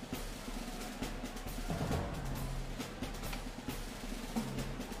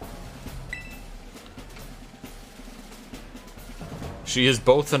 She is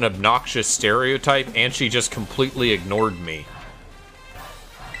both an obnoxious stereotype, and she just completely ignored me.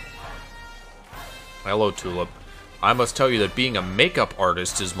 Hello, Tulip. I must tell you that being a makeup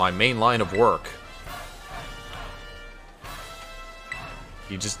artist is my main line of work.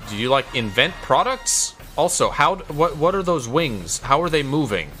 Do you like invent products? Also, what are those wings? How are they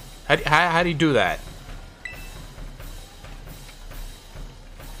moving? How do you do that?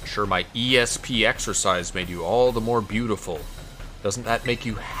 Sure, my ESP exercise made you all the more beautiful. Doesn't that make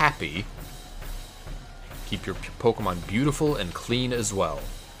you happy? Keep your Pokemon beautiful and clean as well.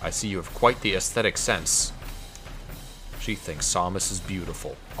 I see you have quite the aesthetic sense. She thinks Samus is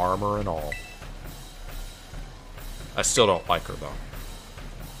beautiful, armor and all. I still don't like her, though.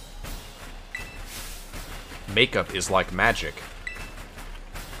 Makeup is like magic.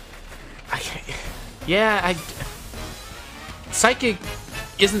 Psychic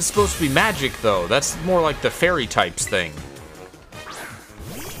isn't supposed to be magic, though. That's more like the fairy types thing.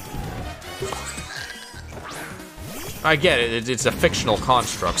 I get it, it's a fictional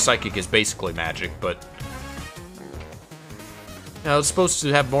construct. Psychic is basically magic, but... You know, it's supposed to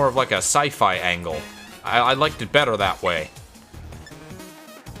have more of like a sci-fi angle. I liked it better that way.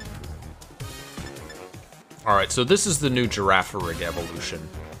 Alright, so this is the new Girafarig evolution.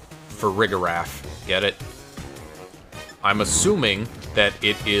 For Rigoraph. Get it? I'm assuming that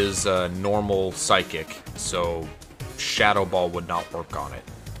it is a normal Psychic, so Shadow Ball would not work on it.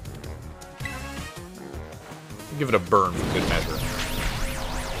 Give it a burn for good measure.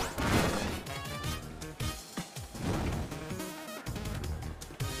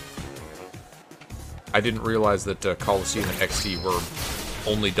 I didn't realize that Coliseum and XD were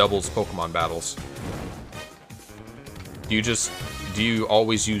only doubles Pokemon battles. Do you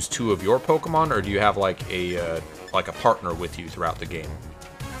always use two of your Pokemon, or do you have like a partner with you throughout the game?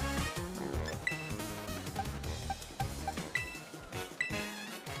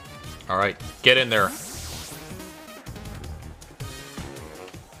 All right, get in there.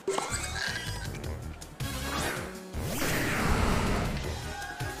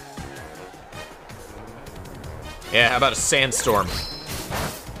 Yeah, how about a sandstorm?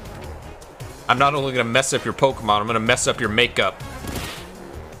 I'm not only gonna mess up your Pokemon, I'm gonna mess up your makeup.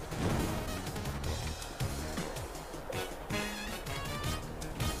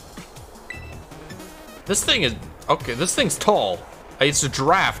 This thing is... okay, this thing's tall. It's a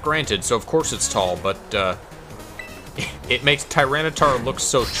giraffe, granted, so of course it's tall, but, it makes Tyranitar look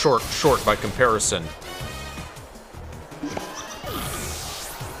so short by comparison.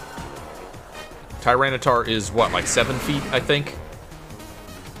 Tyranitar is, what, like 7 feet, I think?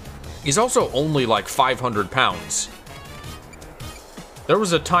 He's also only like 500 pounds. There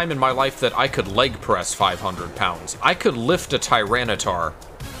was a time in my life that I could leg press 500 pounds. I could lift a Tyranitar.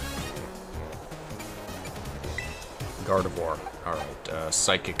 Gardevoir. Alright,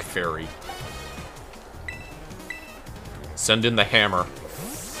 Psychic Fairy. Send in the hammer.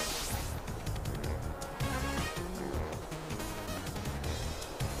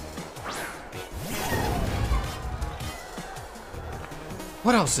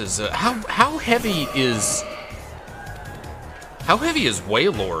 What else is how heavy is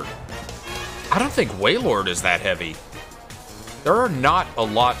Wailord? I don't think Wailord is that heavy. There are not a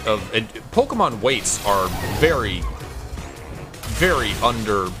lot of Pokemon weights are very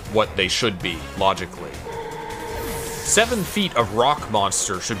under what they should be logically. 7 feet of rock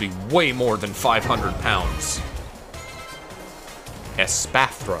monster should be way more than 500 pounds.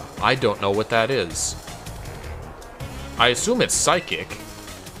 Espathra. I don't know what that is. I assume it's psychic.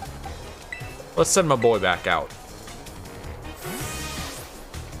 Let's send my boy back out.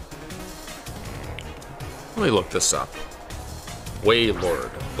 Let me look this up. Wailord,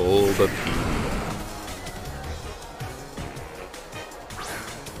 Bulbapedia.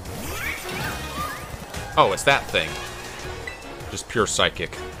 Oh, it's that thing. Just pure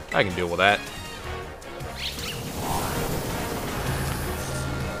psychic. I can deal with that.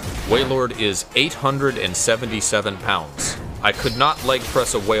 Wailord is 877 pounds. I could not leg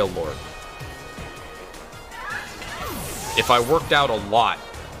press a Wailord. if I worked out a lot,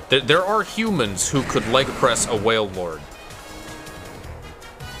 there are humans who could leg press a whale lord.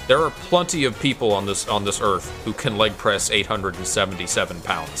 There are plenty of people on this earth who can leg press 877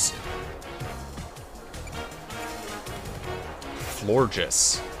 pounds.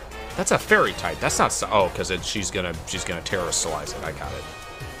 Florges. That's a fairy type. That's not so. Oh, because she's gonna terrestrialize it. I got it.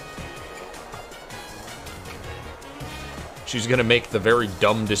 She's gonna make the very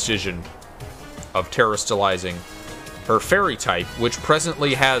dumb decision of terrestrializing her fairy type, which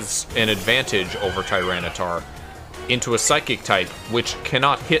presently has an advantage over Tyranitar, into a psychic type, which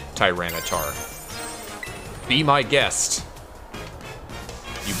cannot hit Tyranitar. Be my guest.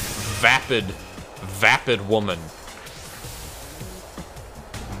 You vapid woman.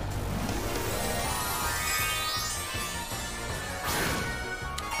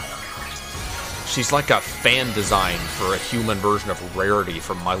 She's like a fan design for a human version of Rarity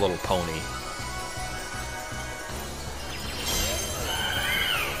from My Little Pony.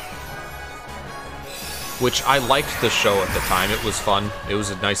 Which I liked the show at the time. It was fun. It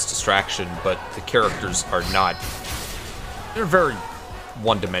was a nice distraction, but the characters are not... They're very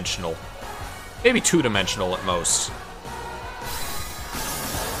one-dimensional. Maybe two-dimensional at most.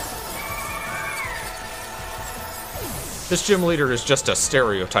 This gym leader is just a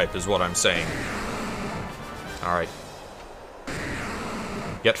stereotype, is what I'm saying. Alright.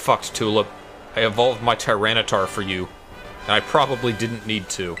 Get fucked, Tulip. I evolved my Tyranitar for you, and I probably didn't need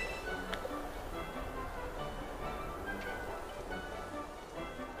to.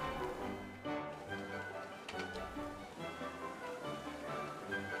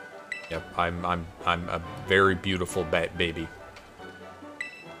 Yep, I'm a very beautiful baby.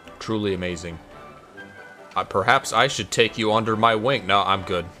 Truly amazing. Perhaps I should take you under my wing. No, I'm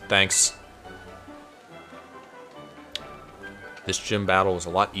good. Thanks. This gym battle was a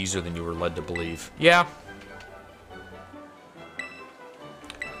lot easier than you were led to believe. Yeah.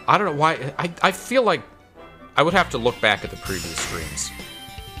 I don't know why. I feel like I would have to look back at the previous streams.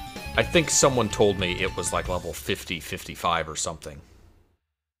 I think someone told me it was like level 50, 55 or something.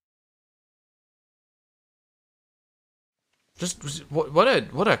 Just what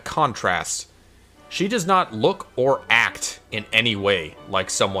a contrast. She does not look or act in any way like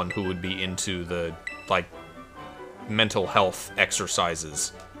someone who would be into the, like, mental health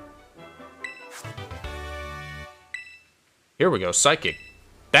exercises. Here we go, Psychic.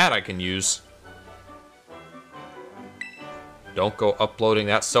 That I can use. Don't go uploading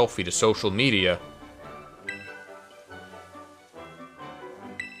that selfie to social media.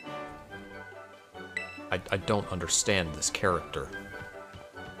 I don't understand this character.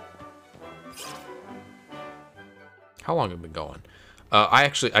 How long have we been going? I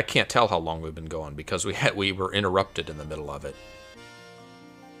can't tell how long we've been going because we were interrupted in the middle of it.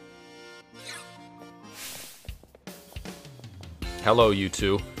 Hello, you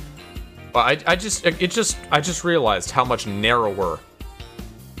two. Well, I just realized how much narrower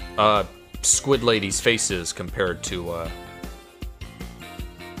Squid Lady's face is compared to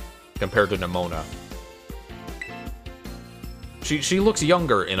Nimona. She looks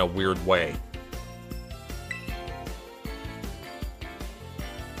younger in a weird way.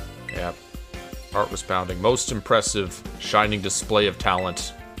 Yep. Heart was pounding. Most impressive, shining display of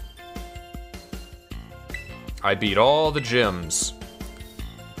talent. I beat all the gyms.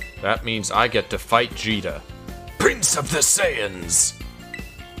 That means I get to fight Jita. Prince of the Saiyans!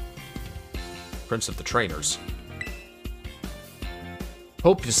 Prince of the Trainers.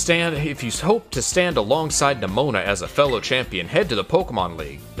 If you hope to stand alongside Nimona as a fellow champion, head to the Pokémon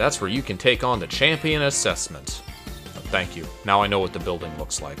League. That's where you can take on the champion assessment. Oh, thank you. Now I know what the building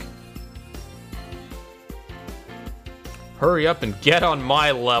looks like. Hurry up and get on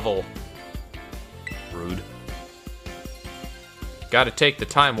my level. Rude. Gotta take the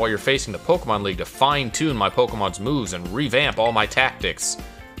time while you're facing the Pokémon League to fine-tune my Pokémon's moves and revamp all my tactics.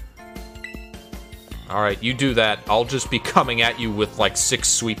 Alright, you do that. I'll just be coming at you with, like, 6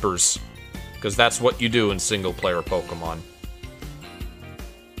 sweepers. Because that's what you do in single-player Pokemon.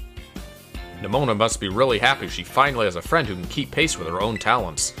 Nimona must be really happy she finally has a friend who can keep pace with her own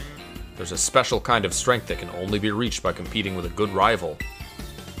talents. There's a special kind of strength that can only be reached by competing with a good rival.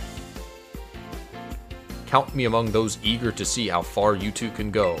 Count me among those eager to see how far you two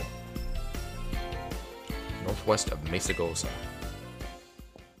can go. Northwest of Mesagoza.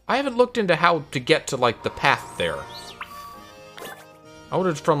 I haven't looked into how to get to, like, the path there. I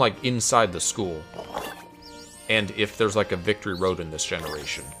wonder if it's from, like, inside the school. And if there's, like, a victory road in this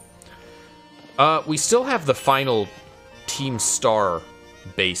generation. We still have the final Team Star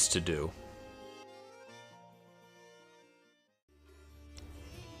base to do.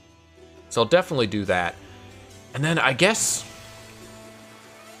 So I'll definitely do that. And then I guess...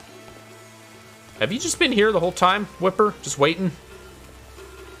 Have you just been here the whole time, Whipper? Just waiting?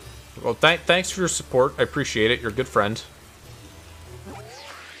 Well, thanks for your support. I appreciate it. You're a good friend.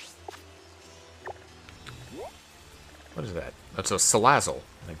 What is that? That's a Salazzle.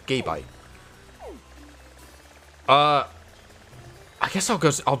 A Gabite. I guess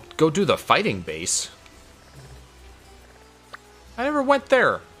I'll go do the fighting base. I never went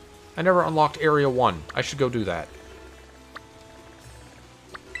there. I never unlocked Area 1. I should go do that.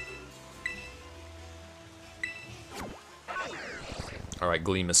 Alright,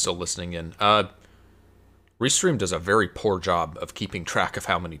 Gleam is still listening in. Restream does a very poor job of keeping track of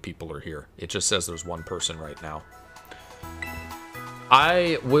how many people are here. It just says there's one person right now.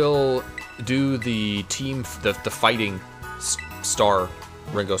 I will do the team, the fighting star,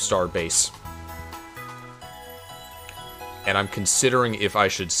 Ringo Star base. And I'm considering if I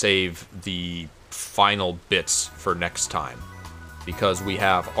should save the final bits for next time. Because we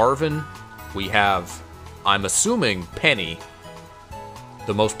have Arven, we have, I'm assuming, Penny,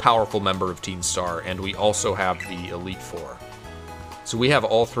 the most powerful member of Teen Star, and we also have the Elite Four. So we have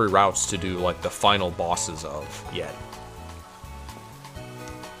all 3 routes to do, like, the final bosses of yet.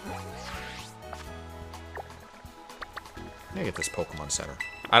 Let me get this Pokemon Center.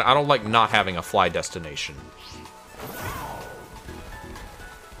 I don't like not having a fly destination.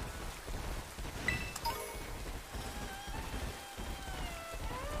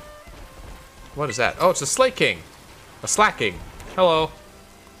 What is that? Oh, it's a Slay King. A Slacking. Hello.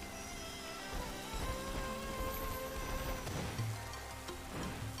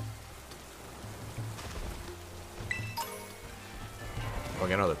 Oh, I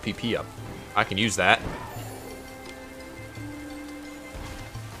got another PP up. I can use that.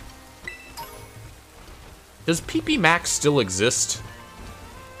 Does PP Max still exist?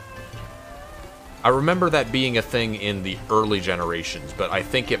 I remember that being a thing in the early generations, but I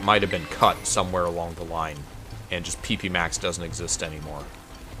think it might have been cut somewhere along the line, and just PP Max doesn't exist anymore.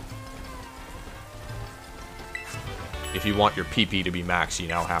 If you want your PP to be max, you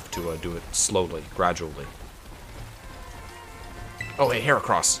now have to do it slowly, gradually. Oh, hey,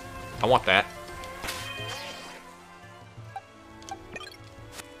 Heracross. I want that.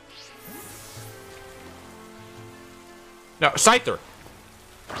 No, Scyther!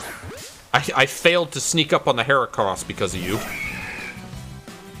 I failed to sneak up on the Heracross because of you.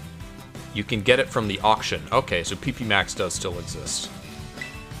 You can get it from the auction. Okay, so PP Max does still exist.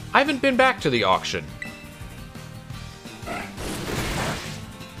 I haven't been back to the auction.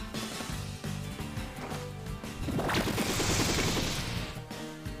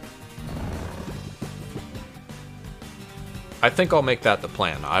 I think I'll make that the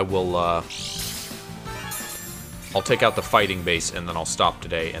plan. I will, I'll take out the fighting base, and then I'll stop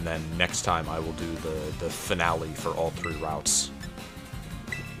today, and then next time I will do the finale for all 3 routes.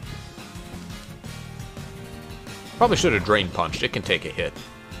 Probably should have Drain Punched. It can take a hit.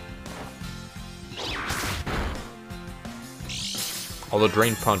 Although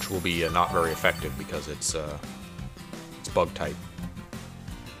Drain Punch will be not very effective because it's bug type.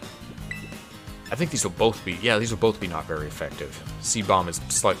 I think these will both be, yeah, these will both be not very effective. C-Bomb is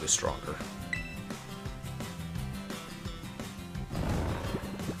slightly stronger.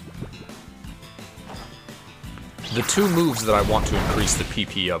 The 2 moves that I want to increase the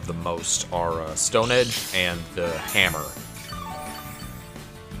PP of the most are Stone Edge and the Hammer.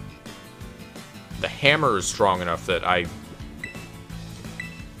 The Hammer is strong enough that I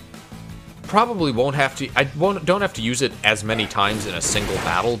probably won't have to... don't have to use it as many times in a single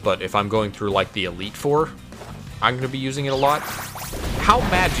battle, but if I'm going through, like, the Elite Four, I'm going to be using it a lot. How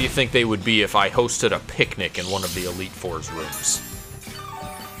mad do you think they would be if I hosted a picnic in one of the Elite Four's rooms?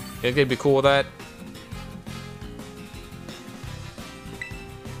 You think they'd be cool with that?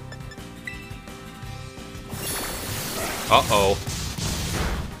 Uh-oh.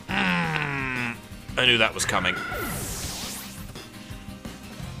 I knew that was coming.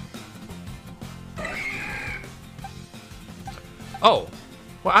 Oh.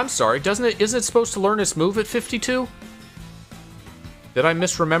 Well, I'm sorry. Isn't it supposed to learn its move at 52? Did I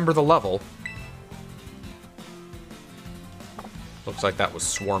misremember the level? Looks like that was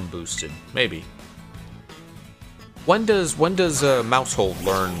Swarm boosted. Maybe. When does Mousehold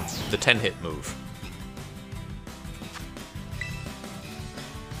learn the 10-hit move?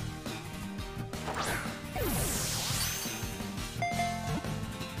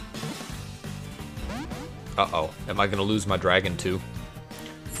 Uh-oh. Am I going to lose my dragon, too?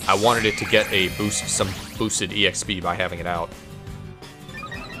 I wanted it to get a boost, some boosted EXP by having it out.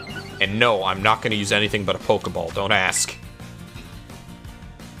 And no, I'm not going to use anything but a Pokeball. Don't ask.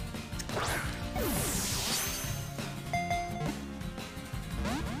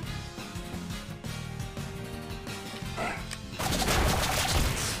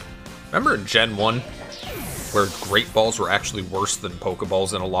 Remember in Gen 1, where Great Balls were actually worse than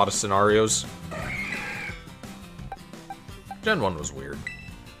Pokeballs in a lot of scenarios? Gen 1 was weird.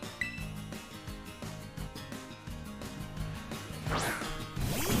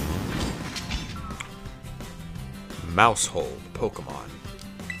 Mousehold Pokemon.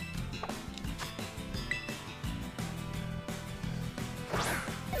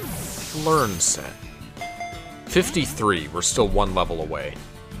 Learn set. 53, we're still one level away.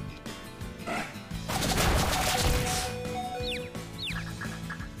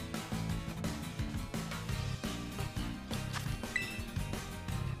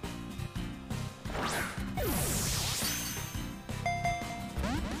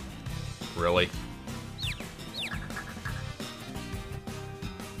 Really?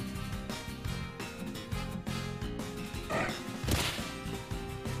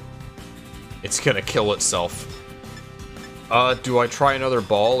 It's gonna kill itself. Do I try another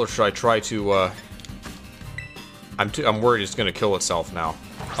ball, or should I try to, I'm worried it's gonna kill itself now.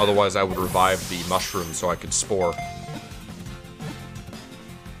 Otherwise, I would revive the mushroom so I could spore.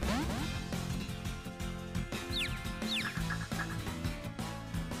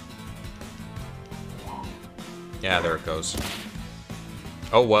 Yeah, there it goes.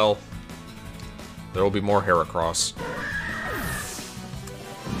 Oh well. There will be more Heracross.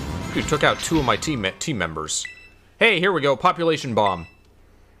 Dude, took out 2 of my team members. Hey, here we go. Population bomb.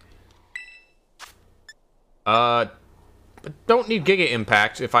 But don't need Giga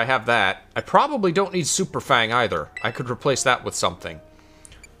Impact if I have that. I probably don't need Super Fang either. I could replace that with something.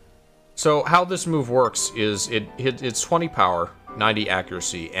 So how this move works is it's 20 power, 90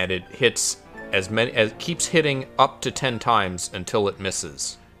 accuracy, and it hits keeps hitting up to 10 times until it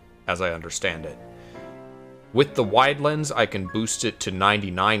misses, as I understand it. With the wide lens, I can boost it to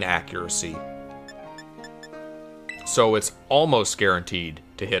 99 accuracy. So it's almost guaranteed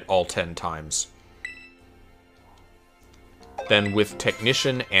to hit all 10 times. Then with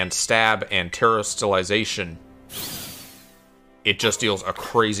Technician and Stab and Terastallization, it just deals a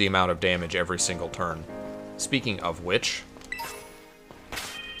crazy amount of damage every single turn. Speaking of which...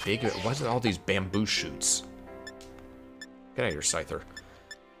 What's with all these bamboo shoots? Get out of here, Scyther.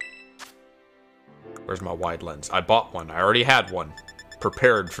 Where's my wide lens? I bought one. I already had one.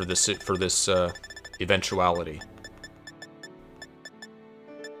 Prepared for this eventuality.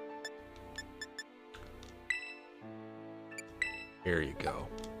 Here you go.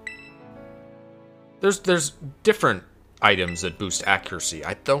 There's different items that boost accuracy.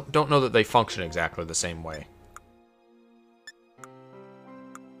 I don't know that they function exactly the same way.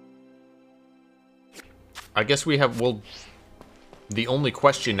 I guess we have, well, the only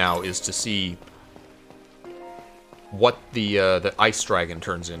question now is to see what the Ice Dragon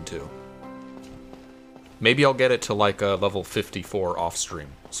turns into. Maybe I'll get it to like a level 54 off stream,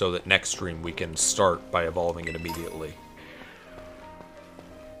 so that next stream we can start by evolving it immediately.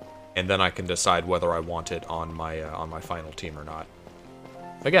 And then I can decide whether I want it on my final team or not.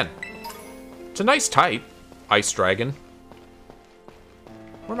 Again, it's a nice type, Ice Dragon.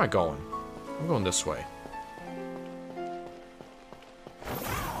 Where am I going? I'm going this way.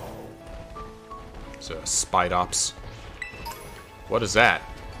 It's a Spidops. What is that?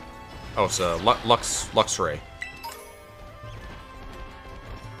 Oh, it's a Luxray.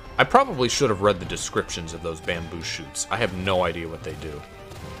 I probably should have read the descriptions of those bamboo shoots. I have no idea what they do.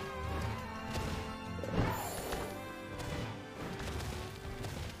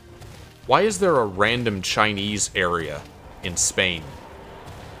 Why is there a random Chinese area in Spain?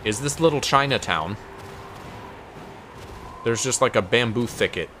 Is this little Chinatown? There's just like a bamboo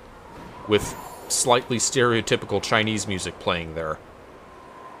thicket with slightly stereotypical Chinese music playing there.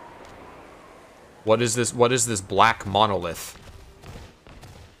 What is this? What is this black monolith?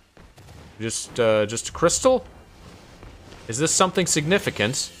 Just a crystal? Is this something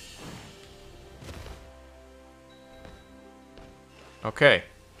significant? Okay.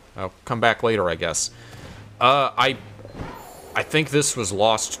 I'll come back later, I guess. I think this was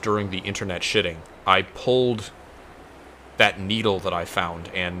lost during the internet shitting. I pulled that needle that I found,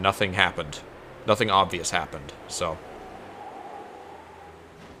 and nothing happened. Nothing obvious happened, so...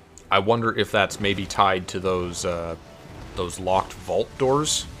 I wonder if that's maybe tied to those locked vault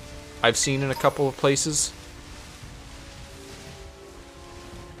doors I've seen in a couple of places.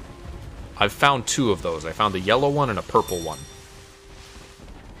 I've found 2 of those. I found a yellow one and a purple one.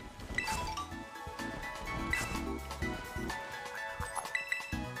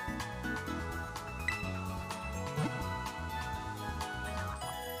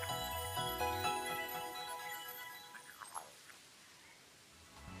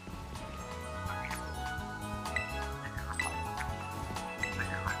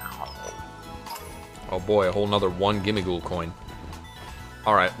 Oh boy, a whole nother 1 Gimmighoul coin.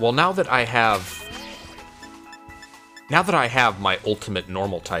 Alright, well now that I have... Now that I have my ultimate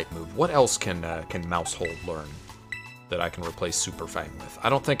normal type move, what else can Mousehold learn that I can replace Super Fang with? I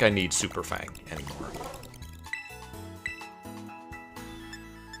don't think I need Super Fang anymore.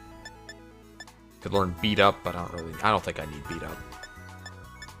 Could learn Beat Up, but I don't think I need Beat Up.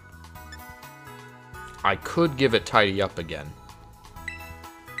 I could give it Tidy Up again,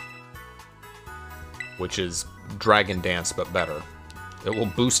 which is Dragon Dance, but better. It will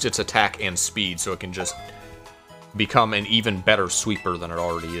boost its attack and speed, so it can just become an even better sweeper than it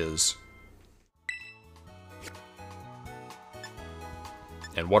already is.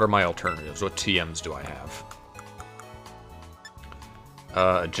 And what are my alternatives? What TMs do I have?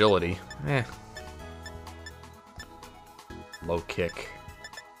 Agility. Eh. Low kick.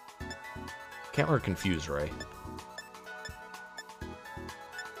 Can't learn Confuse Ray.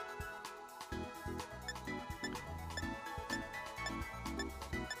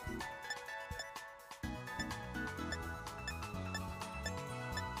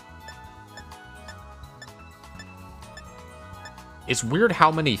 It's weird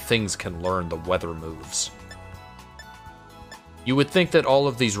how many things can learn the weather moves. You would think that all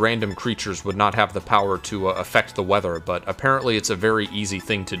of these random creatures would not have the power to affect the weather, but apparently it's a very easy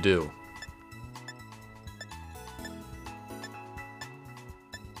thing to do.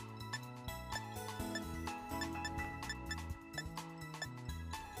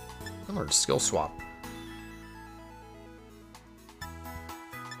 I learned Skill Swap.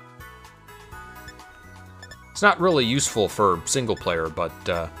 It's not really useful for single player, but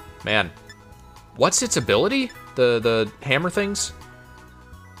man, what's its ability? The hammer things?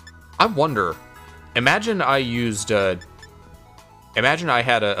 I wonder. Imagine I used. Imagine I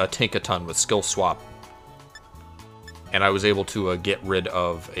had a Tinkaton with Skill Swap, and I was able to get rid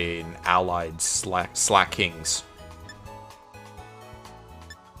of an allied Slackings.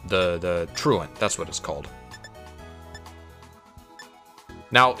 The Truant, that's what it's called.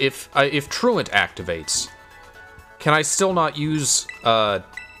 Now, if Truant activates, can I still not use, could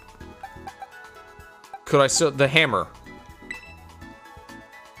I still, the hammer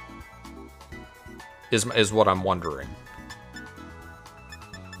is what I'm wondering.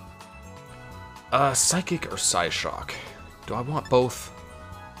 Psychic or Psyshock? Do I want both?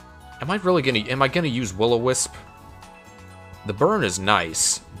 Am I gonna use Will-O-Wisp? The burn is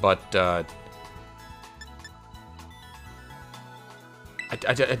nice, but, I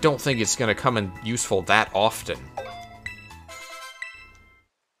don't think it's gonna come in useful that often.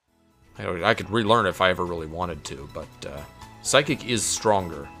 I could relearn if I ever really wanted to, but Psychic is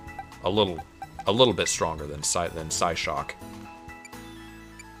stronger, a little bit stronger than Psyshock.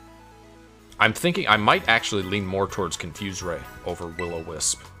 I'm thinking I might actually lean more towards Confuse Ray over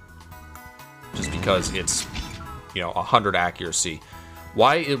Will-O-Wisp, just because it's, you know, 100 accuracy.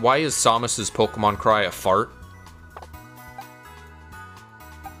 Why is Samus's Pokemon Cry a fart?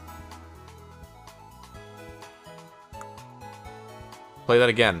 Play that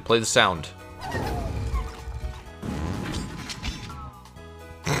again. Play the sound.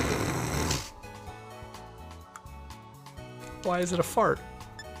 Why is it a fart?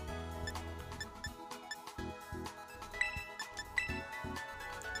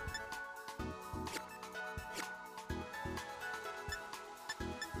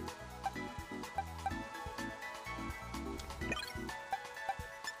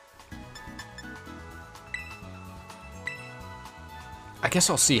 I guess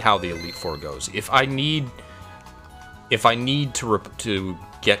I'll see how the Elite Four goes. If I need to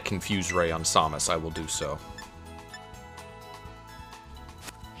get Confuse Ray on Samus, I will do so.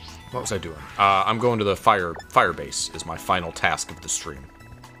 What was I doing? I'm going to the fire base is my final task of the stream.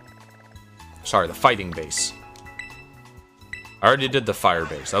 Sorry, the fighting base. I already did the fire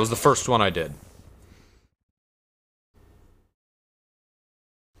base. That was the first one I did.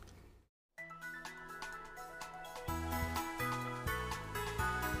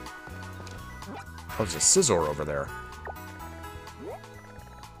 Oh, there's a Scizor over there.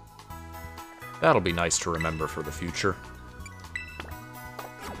 That'll be nice to remember for the future.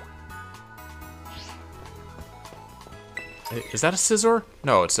 Is that a Scizor?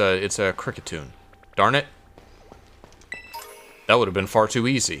 No, it's a Cricketune. Darn it. That would have been far too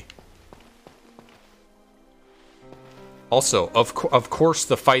easy. Also, of course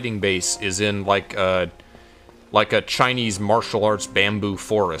the fighting base is in like a Chinese martial arts bamboo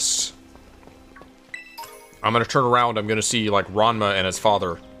forest. I'm gonna turn around, I'm gonna see, like, Ranma and his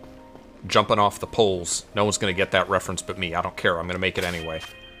father jumping off the poles. No one's gonna get that reference but me. I don't care. I'm gonna make it anyway.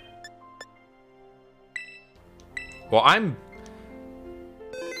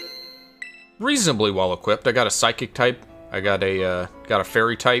 reasonably well equipped. I got a psychic type. I got a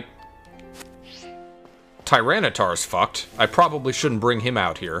fairy type. Tyranitar's fucked. I probably shouldn't bring him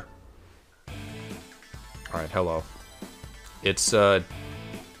out here. Alright, hello. It's,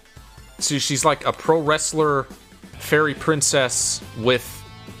 see, she's like a pro wrestler fairy princess with,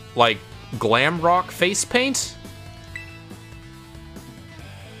 like, glam rock face paint?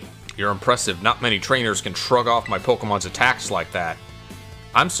 You're impressive. Not many trainers can shrug off my Pokemon's attacks like that.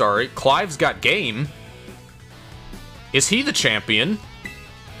 I'm sorry, Clive's got game. Is he the champion?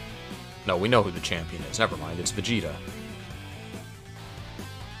 No, we know who the champion is. Never mind, it's Vegeta.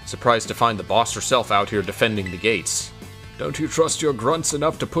 Surprised to find the boss herself out here defending the gates. Don't you trust your grunts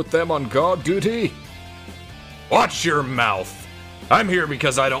enough to put them on guard duty? Watch your mouth! I'm here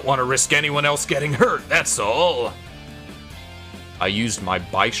because I don't want to risk anyone else getting hurt, that's all! I used my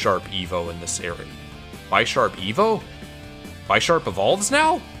Bisharp Evo in this area. Bisharp Evo? Bisharp evolves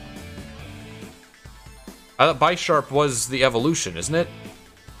now? I thought Bisharp was the evolution, isn't it?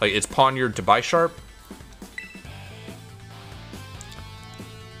 Like, it's Pawniard to Bisharp?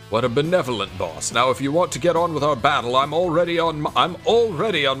 What a benevolent boss. Now, if you want to get on with our battle, I'm already on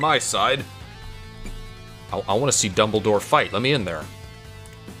my side. I want to see Dumbledore fight. Let me in there.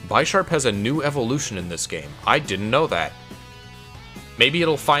 Bisharp has a new evolution in this game. I didn't know that. Maybe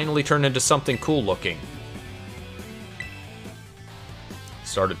it'll finally turn into something cool looking.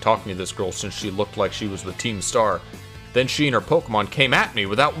 Started talking to this girl since she looked like she was with Team Star. Then she and her Pokemon came at me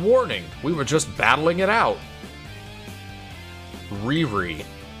without warning. We were just battling it out. Riri.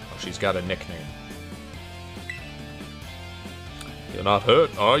 Oh, she's got a nickname. You're not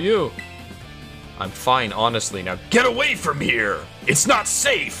hurt, are you? I'm fine, honestly. Now get away from here! It's not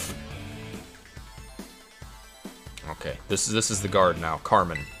safe! Okay, this is the guard now,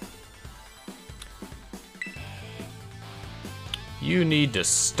 Carmen. You need to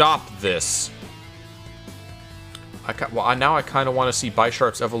stop this. Now I kind of want to see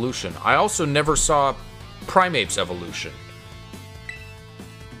Bisharp's evolution. I also never saw Primeape's evolution.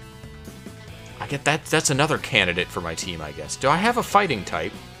 I get that. That's another candidate for my team, I guess. Do I have a fighting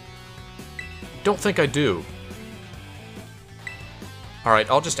type? Don't think I do. All right,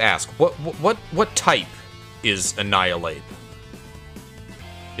 I'll just ask. What type is Annihilate?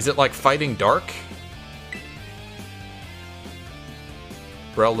 Is it like Fighting Dark?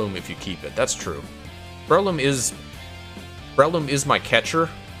 Breloom if you keep it. That's true. Breloom is my catcher,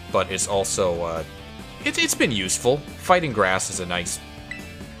 but it's also it's been useful. Fighting Grass is a nice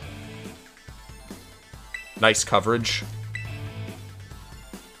coverage.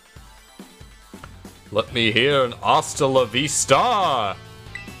 Let me hear an hasta la vista.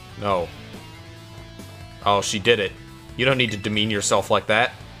 No. Oh, she did it. You don't need to demean yourself like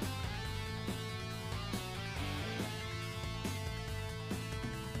that.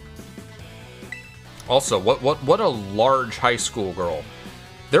 Also, what a large high school girl.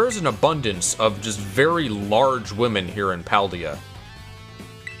 There is an abundance of just very large women here in Paldea.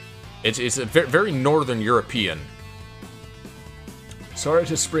 It's a very northern European. Sorry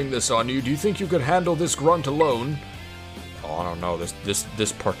to spring this on you. Do you think you could handle this grunt alone? Oh, I don't know.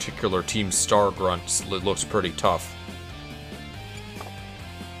 This particular Team Star grunt looks pretty tough.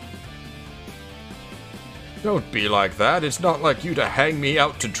 Don't be like that. It's not like you to hang me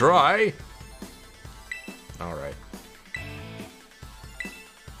out to dry. Alright.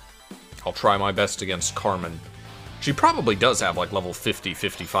 I'll try my best against Carmen. She probably does have like level 50,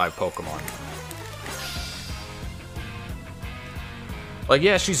 55 Pokemon. Like,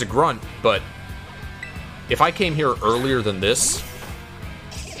 yeah, she's a grunt, but if I came here earlier than this,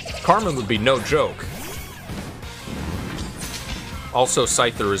 Carmen would be no joke. Also,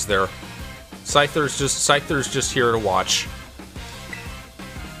 Scyther is there. Scyther's just here to watch.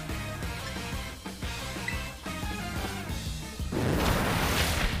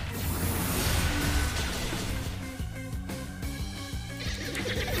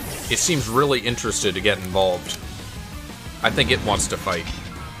 It seems really interested to get involved. I think it wants to fight.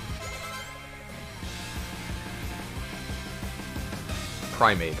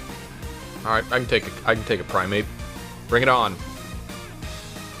 Primeape. Alright, I can take a Primeape. Bring it on.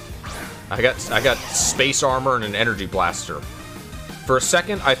 I got space armor and an energy blaster. For a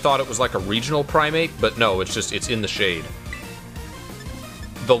second I thought it was like a regional Primeape, but no, it's in the shade.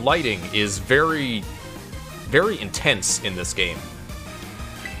 The lighting is very intense in this game.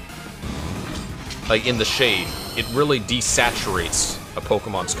 Like, in the shade, it really desaturates a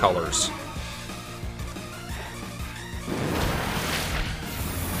Pokemon's colors.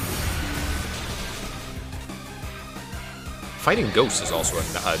 Fighting Ghost is also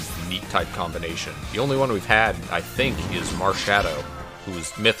a neat type combination. The only one we've had, I think, is Marshadow,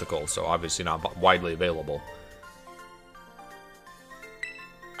 who's mythical, so obviously not widely available.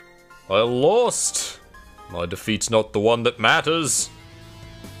 I lost! My defeat's not the one that matters.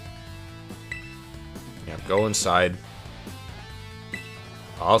 Yeah, go inside.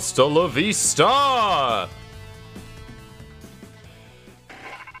 Hasta la vista!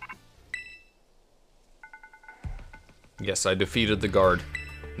 Yes, I defeated the guard.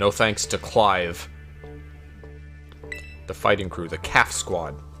 No thanks to Clive. The fighting crew, the Calf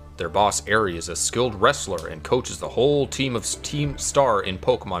Squad. Their boss, Aerie, is a skilled wrestler and coaches the whole team of Team Star in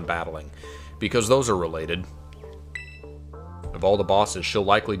Pokemon battling, because those are related. Of all the bosses, she'll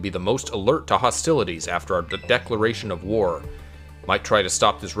likely be the most alert to hostilities after our declaration of war. Might try to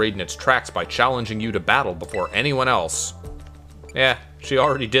stop this raid in its tracks by challenging you to battle before anyone else. Yeah, she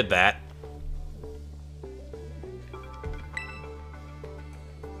already did that.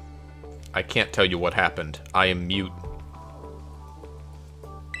 I can't tell you what happened. I am mute.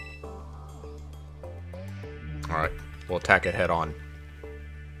 Alright, we'll attack it head on.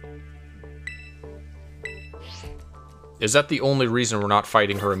 Is that the only reason we're not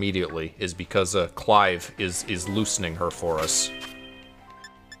fighting her immediately? Is because Clive is loosening her for us.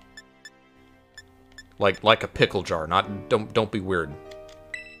 Like a pickle jar, don't be weird.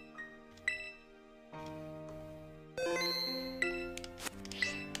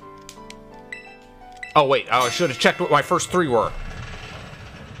 Oh wait, I should have checked what my first 3 were.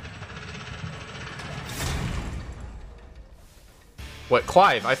 What,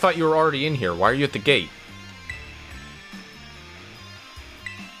 Clive? I thought you were already in here. Why are you at the gate?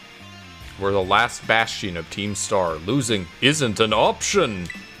 We're the last bastion of Team Star. Losing isn't an option.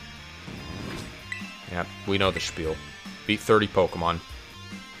 Yeah, we know the spiel. Beat 30 Pokemon.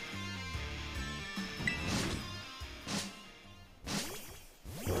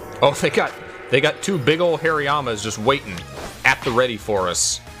 Oh, they got 2 big ol' Hariyamas just waiting at the ready for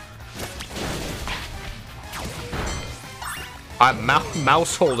us.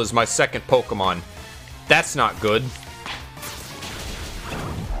 Mousehold is my second Pokemon. That's not good.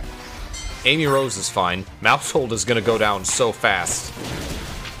 Amy Rose is fine. Mousehold is gonna go down so fast.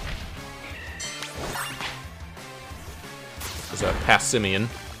 Is that Passimian?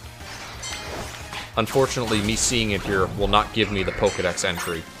 Unfortunately, me seeing it here will not give me the Pokedex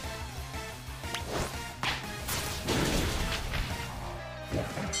entry.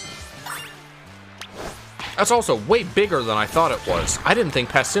 That's also way bigger than I thought it was. I didn't think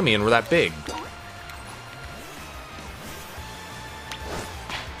Passimian were that big.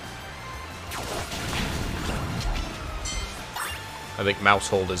 I think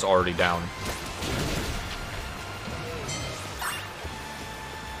Mousehold is already down.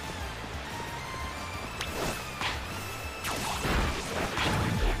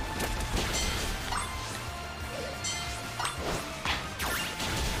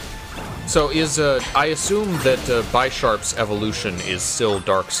 So is, I assume that Bisharp's evolution is still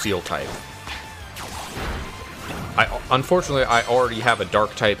Dark Steel type. Unfortunately, I already have a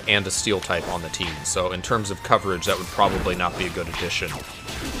Dark type and a Steel type on the team, so in terms of coverage, that would probably not be a good addition.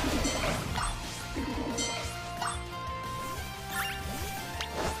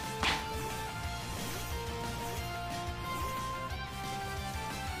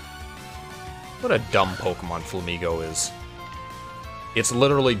 What a dumb Pokemon Flamigo is. It's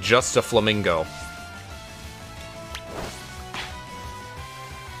literally just a flamingo.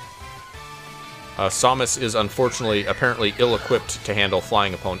 Samus is unfortunately, apparently ill-equipped to handle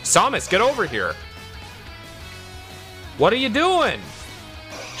flying opponents. Samus, get over here! What are you doing?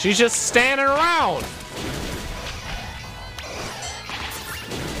 She's just standing around!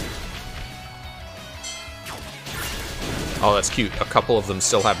 Oh, that's cute. A couple of them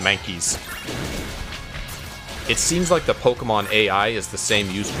still have Mankeys. It seems like the Pokemon AI is the same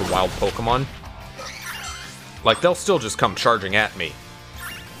used for wild Pokemon. Like, they'll still just come charging at me.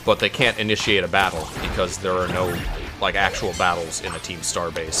 But they can't initiate a battle, because there are no, like, actual battles in a Team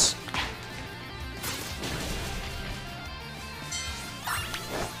Star base.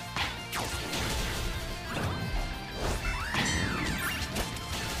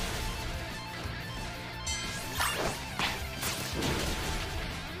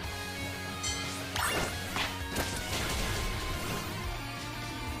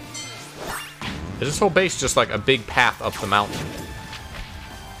 Is this whole base just like a big path up the mountain?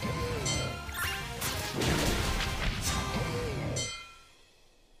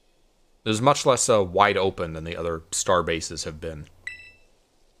 It is much less wide open than the other star bases have been.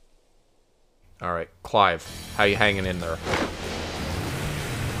 Alright, Clive, how you hanging in there?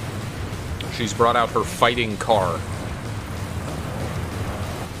 She's brought out her fighting car.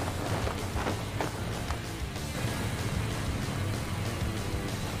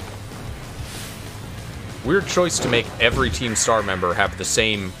 Weird choice to make every Team Star member have the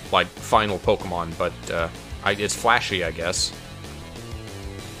same, like, final Pokemon, but it's flashy, I guess.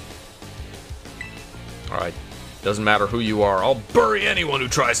 Alright. Doesn't matter who you are, I'll bury anyone who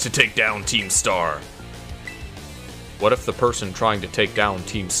tries to take down Team Star. What if the person trying to take down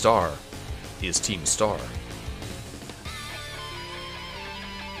Team Star is Team Star?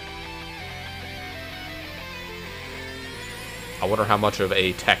 I wonder how much of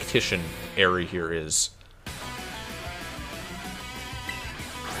a tactician Airy here is.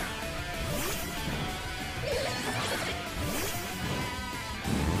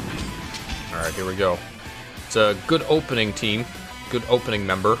 Alright, here we go. It's a good opening team. Good opening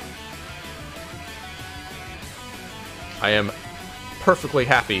member. I am perfectly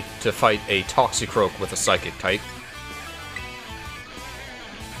happy to fight a Toxicroak with a Psychic type.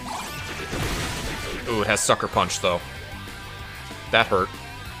 Ooh, it has Sucker Punch, though. That hurt.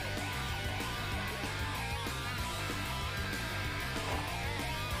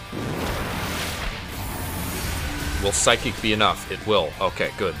 Will Psychic be enough? It will.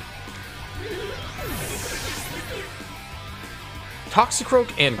 Okay, good.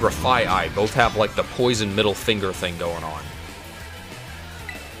 Toxicroak and Grafai both have, like, the poison middle finger thing going on.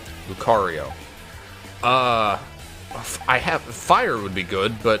 Lucario. Fire would be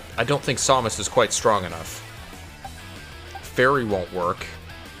good, but I don't think Samus is quite strong enough. Fairy won't work.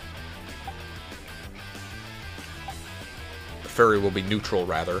 Fairy will be neutral,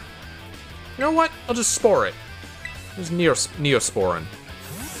 rather. You know what? I'll just Spore it. There's Neosporin.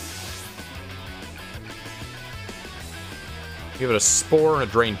 Give it a Spore and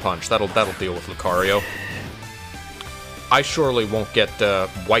a Drain Punch. That'll deal with Lucario. I surely won't get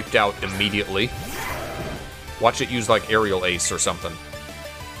wiped out immediately. Watch it use, like, Aerial Ace or something.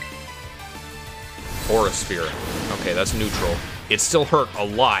 Aura Sphere. Okay, that's neutral. It still hurt a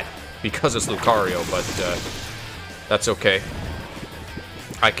lot because it's Lucario, but that's okay.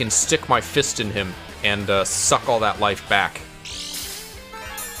 I can stick my fist in him and suck all that life back.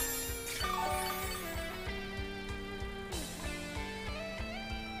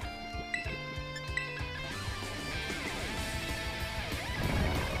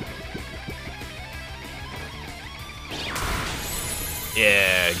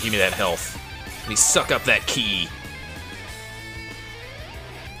 Yeah, give me that health. Let me suck up that key.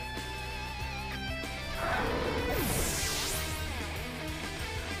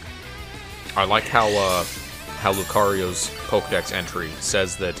 I like how Lucario's Pokedex entry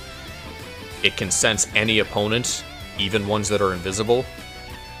says that it can sense any opponent, even ones that are invisible,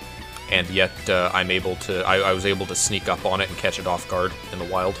 and yet I was able to sneak up on it and catch it off guard in the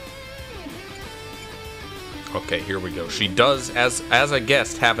wild. Okay, here we go. She does, as I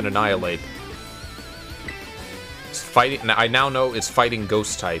guessed, have an Annihilate. It's fighting. I now know it's fighting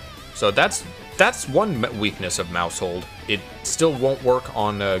Ghost type. So that's one weakness of Mousehold. It still won't work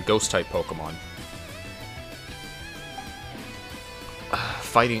on Ghost type Pokemon.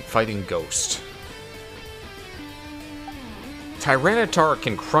 Fighting Ghost. Tyranitar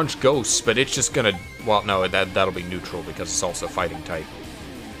can crunch Ghosts, but it's just gonna. Well, no, that'll be neutral because it's also fighting type.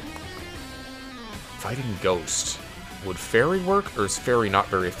 Fighting Ghost. Would Fairy work, or is Fairy not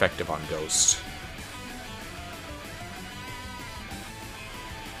very effective on Ghost?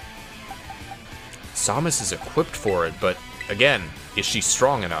 Samus is equipped for it, but again, is she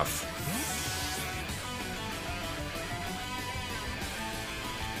strong enough?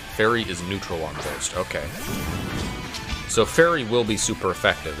 Fairy is neutral on Ghost. Okay. So Fairy will be super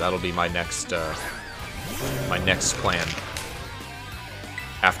effective. That'll be my next plan.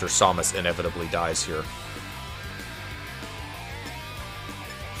 After Samus inevitably dies here.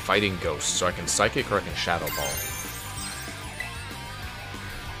 Fighting Ghost. So I can Psychic or I can Shadow Ball.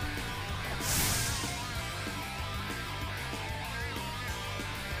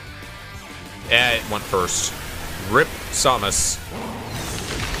 Yeah, it went first. Rip Samus.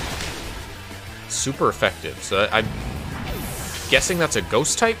 Super effective. So I'm guessing that's a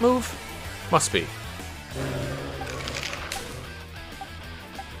Ghost type move? Must be.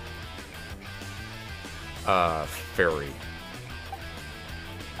 Fairy.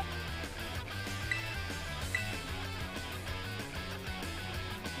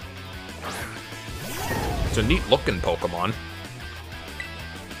 It's a neat looking Pokemon.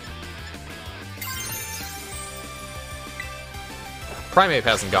 Primeape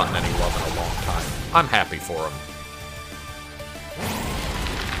hasn't gotten any love in a long time. I'm happy for him.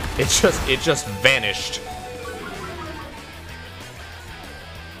 It just vanished.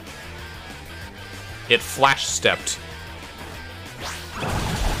 It flash-stepped.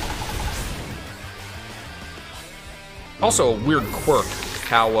 Also, a weird quirk,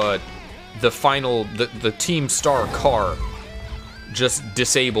 how the Team Star car just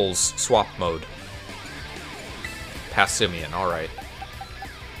disables swap mode. Passimian, alright.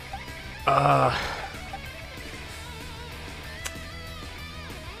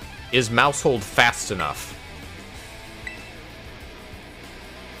 Is Mousehold fast enough?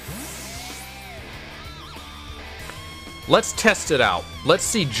 Let's test it out. Let's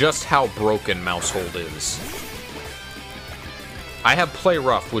see just how broken Mousehold is. I have Play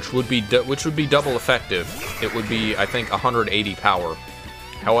Rough, which would be double effective. It would be, I think, 180 power.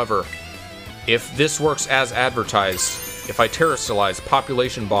 However, if this works as advertised, if I Terrasilize,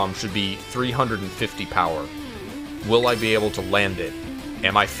 Population Bomb should be 350 power. Will I be able to land it?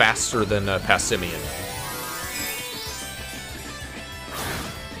 Am I faster than Passimian?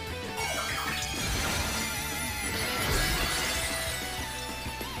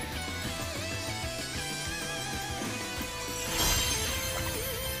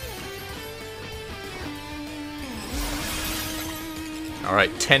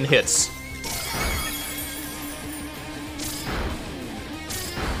 Alright, 10 hits.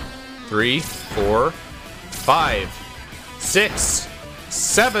 3, 4, 5, 6,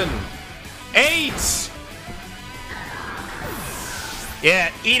 7, 8!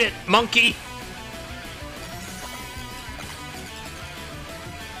 Yeah, eat it, monkey!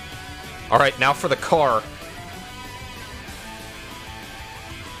 Alright, now for the car.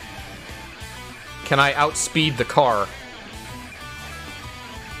 Can I outspeed the car?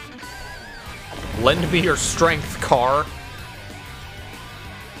 Lend me your strength, car.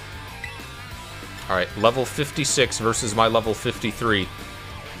 Alright, level 56 versus my level 53.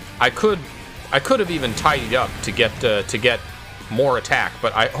 I could have even tidied up to get more attack,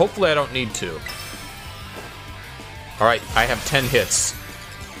 but hopefully I don't need to. Alright, I have 10 hits.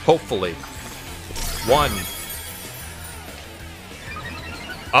 Hopefully. 1.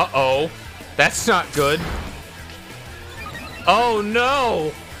 Uh-oh. That's not good. Oh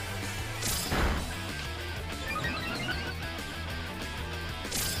no!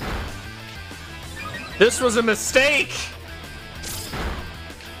 This was a mistake!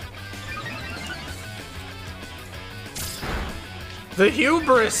 The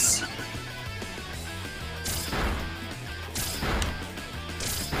hubris!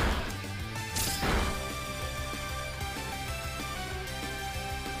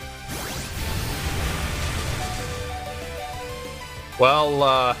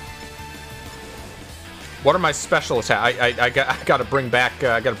 Well, what are my special attacks? I gotta bring back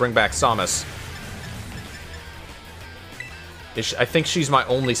Samus. I think she's my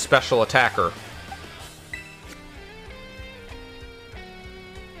only special attacker.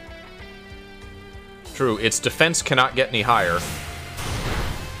 True, its defense cannot get any higher.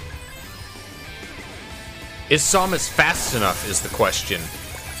 Is Samus fast enough is the question.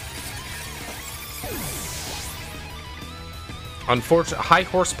 High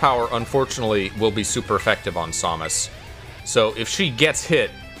horsepower, unfortunately, will be super effective on Samus. So if she gets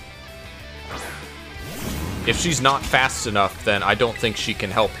hit, if she's not fast enough, then I don't think she can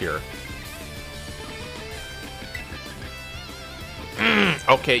help here.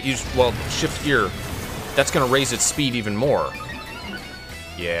 Okay, well, shift gear. That's gonna raise its speed even more.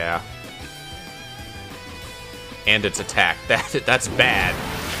 Yeah. And its attack. That's bad.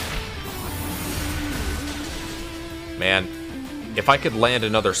 Man, if I could land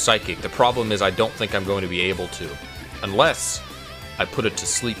another Psychic, the problem is I don't think I'm going to be able to. Unless I put it to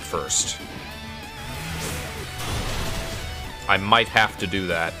sleep first. I might have to do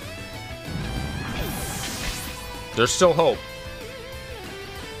that. There's still hope.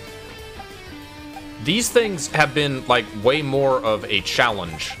 These things have been, like, way more of a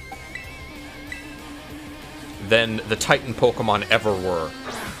challenge than the Titan Pokemon ever were.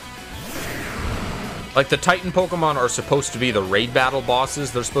 Like, the Titan Pokemon are supposed to be the raid battle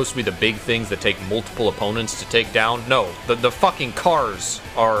bosses. They're supposed to be the big things that take multiple opponents to take down. No, the fucking cars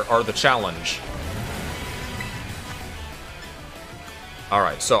are the challenge.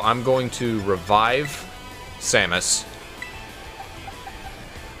 Alright, so I'm going to revive Samus.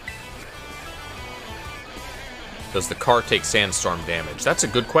 Does the car take sandstorm damage? That's a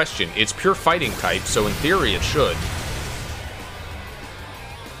good question. It's pure fighting type, so in theory it should.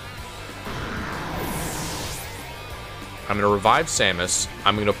 I'm going to revive Samus.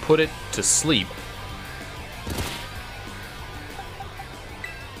 I'm going to put it to sleep.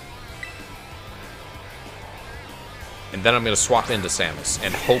 And then I'm going to swap into Samus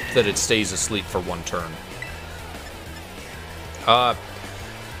and hope that it stays asleep for one turn.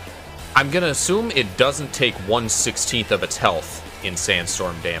 I'm going to assume it doesn't take 1/16 of its health in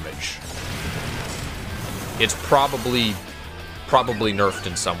sandstorm damage. It's probably probably nerfed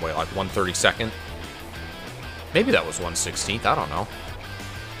in some way, like 1/32nd. Maybe that was 1/16th, I don't know.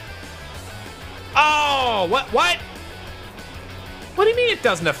 Oh, what? What do you mean it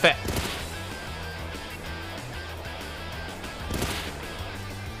doesn't affect?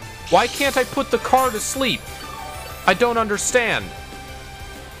 Why can't I put the car to sleep? I don't understand.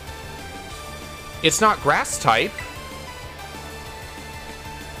 It's not grass type.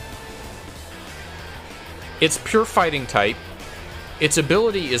 It's pure fighting type. Its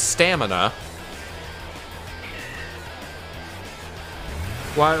ability is stamina.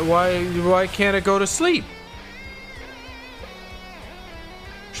 Why can't it go to sleep?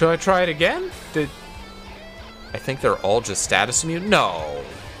 Should I try it again? I think they're all just status immune? No.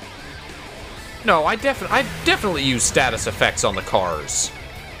 No, I definitely use status effects on the cars.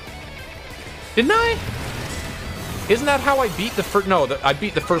 Didn't I? Isn't that how I beat the first? No, I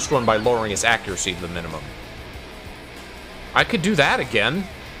beat the first one by lowering its accuracy to the minimum. I could do that again.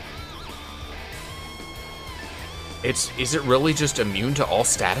 Is it really just immune to all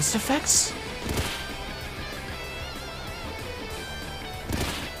status effects?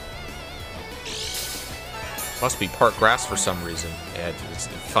 Must be part grass for some reason. Yeah, it's a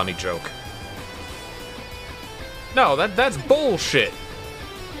funny joke. No, that's bullshit.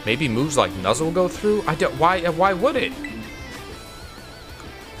 Maybe moves like Nuzzle go through? Why would it?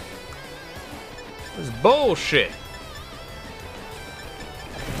 This is bullshit.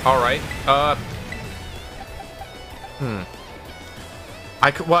 Alright,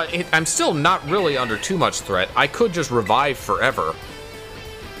 I'm still not really under too much threat. I could just revive forever.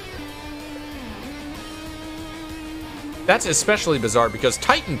 That's especially bizarre because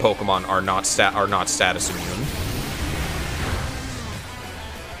Titan Pokemon are not status immune.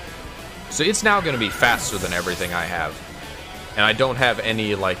 So it's now going to be faster than everything I have. And I don't have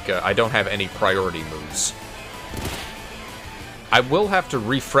any, I don't have any priority moves. I will have to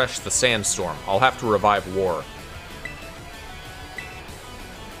refresh the Sandstorm. I'll have to revive War.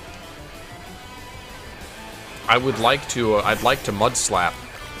 I'd like to Mud Slap.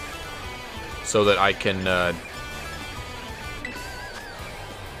 So that I can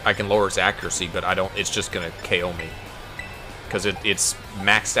lower its accuracy, but it's just gonna KO me. Because it's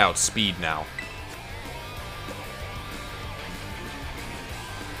maxed out speed now.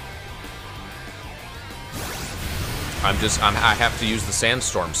 I have to use the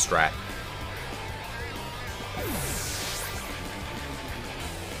Sandstorm strat.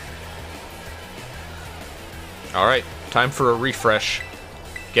 Alright, time for a refresh.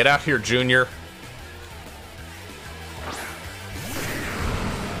 Get out here, Junior.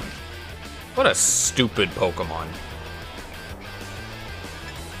 What a stupid Pokemon.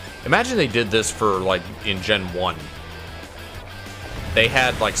 Imagine they did this for, in Gen 1. They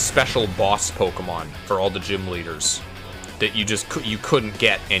had, special boss Pokemon for all the gym leaders that you couldn't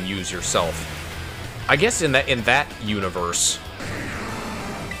get and use yourself. I guess in that universe,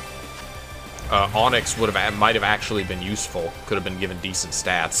 Onix might have actually been useful. Could have been given decent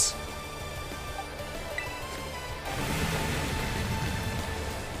stats.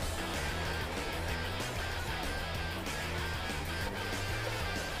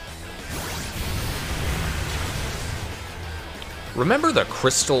 Remember the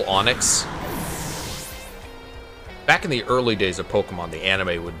Crystal Onix? Back in the early days of Pokemon, the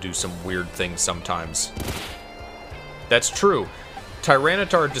anime would do some weird things sometimes. That's true.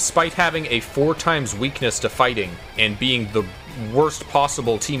 Tyranitar, despite having a 4 times weakness to fighting and being the worst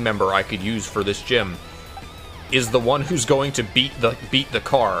possible team member I could use for this gym, is the one who's going to beat the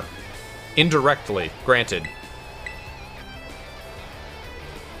car. Indirectly, granted.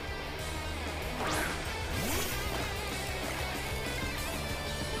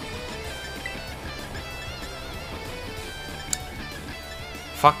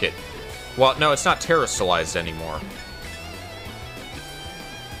 Fuck it. Well, no, it's not terastallized anymore.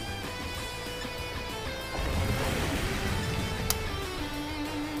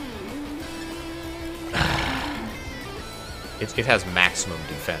 It has maximum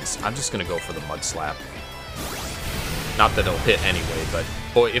defense. I'm just gonna go for the Mud Slap. Not that it'll hit anyway, but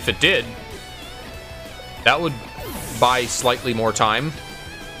boy, if it did, that would buy slightly more time.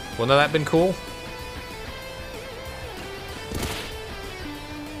 Wouldn't that have been cool?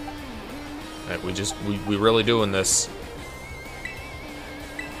 We really doing this.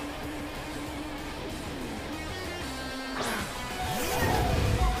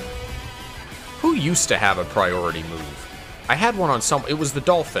 Who used to have a priority move? I had one on some... It was the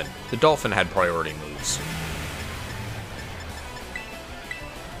Dolphin. The Dolphin had priority moves.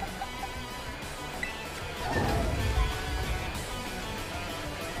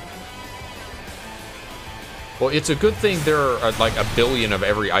 Well, it's a good thing there are like a billion of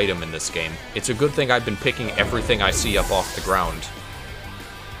every item in this game. It's a good thing I've been picking everything I see up off the ground.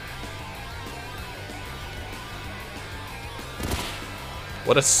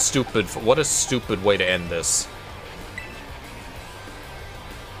 What a stupid way to end this.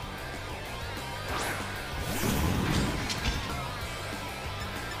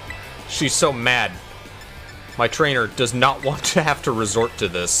 She's so mad. My trainer does not want to have to resort to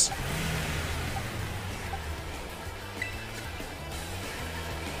this.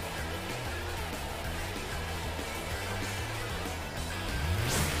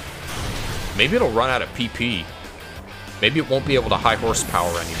 Maybe it'll run out of PP. Maybe it won't be able to high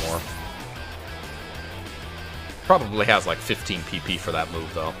horsepower anymore. Probably has like 15 PP for that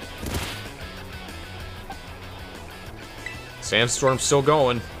move, though. Sandstorm's still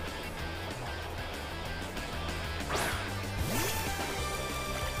going.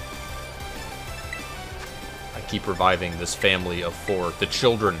 I keep reviving this family of 4. The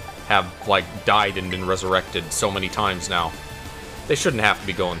children have, like, died and been resurrected so many times now. They shouldn't have to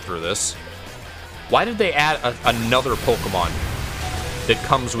be going through this. Why did they add another Pokemon that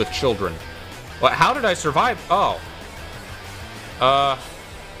comes with children? Well, how did I survive? Oh.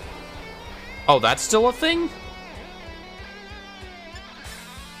 Oh, that's still a thing?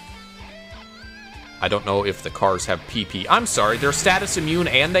 I don't know if the cars have PP. I'm sorry, they're status immune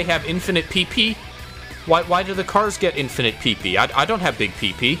and they have infinite PP? Why do the cars get infinite PP? I don't have big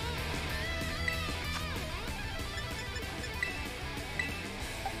PP.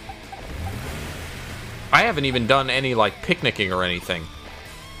 I haven't even done any, like, picnicking or anything.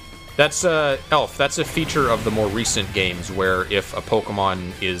 That's, Elf, that's a feature of the more recent games, where if a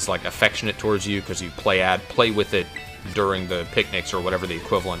Pokemon is, like, affectionate towards you because you play with it during the picnics or whatever the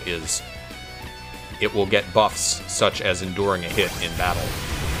equivalent is, it will get buffs such as enduring a hit in battle.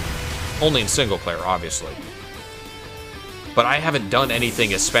 Only in single player, obviously. But I haven't done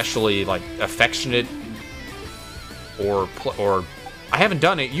anything especially, like, affectionate or I haven't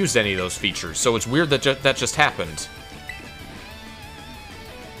used any of those features, so it's weird that that just happened.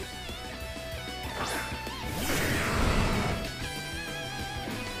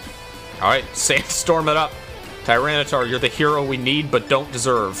 Alright, Sandstorm it up. Tyranitar, you're the hero we need but don't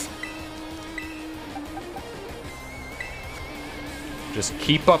deserve. Just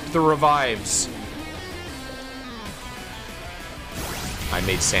keep up the revives. I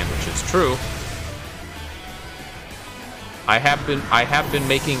made sandwiches, true. I have been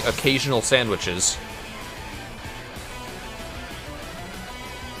making occasional sandwiches.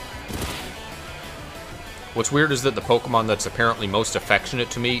 What's weird is that the Pokemon that's apparently most affectionate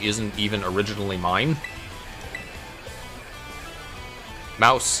to me isn't even originally mine.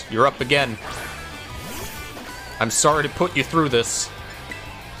 Mouse, you're up again. I'm sorry to put you through this.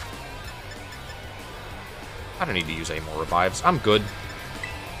 I don't need to use any more revives. I'm good.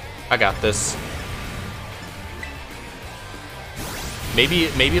 I got this.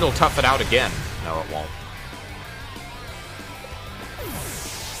 Maybe it'll tough it out again. No, it won't.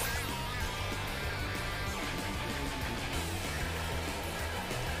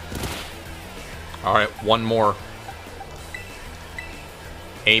 Alright, one more.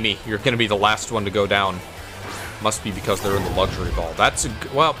 Amy, you're gonna be the last one to go down. Must be because they're in the luxury ball. That's a...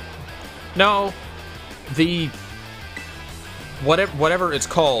 well... no. The... whatever it's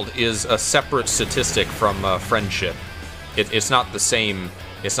called is a separate statistic from friendship. It's not the same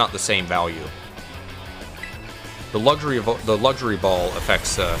value. The luxury ball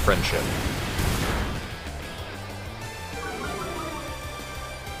affects friendship.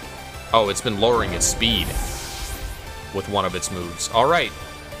 Oh, it's been lowering its speed with one of its moves. All right.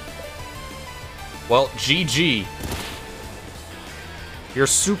 Well, GG. Your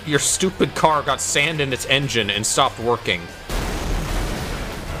stupid car got sand in its engine and stopped working.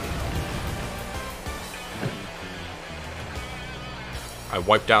 I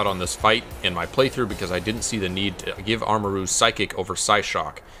wiped out on this fight in my playthrough because I didn't see the need to give Armarouge Psychic over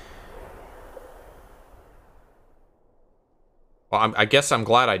Psyshock. Well, I guess I'm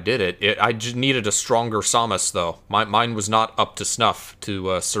glad I did it. I just needed a stronger Samus, though. Mine was not up to snuff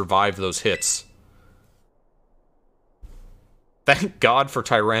to survive those hits. Thank God for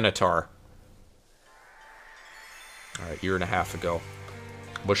Tyranitar. Alright, a year and a half ago.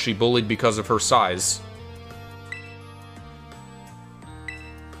 Was she bullied because of her size?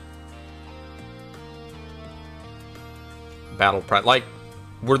 Battle pride. Like,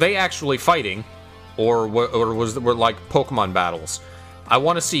 were they actually fighting? Or were like Pokemon battles? I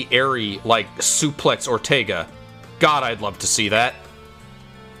want to see Aerie, like, suplex Ortega. God, I'd love to see that.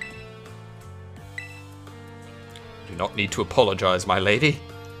 Do not need to apologize, my lady.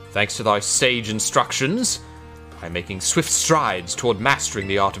 Thanks to thy sage instructions, I'm making swift strides toward mastering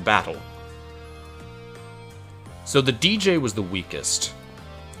the art of battle. So the DJ was the weakest,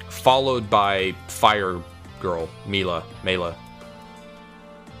 followed by Fire Girl, Mela.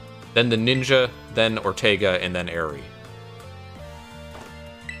 Then the Ninja, then Ortega, and then Eri.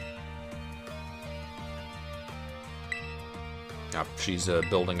 Now, she's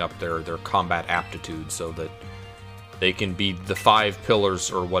building up their combat aptitude so that they can be the 5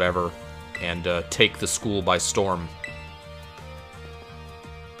 pillars or whatever and take the school by storm.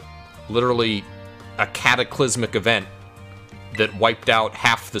 Literally a cataclysmic event that wiped out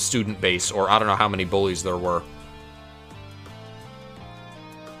half the student base, or I don't know how many bullies there were.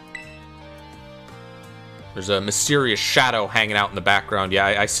 There's a mysterious shadow hanging out in the background. Yeah,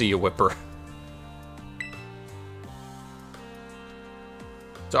 I see you, Whipper.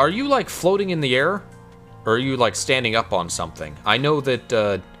 So are you, like, floating in the air? Or are you, like, standing up on something? I know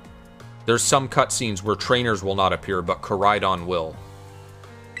that there's some cutscenes where trainers will not appear, but Koraidon will.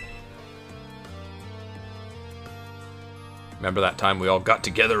 Remember that time we all got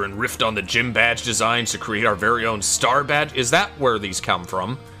together and riffed on the gym badge designs to create our very own star badge? Is that where these come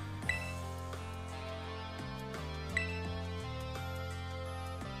from?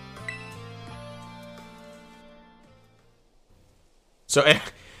 So,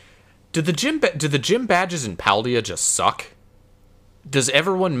 do the gym badges in Paldea just suck? Does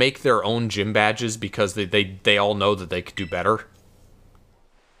everyone make their own gym badges because they all know that they could do better?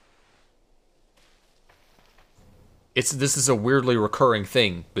 This is a weirdly recurring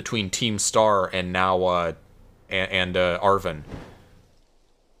thing between Team Star and now Arven.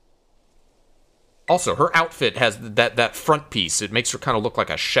 Also, her outfit has that front piece. It makes her kind of look like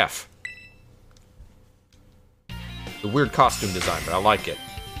a chef. The weird costume design, but I like it.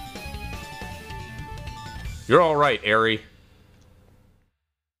 You're all right, Eri.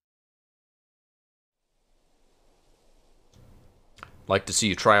 Like to see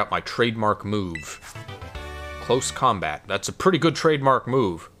you try out my trademark move. Close combat. That's a pretty good trademark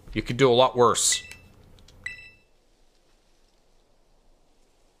move. You could do a lot worse.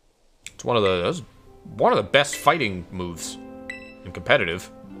 It's one of the best fighting moves in competitive.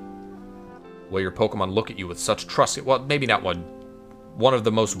 The way your Pokemon look at you with such trust. Well, maybe not one. One of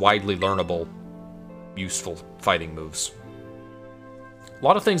the most widely learnable, useful fighting moves. A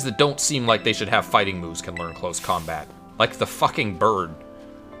lot of things that don't seem like they should have fighting moves can learn close combat. Like the fucking bird.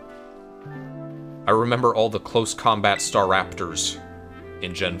 I remember all the close combat Staraptors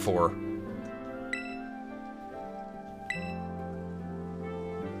in Gen 4.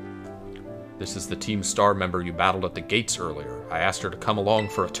 This is the Team Star member you battled at the gates earlier. I asked her to come along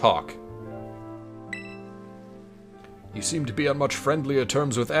for a talk. You seem to be on much friendlier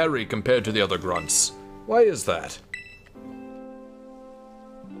terms with Eri compared to the other grunts. Why is that?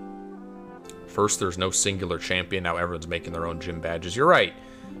 First, there's no singular champion. Now everyone's making their own gym badges. You're right.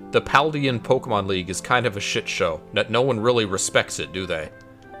 The Paldean Pokemon League is kind of a shit show. No one really respects it, do they?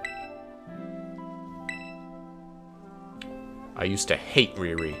 I used to hate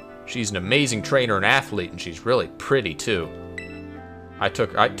Riri. She's an amazing trainer and athlete, and she's really pretty, too. I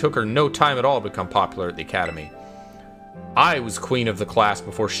took her no time at all to become popular at the academy. I was queen of the class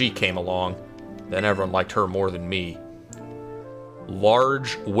before she came along. Then everyone liked her more than me.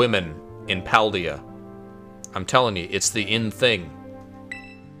 Large women in Paldea. I'm telling you, it's the in thing.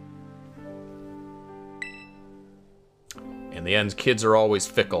 In the end, kids are always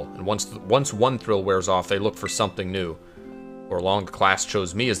fickle, and once one thrill wears off, they look for something new. Or along the class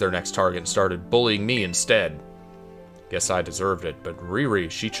chose me as their next target and started bullying me instead. Guess I deserved it, but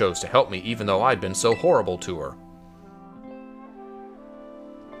Riri, she chose to help me even though I'd been so horrible to her.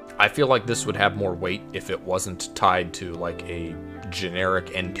 I feel like this would have more weight if it wasn't tied to, like, a generic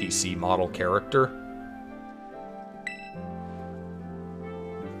NPC model character.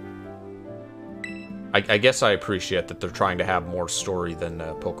 I guess I appreciate that they're trying to have more story than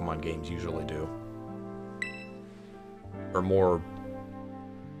Pokemon games usually do. Or more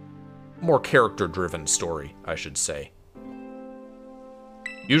character-driven story, I should say.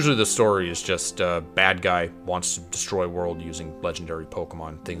 Usually the story is just bad guy wants to destroy world using legendary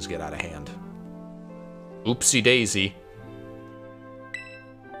Pokemon. Things get out of hand. Oopsie daisy.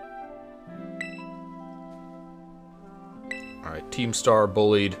 Alright, Team Star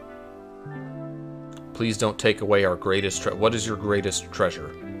bullied. Please don't take away our greatest what is your greatest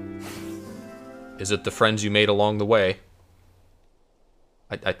treasure? Is it the friends you made along the way?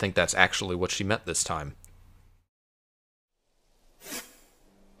 I think that's actually what she meant this time.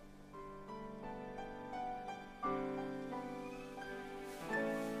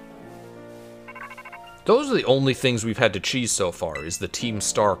 Those are the only things we've had to cheese so far, is the Team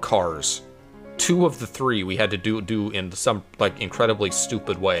Star cars. 2 of the 3 we had to do in some, like, incredibly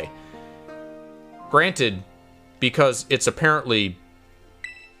stupid way. Granted, because it's apparently...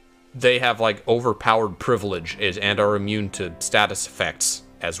 they have, like, overpowered privilege and are immune to status effects,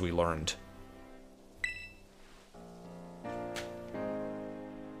 as we learned.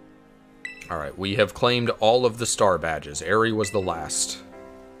 Alright, we have claimed all of the star badges. Aerie was the last.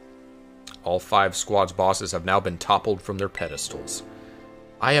 All 5 squad's bosses have now been toppled from their pedestals.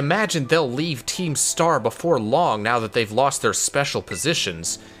 I imagine they'll leave Team Star before long now that they've lost their special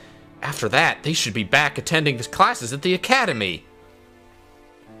positions. After that, they should be back attending the classes at the academy.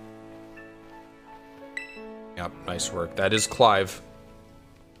 Yep, nice work. That is Clive.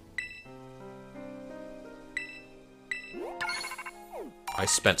 I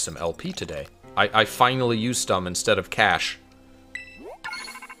spent some LP today. I finally used some instead of cash.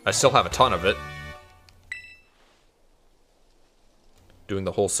 I still have a ton of it. Doing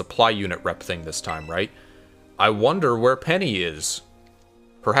the whole supply unit rep thing this time, right? I wonder where Penny is.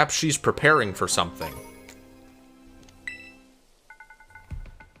 Perhaps she's preparing for something.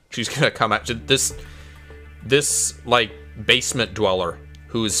 She's gonna come at this like basement dweller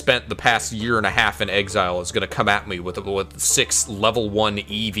who's spent the past year and a half in exile is gonna come at me with 6 level 1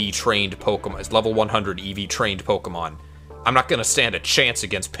 EV trained Pokemon, level 100 EV trained Pokemon. I'm not gonna stand a chance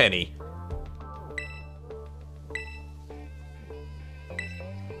against Penny.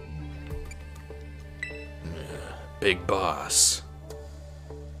 Big Boss.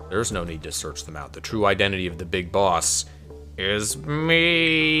 There's no need to search them out. The true identity of the Big Boss is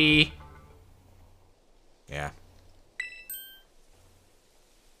me. Yeah.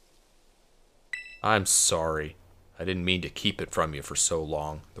 I'm sorry. I didn't mean to keep it from you for so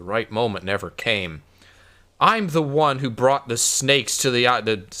long. The right moment never came. I'm the one who brought the snakes to the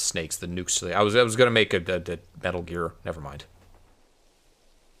nukes to the... I was gonna make a Metal Gear. Never mind.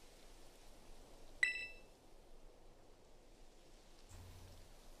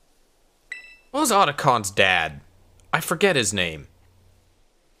 What was Otacon's dad? I forget his name.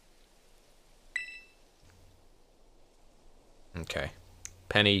 Okay.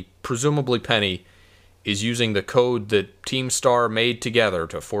 Penny, presumably Penny, is using the code that Team Star made together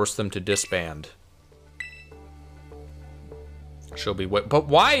to force them to disband. She'll be wait, but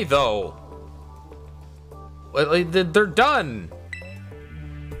why though? They're done.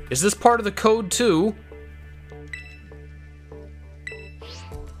 Is this part of the code too?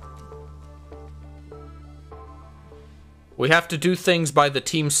 We have to do things by the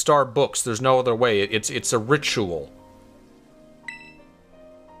Team Star books. There's no other way. It's a ritual.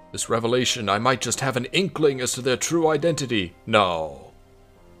 This revelation, I might just have an inkling as to their true identity. No.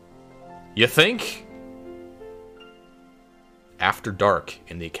 You think? After dark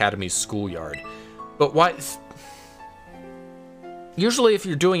in the Academy's schoolyard. But why? Usually if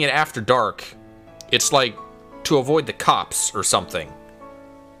you're doing it after dark, it's like to avoid the cops or something.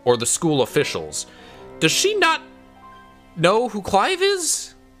 Or the school officials. Does she not know who Clive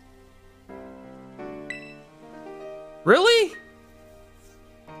is? Really?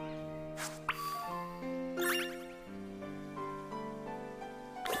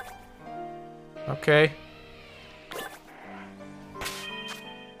 Okay.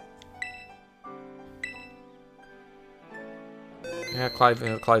 Yeah,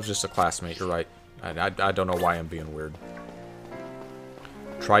 Clive's just a classmate, you're right. I don't know why I'm being weird.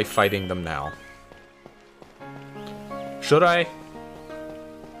 Try fighting them now. Should I?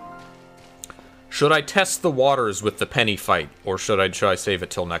 Should I test the waters with the Penny fight, or should I save it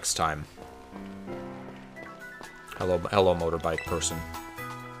till next time? Hello, motorbike person.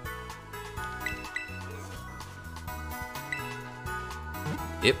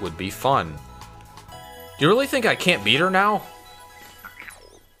 It would be fun. Do you really think I can't beat her now?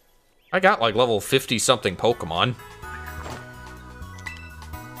 I got like level 50-something Pokemon.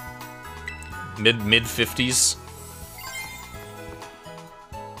 Mid-50s.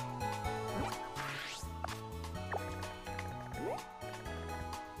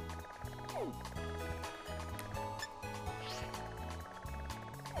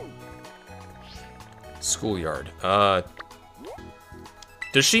 Schoolyard.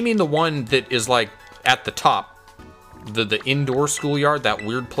 Does she mean the one that is like at the top? The indoor schoolyard, that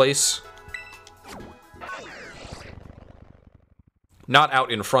weird place? Not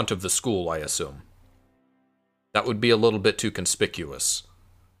out in front of the school, I assume. That would be a little bit too conspicuous.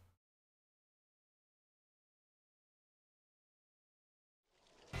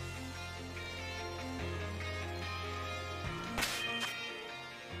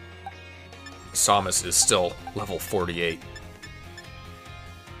 Samus is still level 48.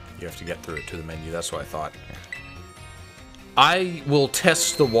 You have to get through it to the menu, that's what I thought. I will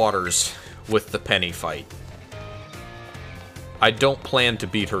test the waters with the Penny fight. I don't plan to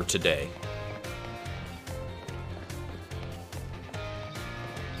beat her today.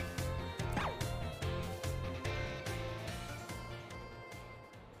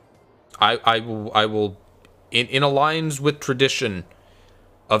 I will, in alliance with tradition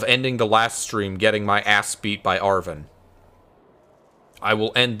of ending the last stream getting my ass beat by Arven, I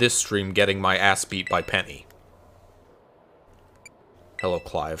will end this stream getting my ass beat by Penny. Hello,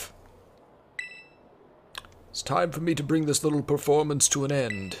 Clive. It's time for me to bring this little performance to an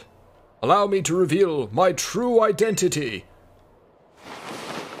end. Allow me to reveal my true identity.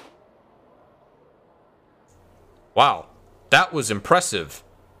 Wow, that was impressive.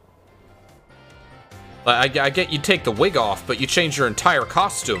 I get you take the wig off, but you change your entire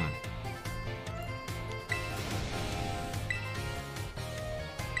costume.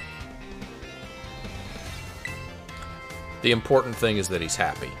 The important thing is that he's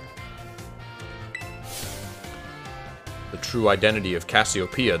happy. The true identity of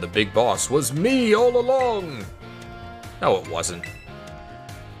Cassiopeia, the big boss, was me all along! No, it wasn't.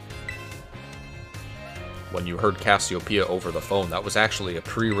 When you heard Cassiopeia over the phone, that was actually a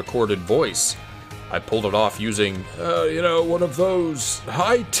pre-recorded voice. I pulled it off using, you know, one of those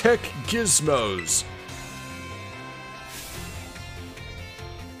high-tech gizmos.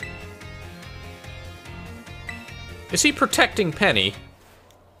 Is he protecting Penny?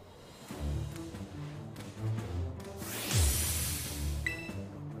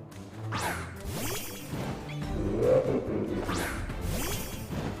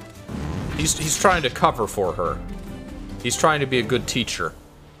 He's trying to cover for her. He's trying to be a good teacher.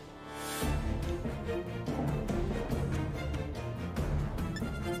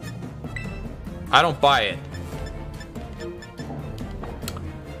 I don't buy it.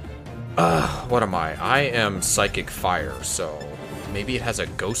 What am I? I am Psychic Fire, so maybe it has a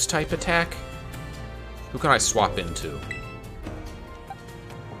Ghost type attack? Who can I swap into?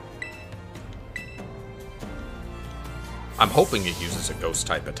 I'm hoping it uses a Ghost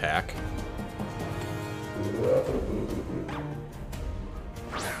type attack.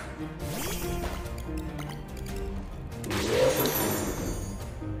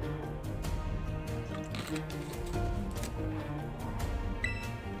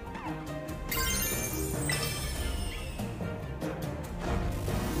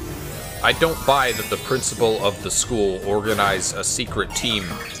 I don't buy that the principal of the school organized a secret team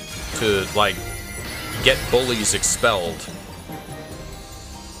to, like, get bullies expelled.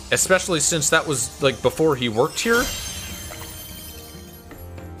 Especially since that was, like, before he worked here.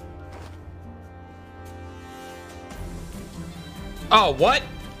 Oh, what?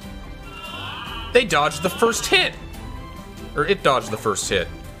 They dodged the first hit! Or it dodged the first hit.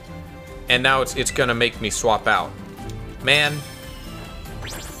 And now it's gonna make me swap out. Man.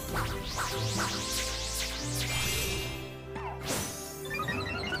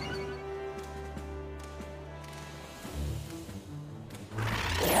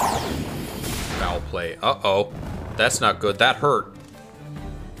 Foul play. Uh-oh. That's not good. That hurt.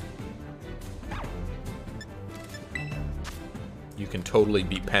 You can totally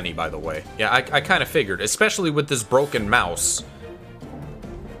beat Penny, by the way. Yeah, I kind of figured. Especially with this broken mouse.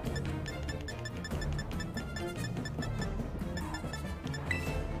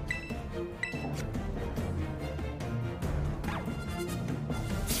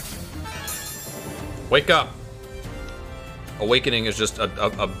 Wake up! Awakening is just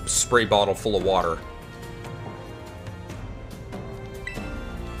a spray bottle full of water.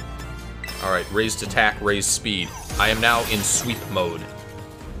 Alright, raised attack, raised speed. I am now in sweep mode.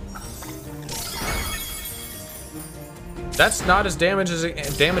 That's not as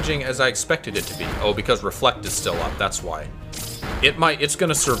damaging as I expected it to be. Oh, because Reflect is still up, that's why. It's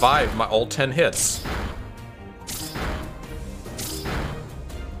gonna survive my all 10 hits.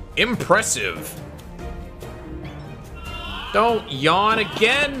 Impressive! Don't yawn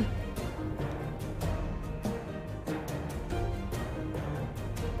again!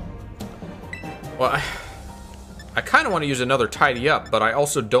 Well, I kind of want to use another Tidy Up, but I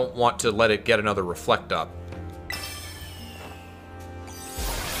also don't want to let it get another Reflect up.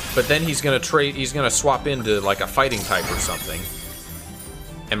 But then he's gonna swap into like a fighting type or something.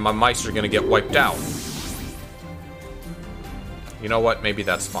 And my mice are gonna get wiped out. You know what? Maybe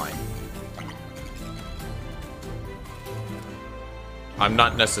that's fine. I'm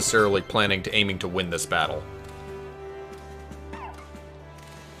not necessarily planning to aiming to win this battle.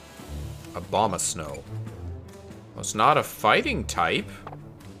 Abomasnow. Well, it's not a fighting type.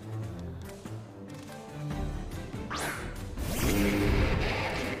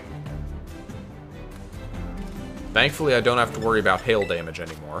 Thankfully, I don't have to worry about hail damage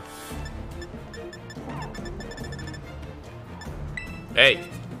anymore.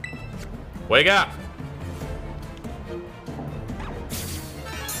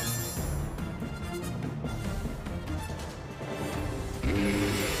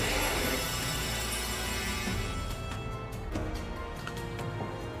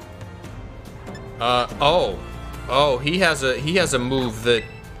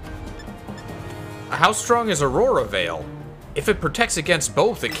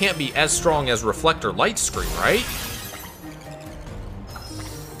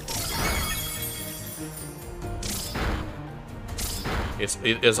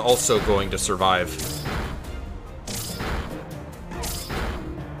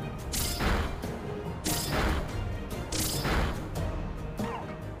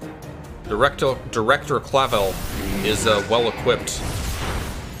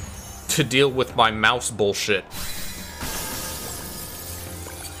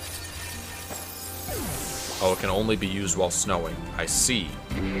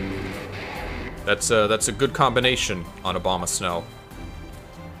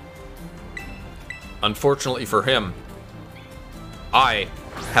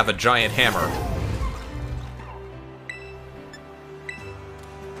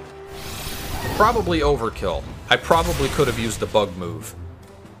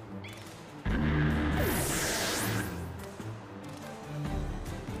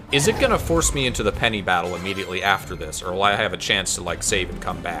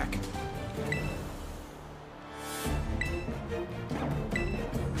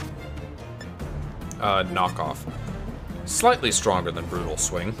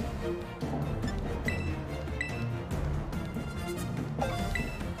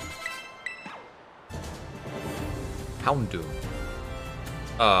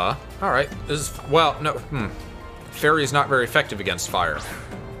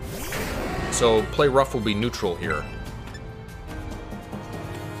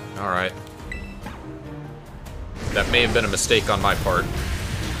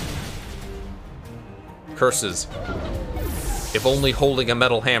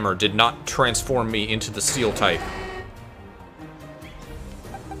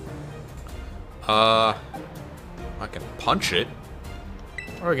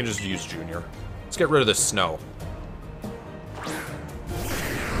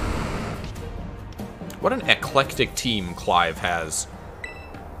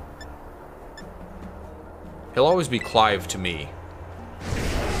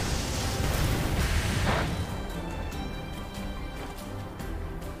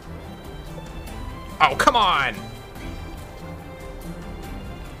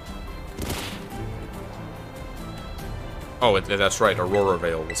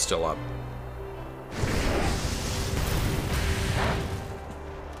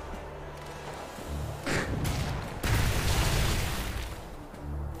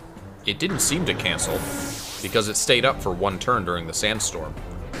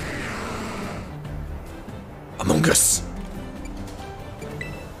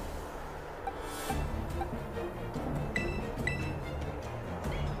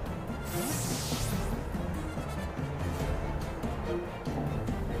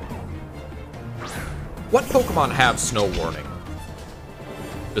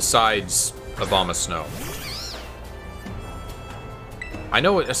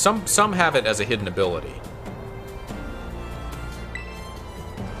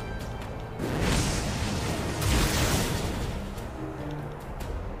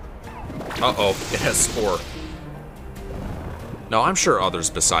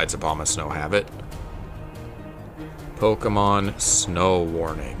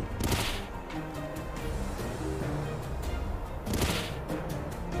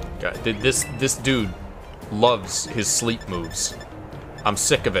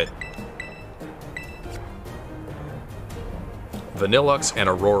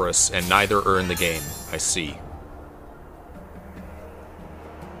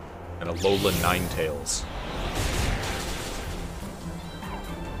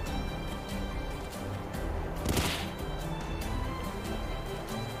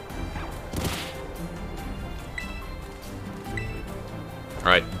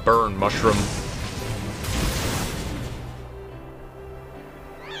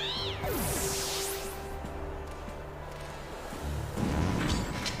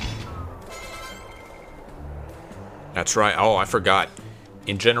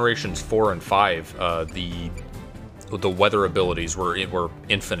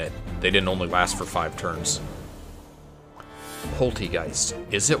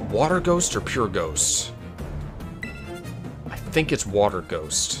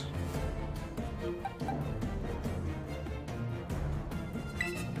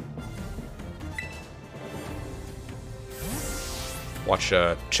 Watch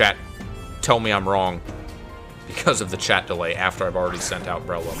chat tell me I'm wrong because of the chat delay after I've already sent out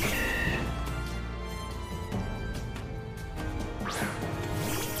Breloom.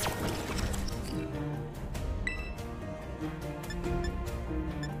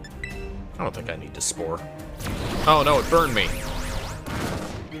 I don't think I need to spore. Oh no, it burned me.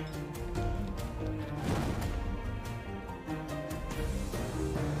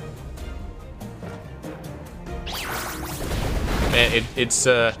 Man, it's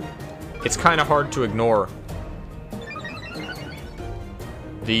kind of hard to ignore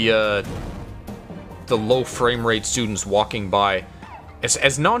the low frame rate students walking by.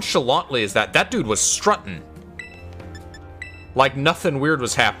 As nonchalantly as that dude was strutting. Like nothing weird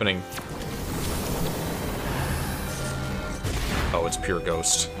was happening. Oh, it's pure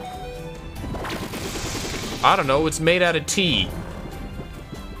ghost. I don't know, it's made out of tea.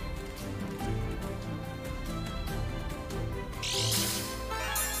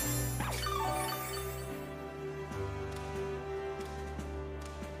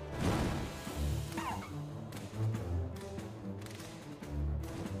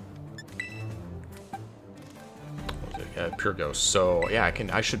 Pure ghost. So yeah,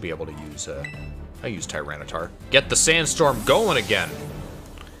 I should be able to use I use Tyranitar. Get the sandstorm going again.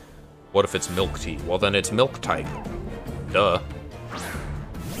 What if it's milk tea? Well, then it's milk type. Duh.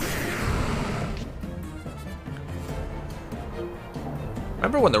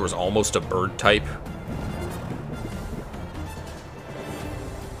 Remember when there was almost a bird type?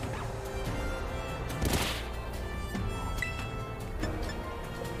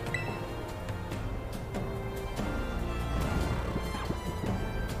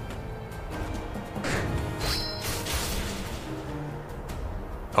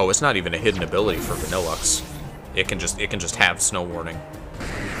 Oh, it's not even a hidden ability for Vanillux. It can just have Snow Warning.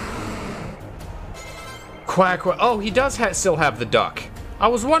 Quack, quack. Oh, he does still have the duck. I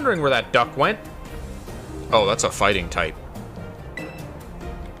was wondering where that duck went. Oh, that's a fighting type.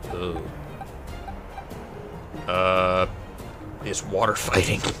 Ugh. It's water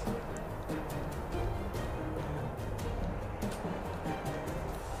fighting.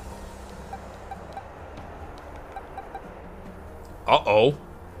 Uh-oh.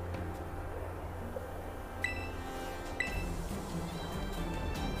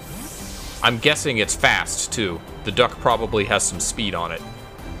 I'm guessing it's fast, too. The duck probably has some speed on it.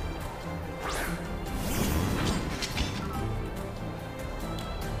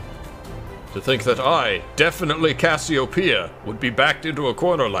 To think that I, definitely Cassiopeia, would be backed into a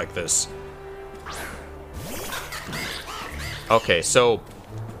corner like this. Okay, so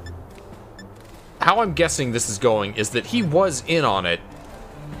how I'm guessing this is going is that he was in on it,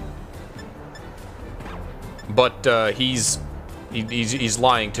 but he's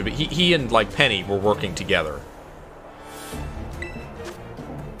lying to me. He and, like, Penny were working together.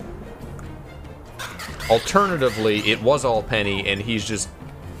 Alternatively, it was all Penny, and he's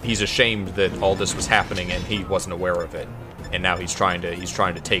ashamed that all this was happening, and he wasn't aware of it. And now he's trying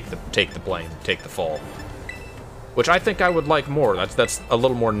to take the blame, take the fall. Which I think I would like more. That's a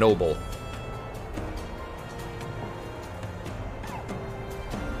little more noble.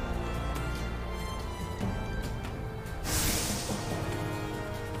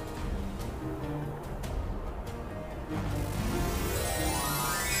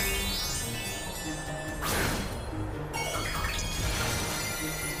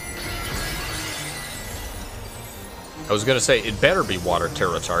 I was gonna say, it better be water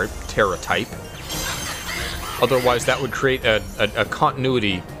Terra type. Otherwise, that would create a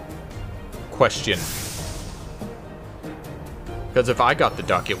continuity question. Because if I got the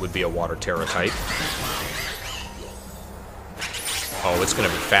duck, it would be a water Terra type. Oh, it's gonna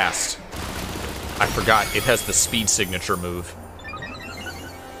be fast. I forgot, it has the speed signature move.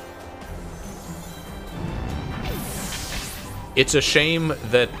 It's a shame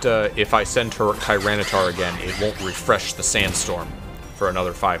that if I send her Tyranitar again, it won't refresh the Sandstorm for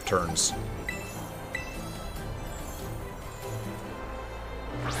another 5 turns.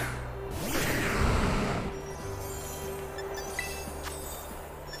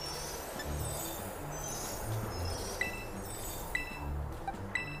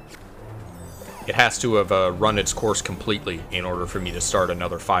 It has to have run its course completely in order for me to start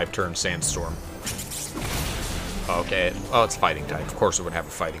another 5-turn Sandstorm. Okay, oh, it's fighting type. Of course it would have a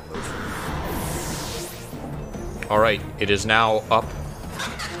fighting move. Alright, it is now up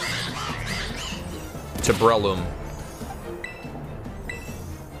to Breloom.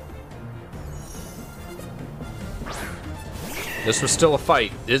 This was still a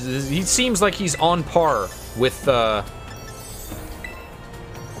fight. He seems like he's on par with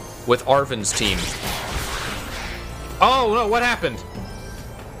Arven's team. Oh no, what happened?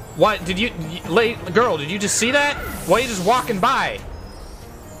 What? Did you... Girl, did you just see that? Why are you just walking by?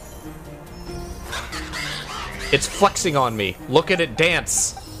 It's flexing on me. Look at it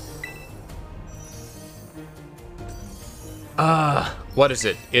dance. What is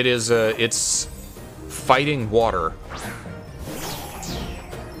it? It is, it's fighting water.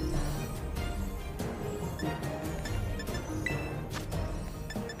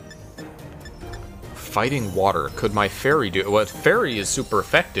 Fighting water. Could my fairy do it? Well, fairy is super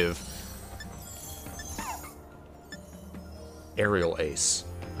effective. Aerial ace.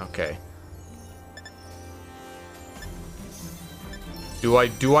 Okay. Do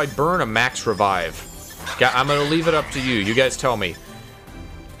I burn a max revive? I'm gonna leave it up to you. You guys tell me.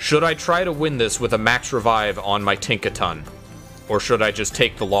 Should I try to win this with a max revive on my Tinkaton? Or should I just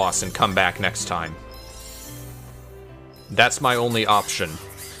take the loss and come back next time? That's my only option.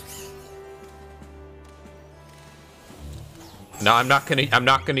 No, I'm not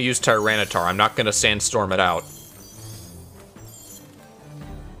gonna use Tyranitar. I'm not gonna sandstorm it out.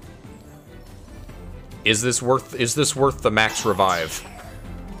 Is this worth the max revive?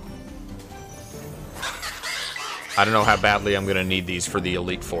 I don't know how badly I'm gonna need these for the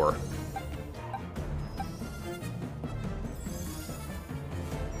Elite Four.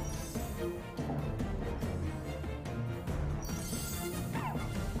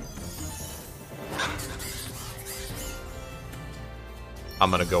 I'm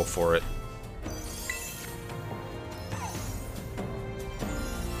gonna go for it.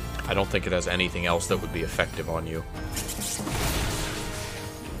 I don't think it has anything else that would be effective on you.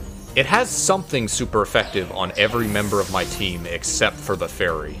 It has something super effective on every member of my team except for the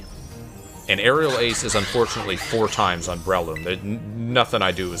fairy. And Aerial Ace is unfortunately 4 times on Breloom. Nothing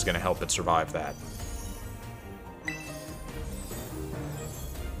I do is going to help it survive that.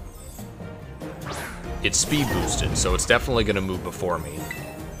 It's speed boosted, so it's definitely going to move before me.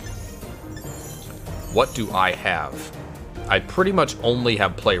 What do I have? I pretty much only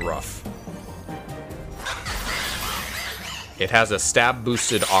have Play Rough. It has a stab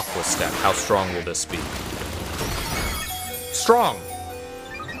boosted Aqua Step. How strong will this be? Strong!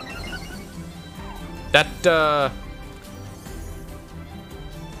 That,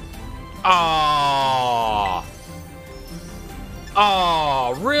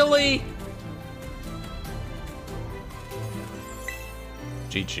 Oh, really?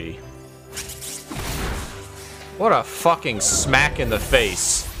 GG. What a fucking smack in the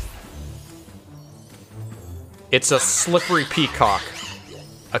face. It's a slippery peacock.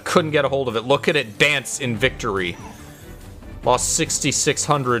 I couldn't get a hold of it. Look at it dance in victory. Lost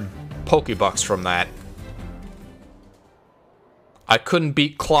 6,600 Pokebucks from that. I couldn't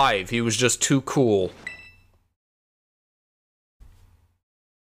beat Clive. He was just too cool.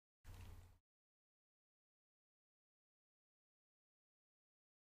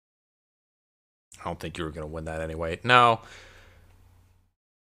 I don't think you were going to win that anyway. No.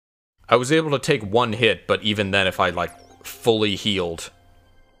 I was able to take 1 hit, but even then, if I, like, fully healed,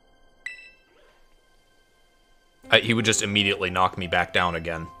 he would just immediately knock me back down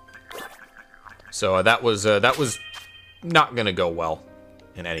again. So that was not going to go well,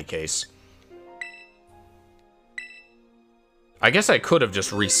 in any case. I guess I could have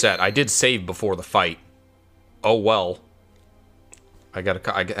just reset. I did save before the fight. Oh well. I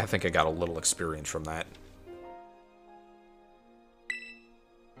think I got a little experience from that.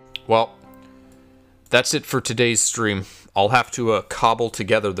 Well, that's it for today's stream. I'll have to cobble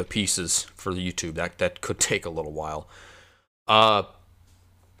together the pieces for the YouTube. That could take a little while.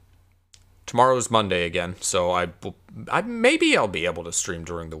 Tomorrow's Monday again, so maybe I'll be able to stream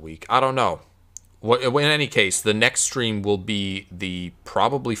during the week. I don't know. In any case, the next stream will be the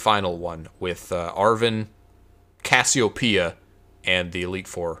probably final one with Arven, Cassiopeia, and the Elite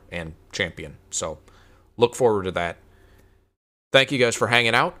Four and Champion. So, look forward to that. Thank you guys for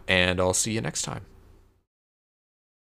hanging out, and I'll see you next time.